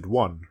completed?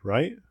 1,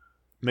 right?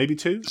 Maybe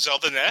 2?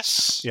 Zelda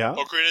NES, yeah,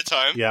 Ocarina of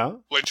Time, yeah,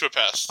 Link to the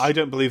Past. I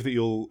don't believe that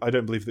you'll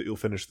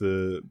finish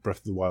the Breath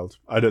of the Wild.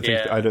 I don't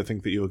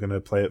think that you're going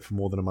to play it for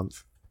more than a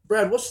month.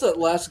 Brad, what's the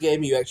last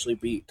game you actually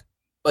beat?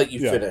 Like you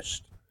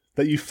finished?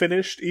 That you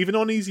finished, even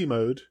on easy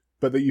mode,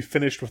 but that you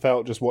finished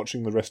without just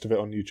watching the rest of it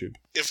on YouTube.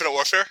 Infinite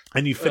Warfare?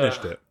 And you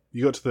finished it.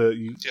 You got to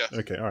the... Yeah.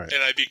 Okay, alright.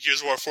 And I beat Gears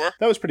of War 4.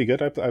 That was pretty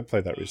good. I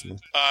played that recently.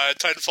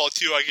 Titanfall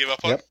 2 I gave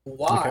up on.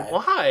 Why? Okay.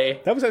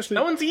 Why? That was actually...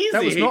 That one's easy.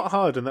 That was not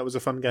hard, and that was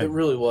a fun game. It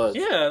really was.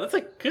 Yeah, that's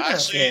a good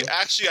game.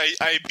 Actually,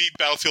 I beat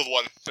Battlefield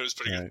 1. That was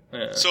pretty good.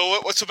 Yeah.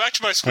 So back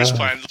to my Switch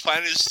plan. The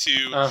plan is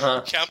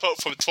to camp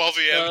out from 12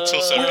 a.m.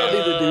 until 7 We don't a.m.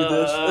 need to do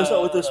this. That's not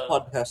what this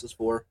podcast is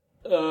for.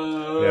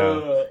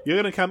 Yeah. You're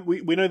going to camp...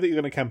 We know that you're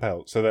going to camp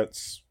out, so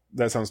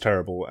that sounds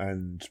terrible,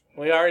 and...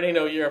 We already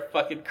know you're a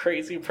fucking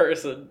crazy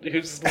person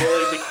who's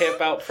willing to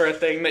camp out for a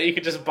thing that you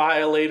could just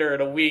buy later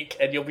in a week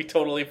and you'll be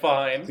totally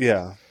fine.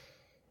 Yeah.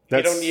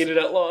 You don't need it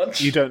at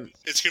launch. You don't...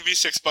 It's going to be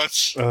 6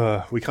 months.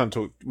 We can't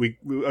talk... We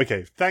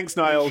okay, thanks,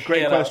 Niall.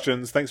 Great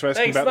questions. Thanks for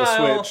asking about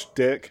Niall. the Switch,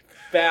 dick.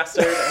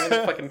 Bastard, I'm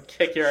gonna fucking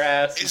kick your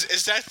ass.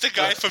 Is that the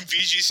guy from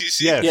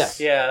VGCC? Yes.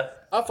 Yeah.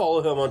 I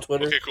follow him on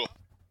Twitter. Okay, cool.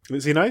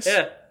 Is he nice?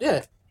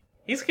 Yeah.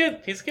 He's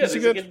good. He's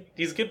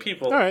good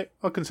people. All right,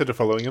 I'll consider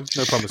following him.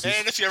 No promises.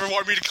 And if you ever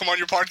want me to come on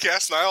your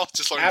podcast, Niall,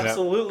 just let me know.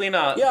 Absolutely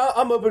not. Yeah,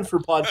 I'm open for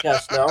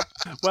podcasts now.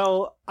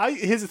 Well,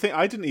 here's the thing.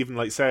 I didn't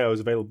even say I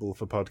was available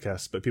for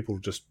podcasts, but people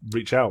just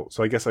reach out.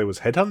 So I guess I was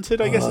headhunted,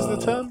 I guess is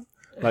the term.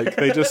 Like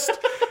they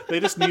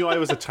just knew I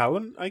was a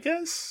talent, I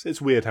guess.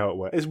 It's weird how it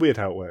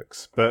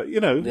works. But,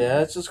 you know.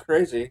 Yeah, it's just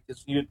crazy.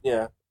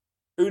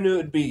 Who knew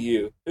it'd be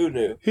you? Who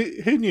knew?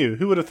 Who knew?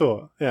 Who would have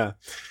thought? Yeah.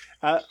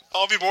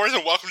 I'll be more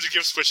than welcome to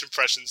give Switch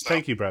impressions now.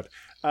 Thank you, Brad.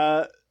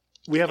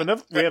 We have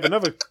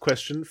another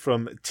question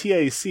from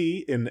TAC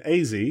in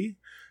AZ,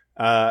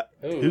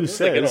 who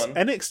says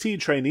NXT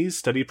trainees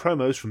study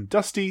promos from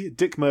Dusty,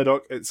 Dick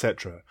Murdoch,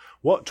 etc.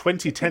 What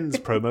 2010s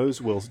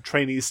promos will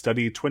trainees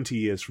study 20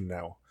 years from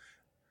now?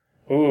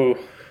 Ooh.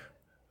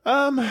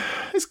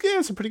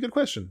 It's a pretty good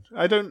question.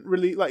 I don't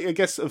really I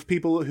guess of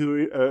people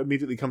who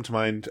immediately come to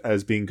mind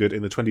as being good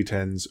in the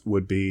 2010s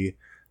would be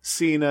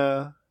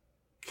Cena,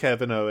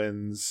 Kevin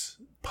Owens,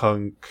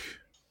 Punk,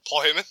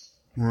 Paul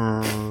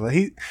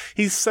Heyman.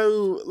 He's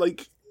so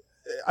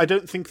I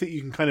don't think that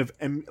you can kind of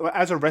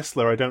as a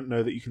wrestler. I don't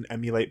know that you can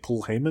emulate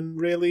Paul Heyman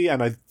really,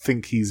 and I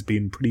think he's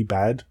been pretty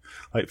bad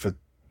for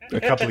a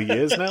couple of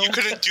years now. You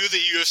couldn't do the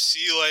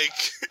UFC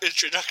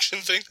introduction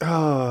thing.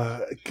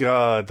 Oh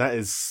god, that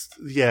is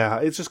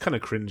it's just kind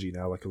of cringy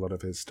now. Like a lot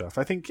of his stuff,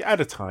 I think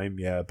at a time,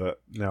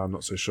 but now I'm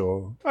not so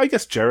sure. I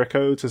guess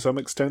Jericho to some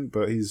extent,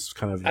 but he's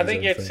kind of. I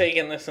think you're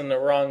taking this in the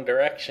wrong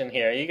direction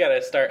here. You got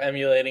to start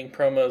emulating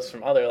promos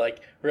from other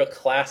real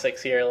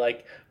classics here,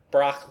 like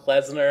Brock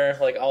Lesnar,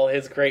 like all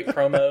his great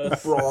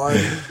promos. Braun,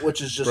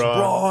 which is just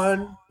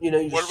Braun. You know,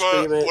 you what just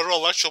scream it. What about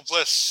Alexa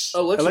Bliss?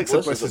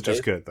 Alexa Bliss is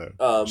just good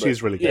though.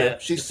 She's really good. Yeah,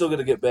 she's still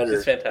gonna get better.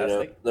 She's fantastic.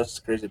 You know? That's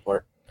the crazy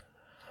part.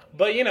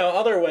 But, you know,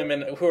 other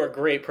women who are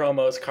great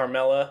promos,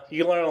 Carmella.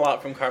 You learn a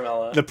lot from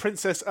Carmella. The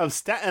Princess of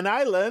Staten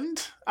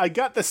Island. I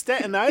got the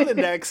Staten Island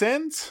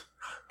accent,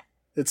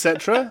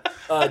 etc.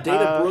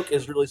 Dana Brooke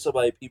is really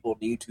somebody people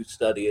need to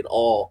study in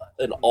all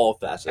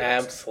facets.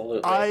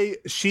 Absolutely.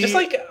 Just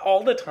like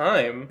all the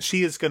time.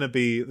 She is going to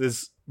be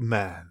this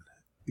man.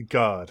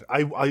 God,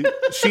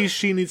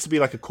 she needs to be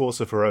like a course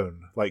of her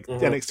own. Like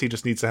NXT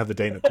just needs to have the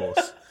Dana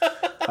course.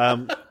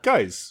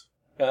 Guys,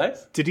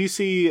 did you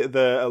see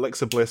the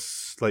Alexa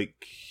Bliss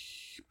like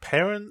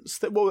parents?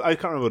 Well, I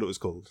can't remember what it was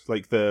called.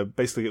 Like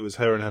basically it was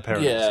her and her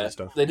parents and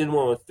stuff. They did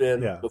one with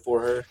Finn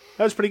before her.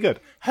 That was pretty good.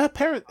 Her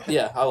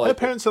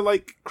parents are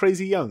like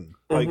crazy young.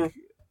 Like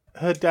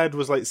her dad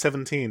was like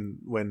 17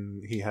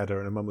 when he had her,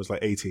 and her mum was like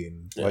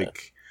 18. Yeah.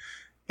 Like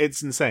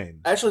it's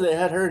insane. Actually, they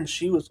had her, and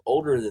she was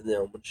older than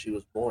them when she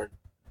was born.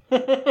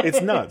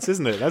 It's nuts,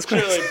 isn't it? That's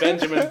crazy. Really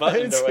Benjamin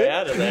Buttoned her way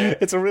out of there.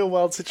 It's a real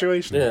wild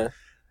situation.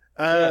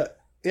 Yeah.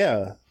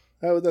 Yeah.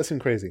 That seemed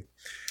crazy.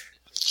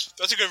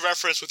 That's a good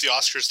reference with the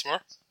Oscars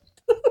tomorrow.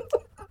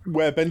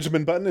 Where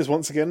Benjamin Button is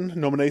once again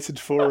nominated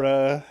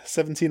for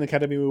 17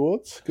 Academy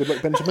Awards. Good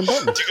luck, Benjamin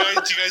Button. Do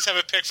you guys have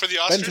a pick for the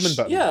Oscars? Benjamin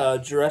Button. Yeah,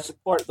 Jurassic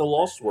Park: The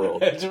Lost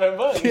World. Benjamin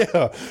Button.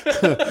 Yeah,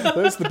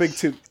 those are the big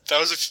two. That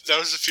was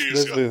a few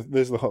years ago.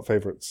 Those are the hot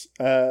favorites.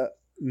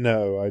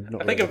 No, I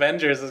think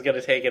Avengers is going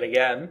to take it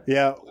again.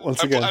 Yeah,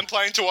 once again. I'm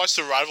planning to watch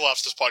the Rival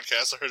after this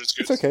podcast. I heard it's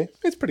good. It's okay.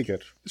 It's pretty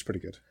good.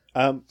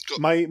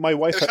 My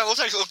wife. It kind of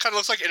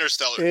looks like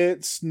Interstellar.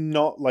 It's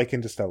not like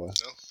Interstellar.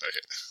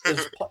 No?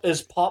 Okay.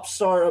 Is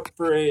Popstar up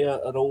for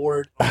an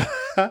award?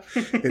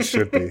 It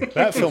should be.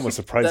 That film was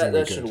surprisingly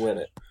good. That should win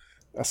it.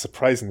 A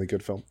surprisingly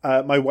good film.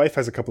 My wife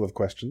has a couple of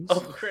questions.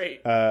 Oh,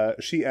 great.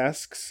 She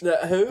asks...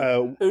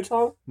 Who? Who,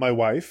 Tom? My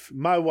wife.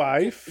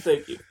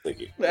 Thank you.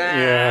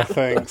 Yeah,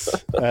 thanks.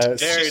 Did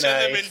she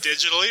send them in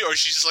digitally, or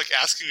she's just like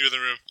asking you in the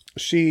room?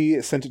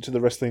 She sent it to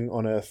the Wrestling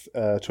on Earth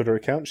Twitter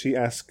account. She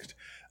asked...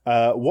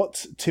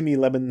 what Timmy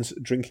Lemons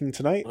drinking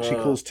tonight? She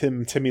calls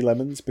Tim Timmy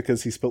Lemons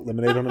because he spilt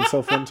lemonade on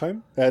himself one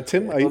time.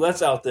 Tim, well,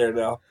 that's out there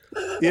now.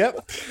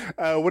 Yep.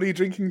 What are you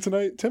drinking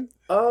tonight, Tim?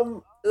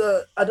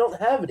 I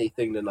don't have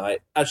anything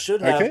tonight. I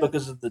should have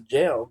because of the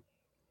jam.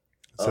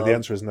 So the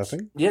answer is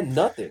nothing? Yeah,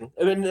 nothing.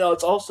 I mean, no,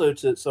 it's also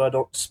so I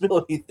don't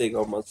spill anything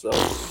on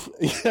myself.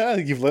 Yeah,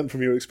 you've learned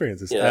from your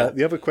experiences. Yeah.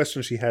 The other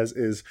question she has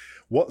is,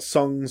 what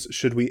songs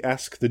should we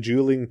ask the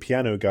dueling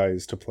piano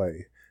guys to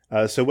play?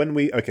 So when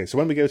we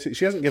go to,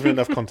 she hasn't given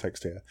enough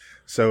context here,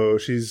 so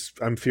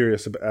I'm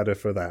furious at her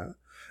for that.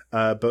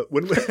 But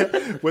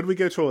when we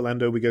go to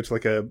Orlando, we go to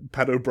like a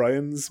Pat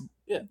O'Brien's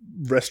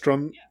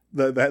restaurant,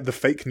 the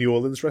fake New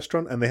Orleans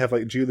restaurant, and they have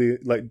like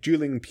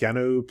dueling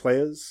piano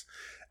players,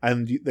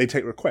 and they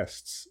take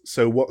requests.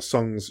 So what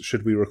songs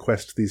should we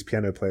request these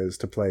piano players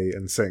to play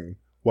and sing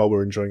while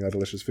we're enjoying our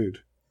delicious food?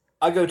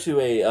 I go to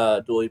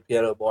a dueling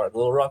piano bar in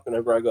Little Rock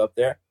whenever I go up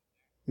there,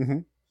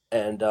 and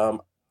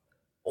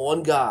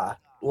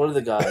one of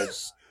the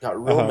guys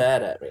got real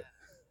mad at me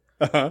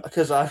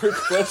because I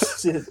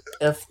requested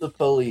F the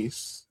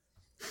Police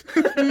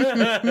by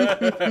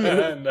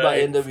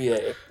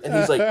NWA, and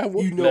he's like, I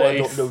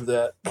don't know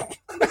that.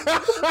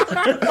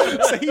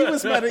 So he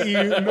was mad at you.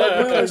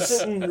 We were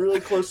sitting really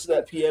close to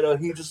that piano,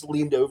 and he just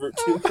leaned over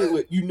to me and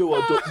went,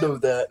 I don't know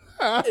that,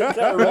 and kind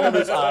of rolled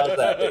his eyes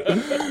at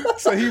me.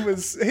 So he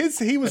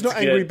was not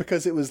angry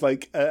because it was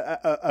like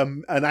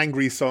an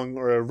angry song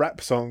or a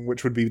rap song,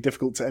 which would be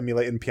difficult to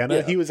emulate in piano.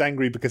 Yeah. He was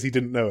angry because he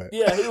didn't know it.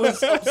 Yeah, he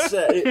was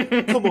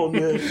upset. Come on,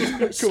 man.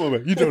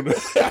 You don't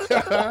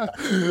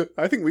know.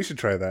 I think we should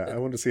try that. I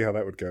want to see how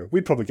that would go.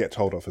 We'd probably get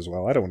told off as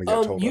well. I don't want to get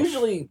told off.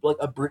 Usually, like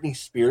a Britney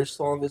Spears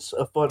song is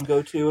a fun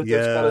go-to with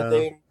this kind of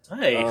thing.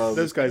 Nice.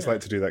 Those guys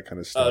like to do that kind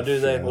of stuff. Oh, do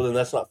they? Yeah. Well, then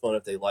that's not fun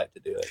if they like to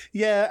do it.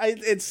 Yeah,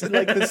 it's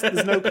like there's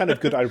no kind of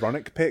good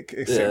ironic pick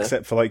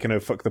except for like,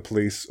 Fuck the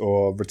Police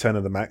or Return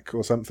of the Mac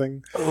or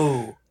something.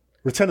 Oh,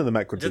 Return of the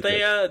Mac would be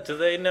good. Do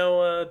they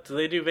know? Do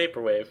they do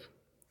Vaporwave?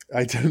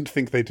 I don't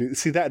think they do.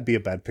 See, that'd be a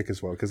bad pick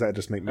as well, because that'd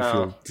just make me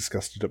feel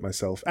disgusted at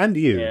myself. And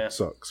you,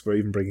 Socks, for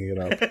even bringing it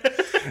up.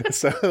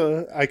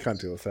 So, I can't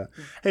deal with that.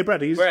 Hey,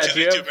 Brad, do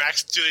they do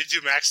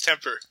Max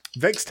Temper?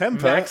 Vex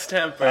Temper? Max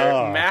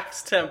Temper.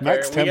 Max Temper.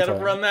 We gotta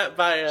run that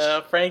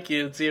by Frankie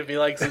and see if he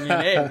likes a new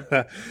name.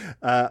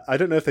 I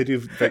don't know if they do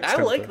Vex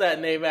Temper. I like that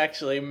name,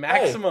 actually.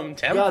 Maximum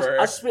Temper. Guys,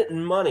 I spent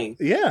money.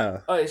 Yeah.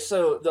 Alright,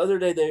 so the other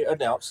day they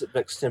announced that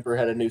Vex Temper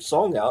had a new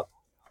song out.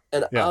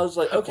 And I was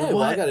like, okay,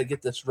 well, I got to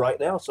get this right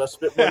now. So I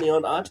spent money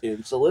on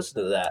iTunes to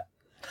listen to that.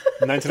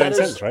 99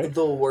 cents, right?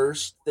 The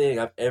worst thing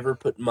I've ever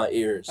put in my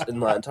ears in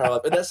my entire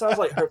life. And that sounds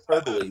like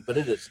hyperbole, but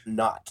it is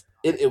not.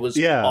 It was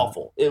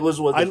awful. It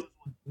was one of the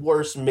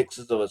worst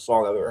mixes of a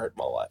song I've ever heard in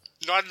my life.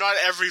 Not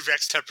every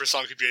Vex Temper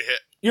song could be a hit.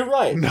 You're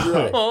right. No. You're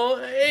right. Well,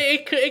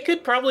 it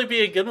could probably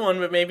be a good one,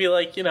 but maybe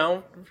like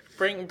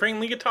bring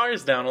the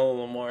guitars down a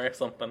little more or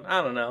something.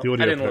 I don't know. The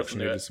audio I didn't production listen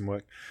to needed it. some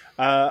work.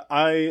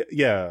 I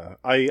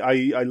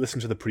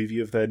listened to the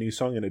preview of their new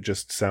song and it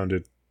just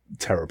sounded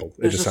terrible.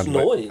 It just sounded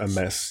noise. like a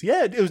mess.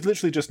 Yeah, it was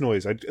literally just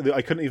noise. I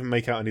couldn't even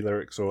make out any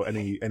lyrics or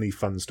any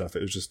fun stuff.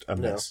 It was just a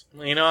mess.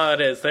 You know how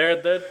it is.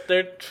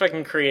 They're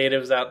fucking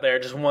creatives out there.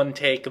 Just one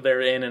take,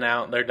 they're in and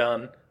out, they're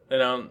done. They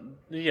don't.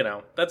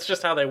 That's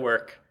just how they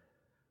work.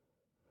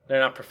 They're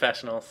not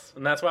professionals,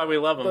 and that's why we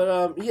love them.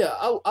 But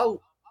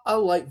I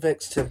like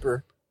Vex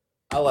Temper.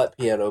 I like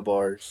piano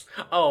bars.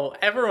 Oh,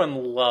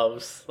 everyone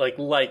likes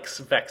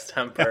Vex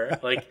Temper.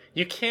 Like,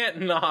 you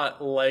can't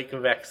not like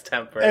Vex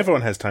Temper.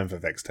 Everyone has time for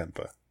Vex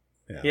Temper.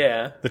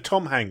 Yeah. The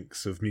Tom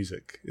Hanks of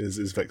music is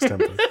Vex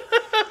Temper.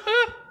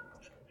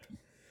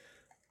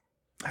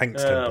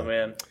 Hanks Temper. Oh,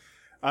 man.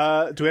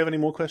 Do we have any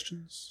more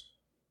questions?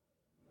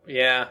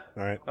 Yeah.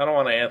 All right. I don't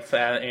want to answer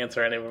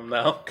any of them,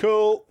 though.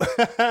 Cool.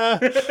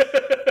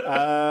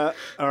 All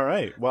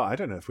right. Well, I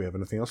don't know if we have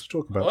anything else to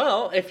talk about.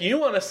 Well, if you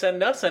want to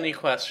send us any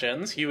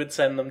questions, you would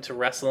send them to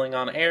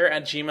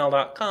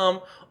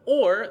wrestlingonair@gmail.com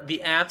or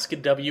the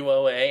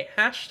AskWOA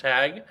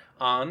hashtag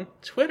on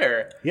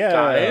Twitter. Yeah.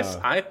 Guys,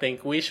 I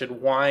think we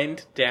should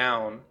wind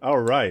down. All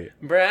right.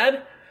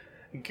 Brad,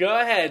 go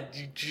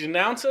ahead.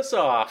 Announce us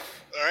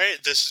off. All right,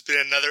 this has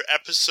been another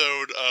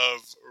episode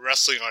of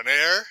Wrestling on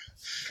Air.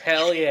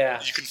 Hell yeah.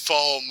 You can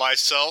follow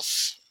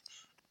myself,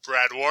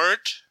 Brad Ward,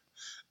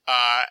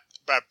 at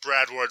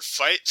Brad Ward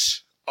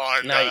Fight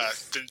on the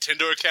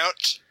Nintendo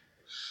account,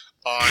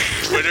 on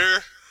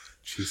Twitter,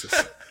 Jesus,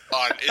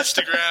 on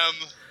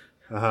Instagram,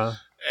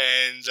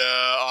 and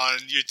on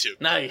YouTube.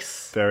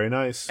 Nice. Very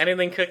nice.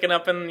 Anything cooking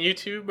up in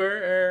YouTube,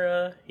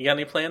 or you got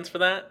any plans for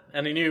that?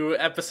 Any new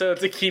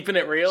episodes of Keeping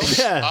It Real?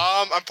 Yeah.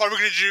 I'm probably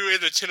going to do a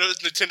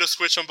Nintendo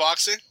Switch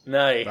unboxing.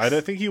 Nice. I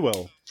don't think you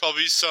will.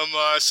 Probably some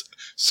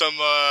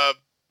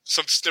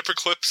snipper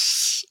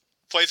clips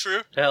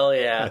playthrough. Hell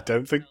yeah. I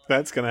don't think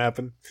that's going to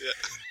happen.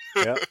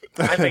 Yeah.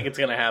 I think it's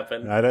going to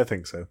happen. I don't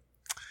think so.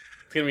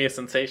 It's going to be a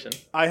sensation.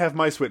 I have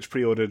my Switch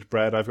pre-ordered,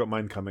 Brad. I've got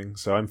mine coming,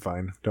 so I'm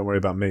fine. Don't worry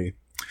about me.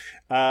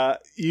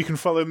 You can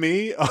follow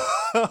me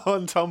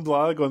on Tom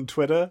Blog, on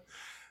Twitter,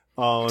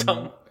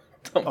 on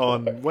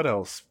what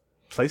else?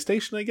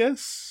 PlayStation, I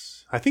guess.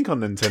 I think on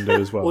Nintendo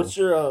as well. What's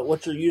your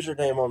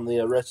username on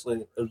the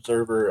Wrestling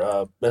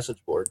Observer message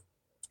board?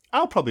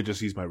 I'll probably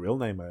just use my real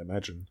name, I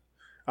imagine.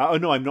 Oh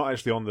no, I'm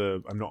not on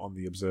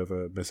the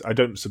Observer. I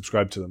don't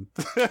subscribe to them,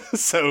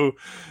 so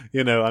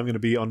I'm going to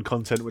be on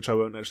content which I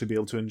won't actually be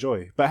able to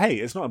enjoy. But hey,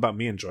 it's not about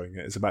me enjoying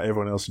it; it's about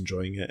everyone else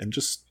enjoying it, and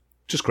just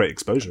great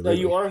exposure. No,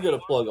 really. you are going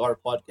to plug our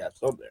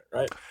podcast on there,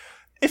 right?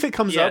 If it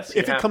comes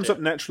up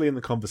naturally in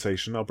the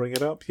conversation, I'll bring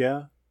it up.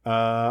 Yeah.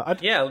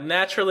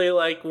 Naturally,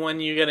 like when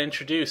you get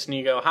introduced and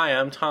you go, "Hi,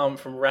 I'm Tom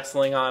from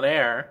Wrestling on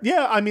Air."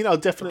 Yeah, I mean, I'll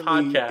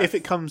definitely if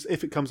it comes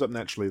up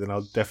naturally, then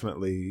I'll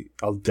definitely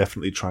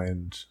try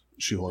and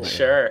shoehorn it.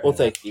 Sure. Well,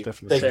 thank you.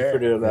 Definitely. Thank you for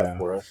doing that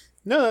for us.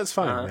 No, that's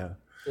fine.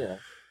 Yeah.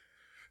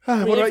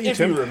 What about you,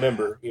 Tim? If you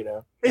remember,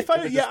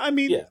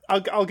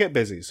 I'll get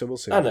busy, so we'll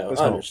see. I know.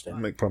 Let's I not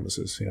understand. make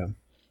promises. Yeah.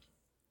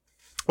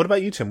 What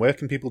about you, Tim? Where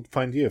can people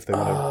find you if they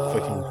want to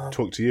fucking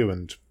talk to you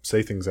and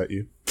say things at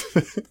you?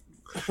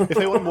 If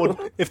they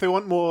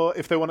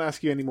want to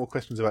ask you any more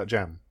questions about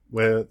Jam,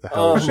 where the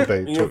hell should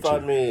they talk to you? You can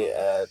find me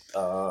at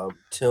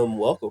Tim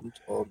Welcomed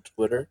on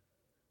Twitter.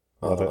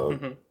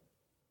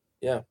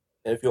 Yeah.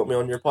 And if you want me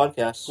on your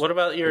podcast. What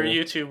about your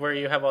YouTube where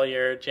you have all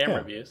your Jam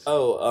reviews?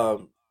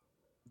 Jam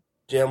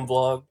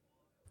Vlog.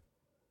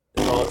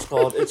 That's all it's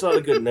called. It's not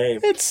a good name.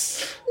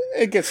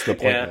 It gets to the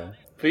point now.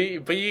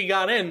 But you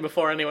got in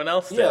before anyone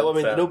else did. Yeah, well,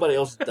 I mean, nobody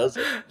else does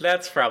it.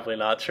 That's probably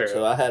not true.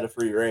 So I had a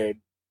free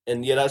reign.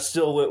 And yet I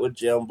still went with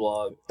Jam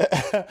Blog.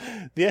 The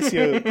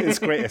SEO is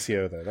great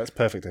SEO, though. That's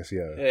perfect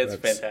SEO. It's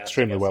fantastic.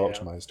 Extremely well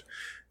optimized.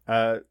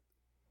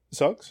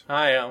 Socks?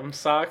 Hi, I'm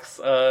Socks.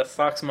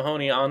 Socks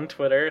Mahoney on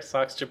Twitter.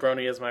 Socks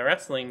Jabroni is my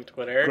wrestling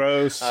Twitter.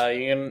 Gross.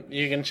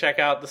 You can check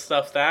out the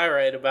stuff that I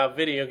write about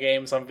video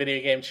games on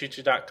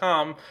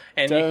videogamechuchu.com,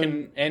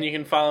 and you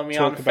can follow me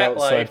on about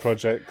FetLife. Side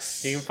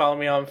projects. You can follow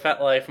me on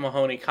FetLife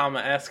Mahoney,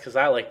 S, because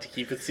I like to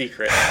keep it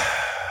secret.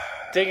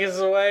 Take us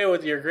away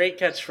with your great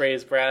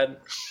catchphrase, Brad.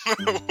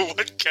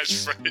 What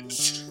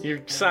catchphrase? Your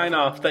sign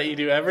off that you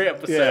do every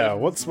episode. Yeah.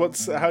 What's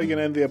how are you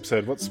gonna end the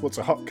episode? What's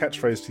a hot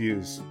catchphrase to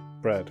use,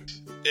 Brad?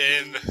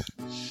 And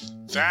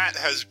that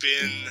has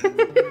been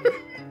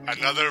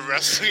another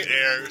Wrestling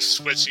Air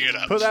switching it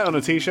up. Put that on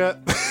a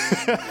t-shirt.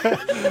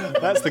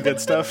 That's the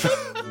good stuff.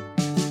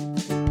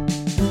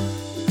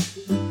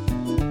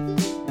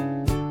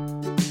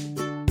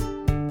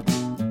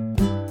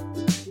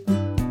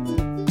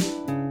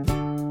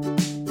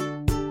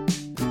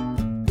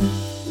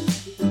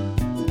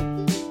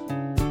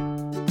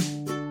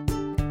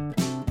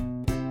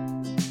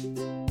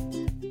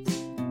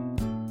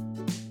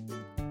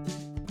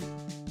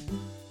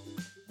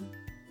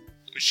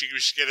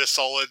 should get a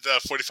solid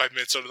 45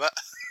 minutes out of that.